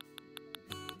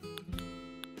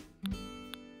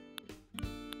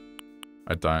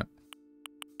 I don't.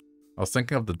 I was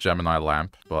thinking of the Gemini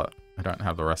lamp, but I don't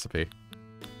have the recipe.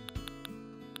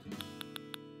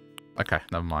 Okay,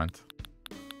 never mind.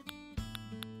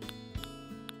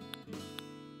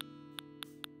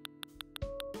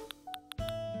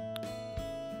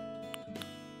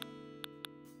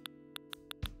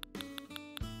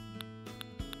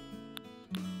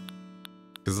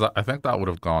 Because I think that would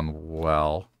have gone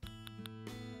well.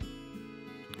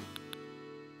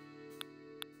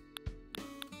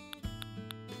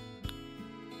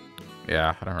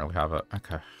 Yeah, I don't really have it.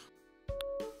 Okay.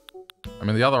 I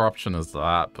mean, the other option is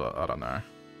that, but I don't know.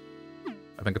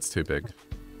 I think it's too big.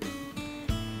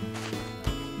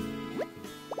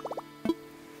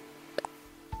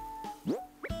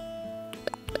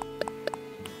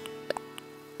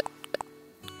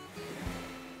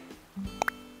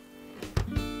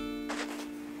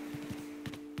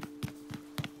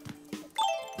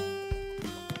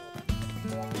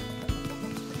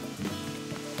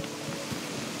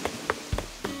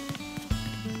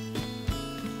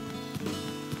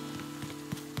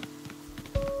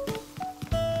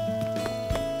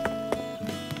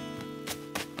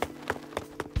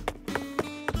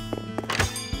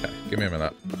 Give me a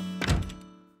minute.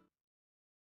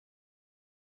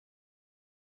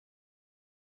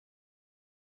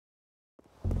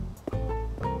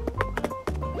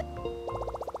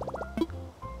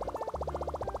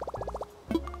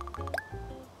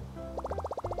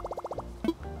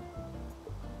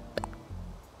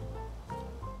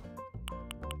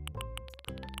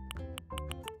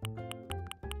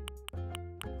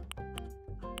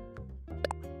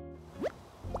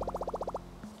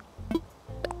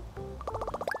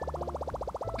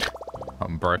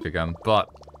 broke again, but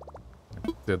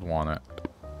I did want it.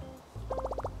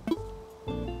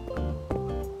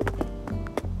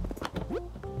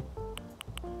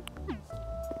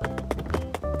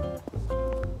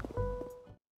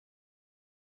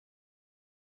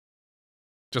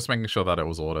 Just making sure that it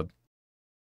was ordered.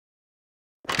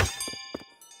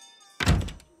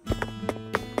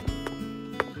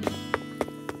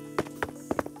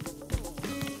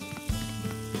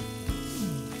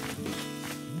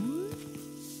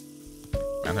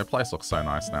 And her place looks so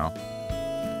nice now.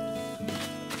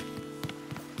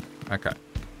 Okay.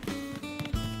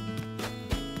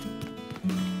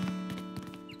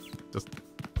 Just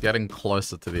getting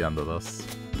closer to the end of this.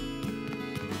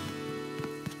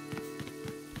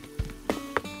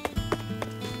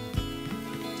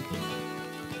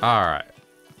 Alright.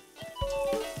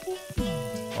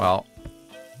 Well,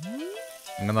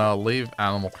 I'm gonna leave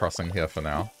Animal Crossing here for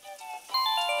now.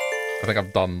 I think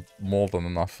I've done more than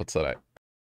enough for today.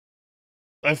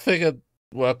 I figured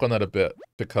work on it a bit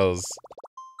because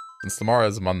since tomorrow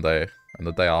is Monday and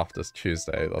the day after is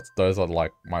Tuesday, those are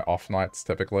like my off nights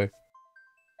typically.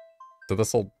 So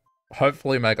this will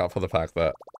hopefully make up for the fact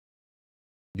that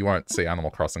you won't see Animal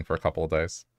Crossing for a couple of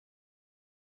days.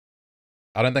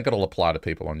 I don't think it'll apply to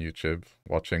people on YouTube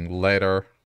watching later,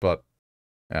 but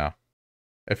yeah.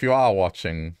 If you are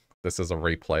watching this as a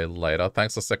replay later,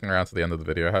 thanks for sticking around to the end of the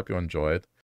video. I hope you enjoyed.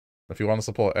 If you want to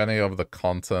support any of the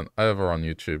content over on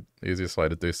YouTube, the easiest way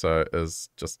to do so is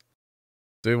just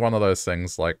do one of those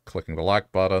things like clicking the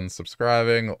like button,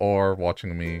 subscribing, or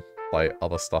watching me play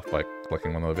other stuff by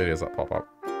clicking one of the videos that pop up.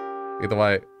 Either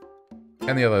way,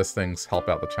 any of those things help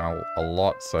out the channel a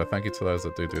lot, so thank you to those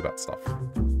that do that stuff.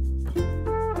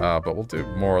 But we'll do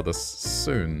more of this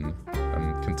soon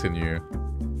and continue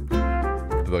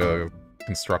the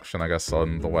construction, I guess,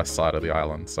 on the west side of the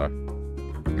island. So,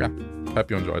 yeah, hope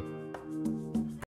you enjoyed.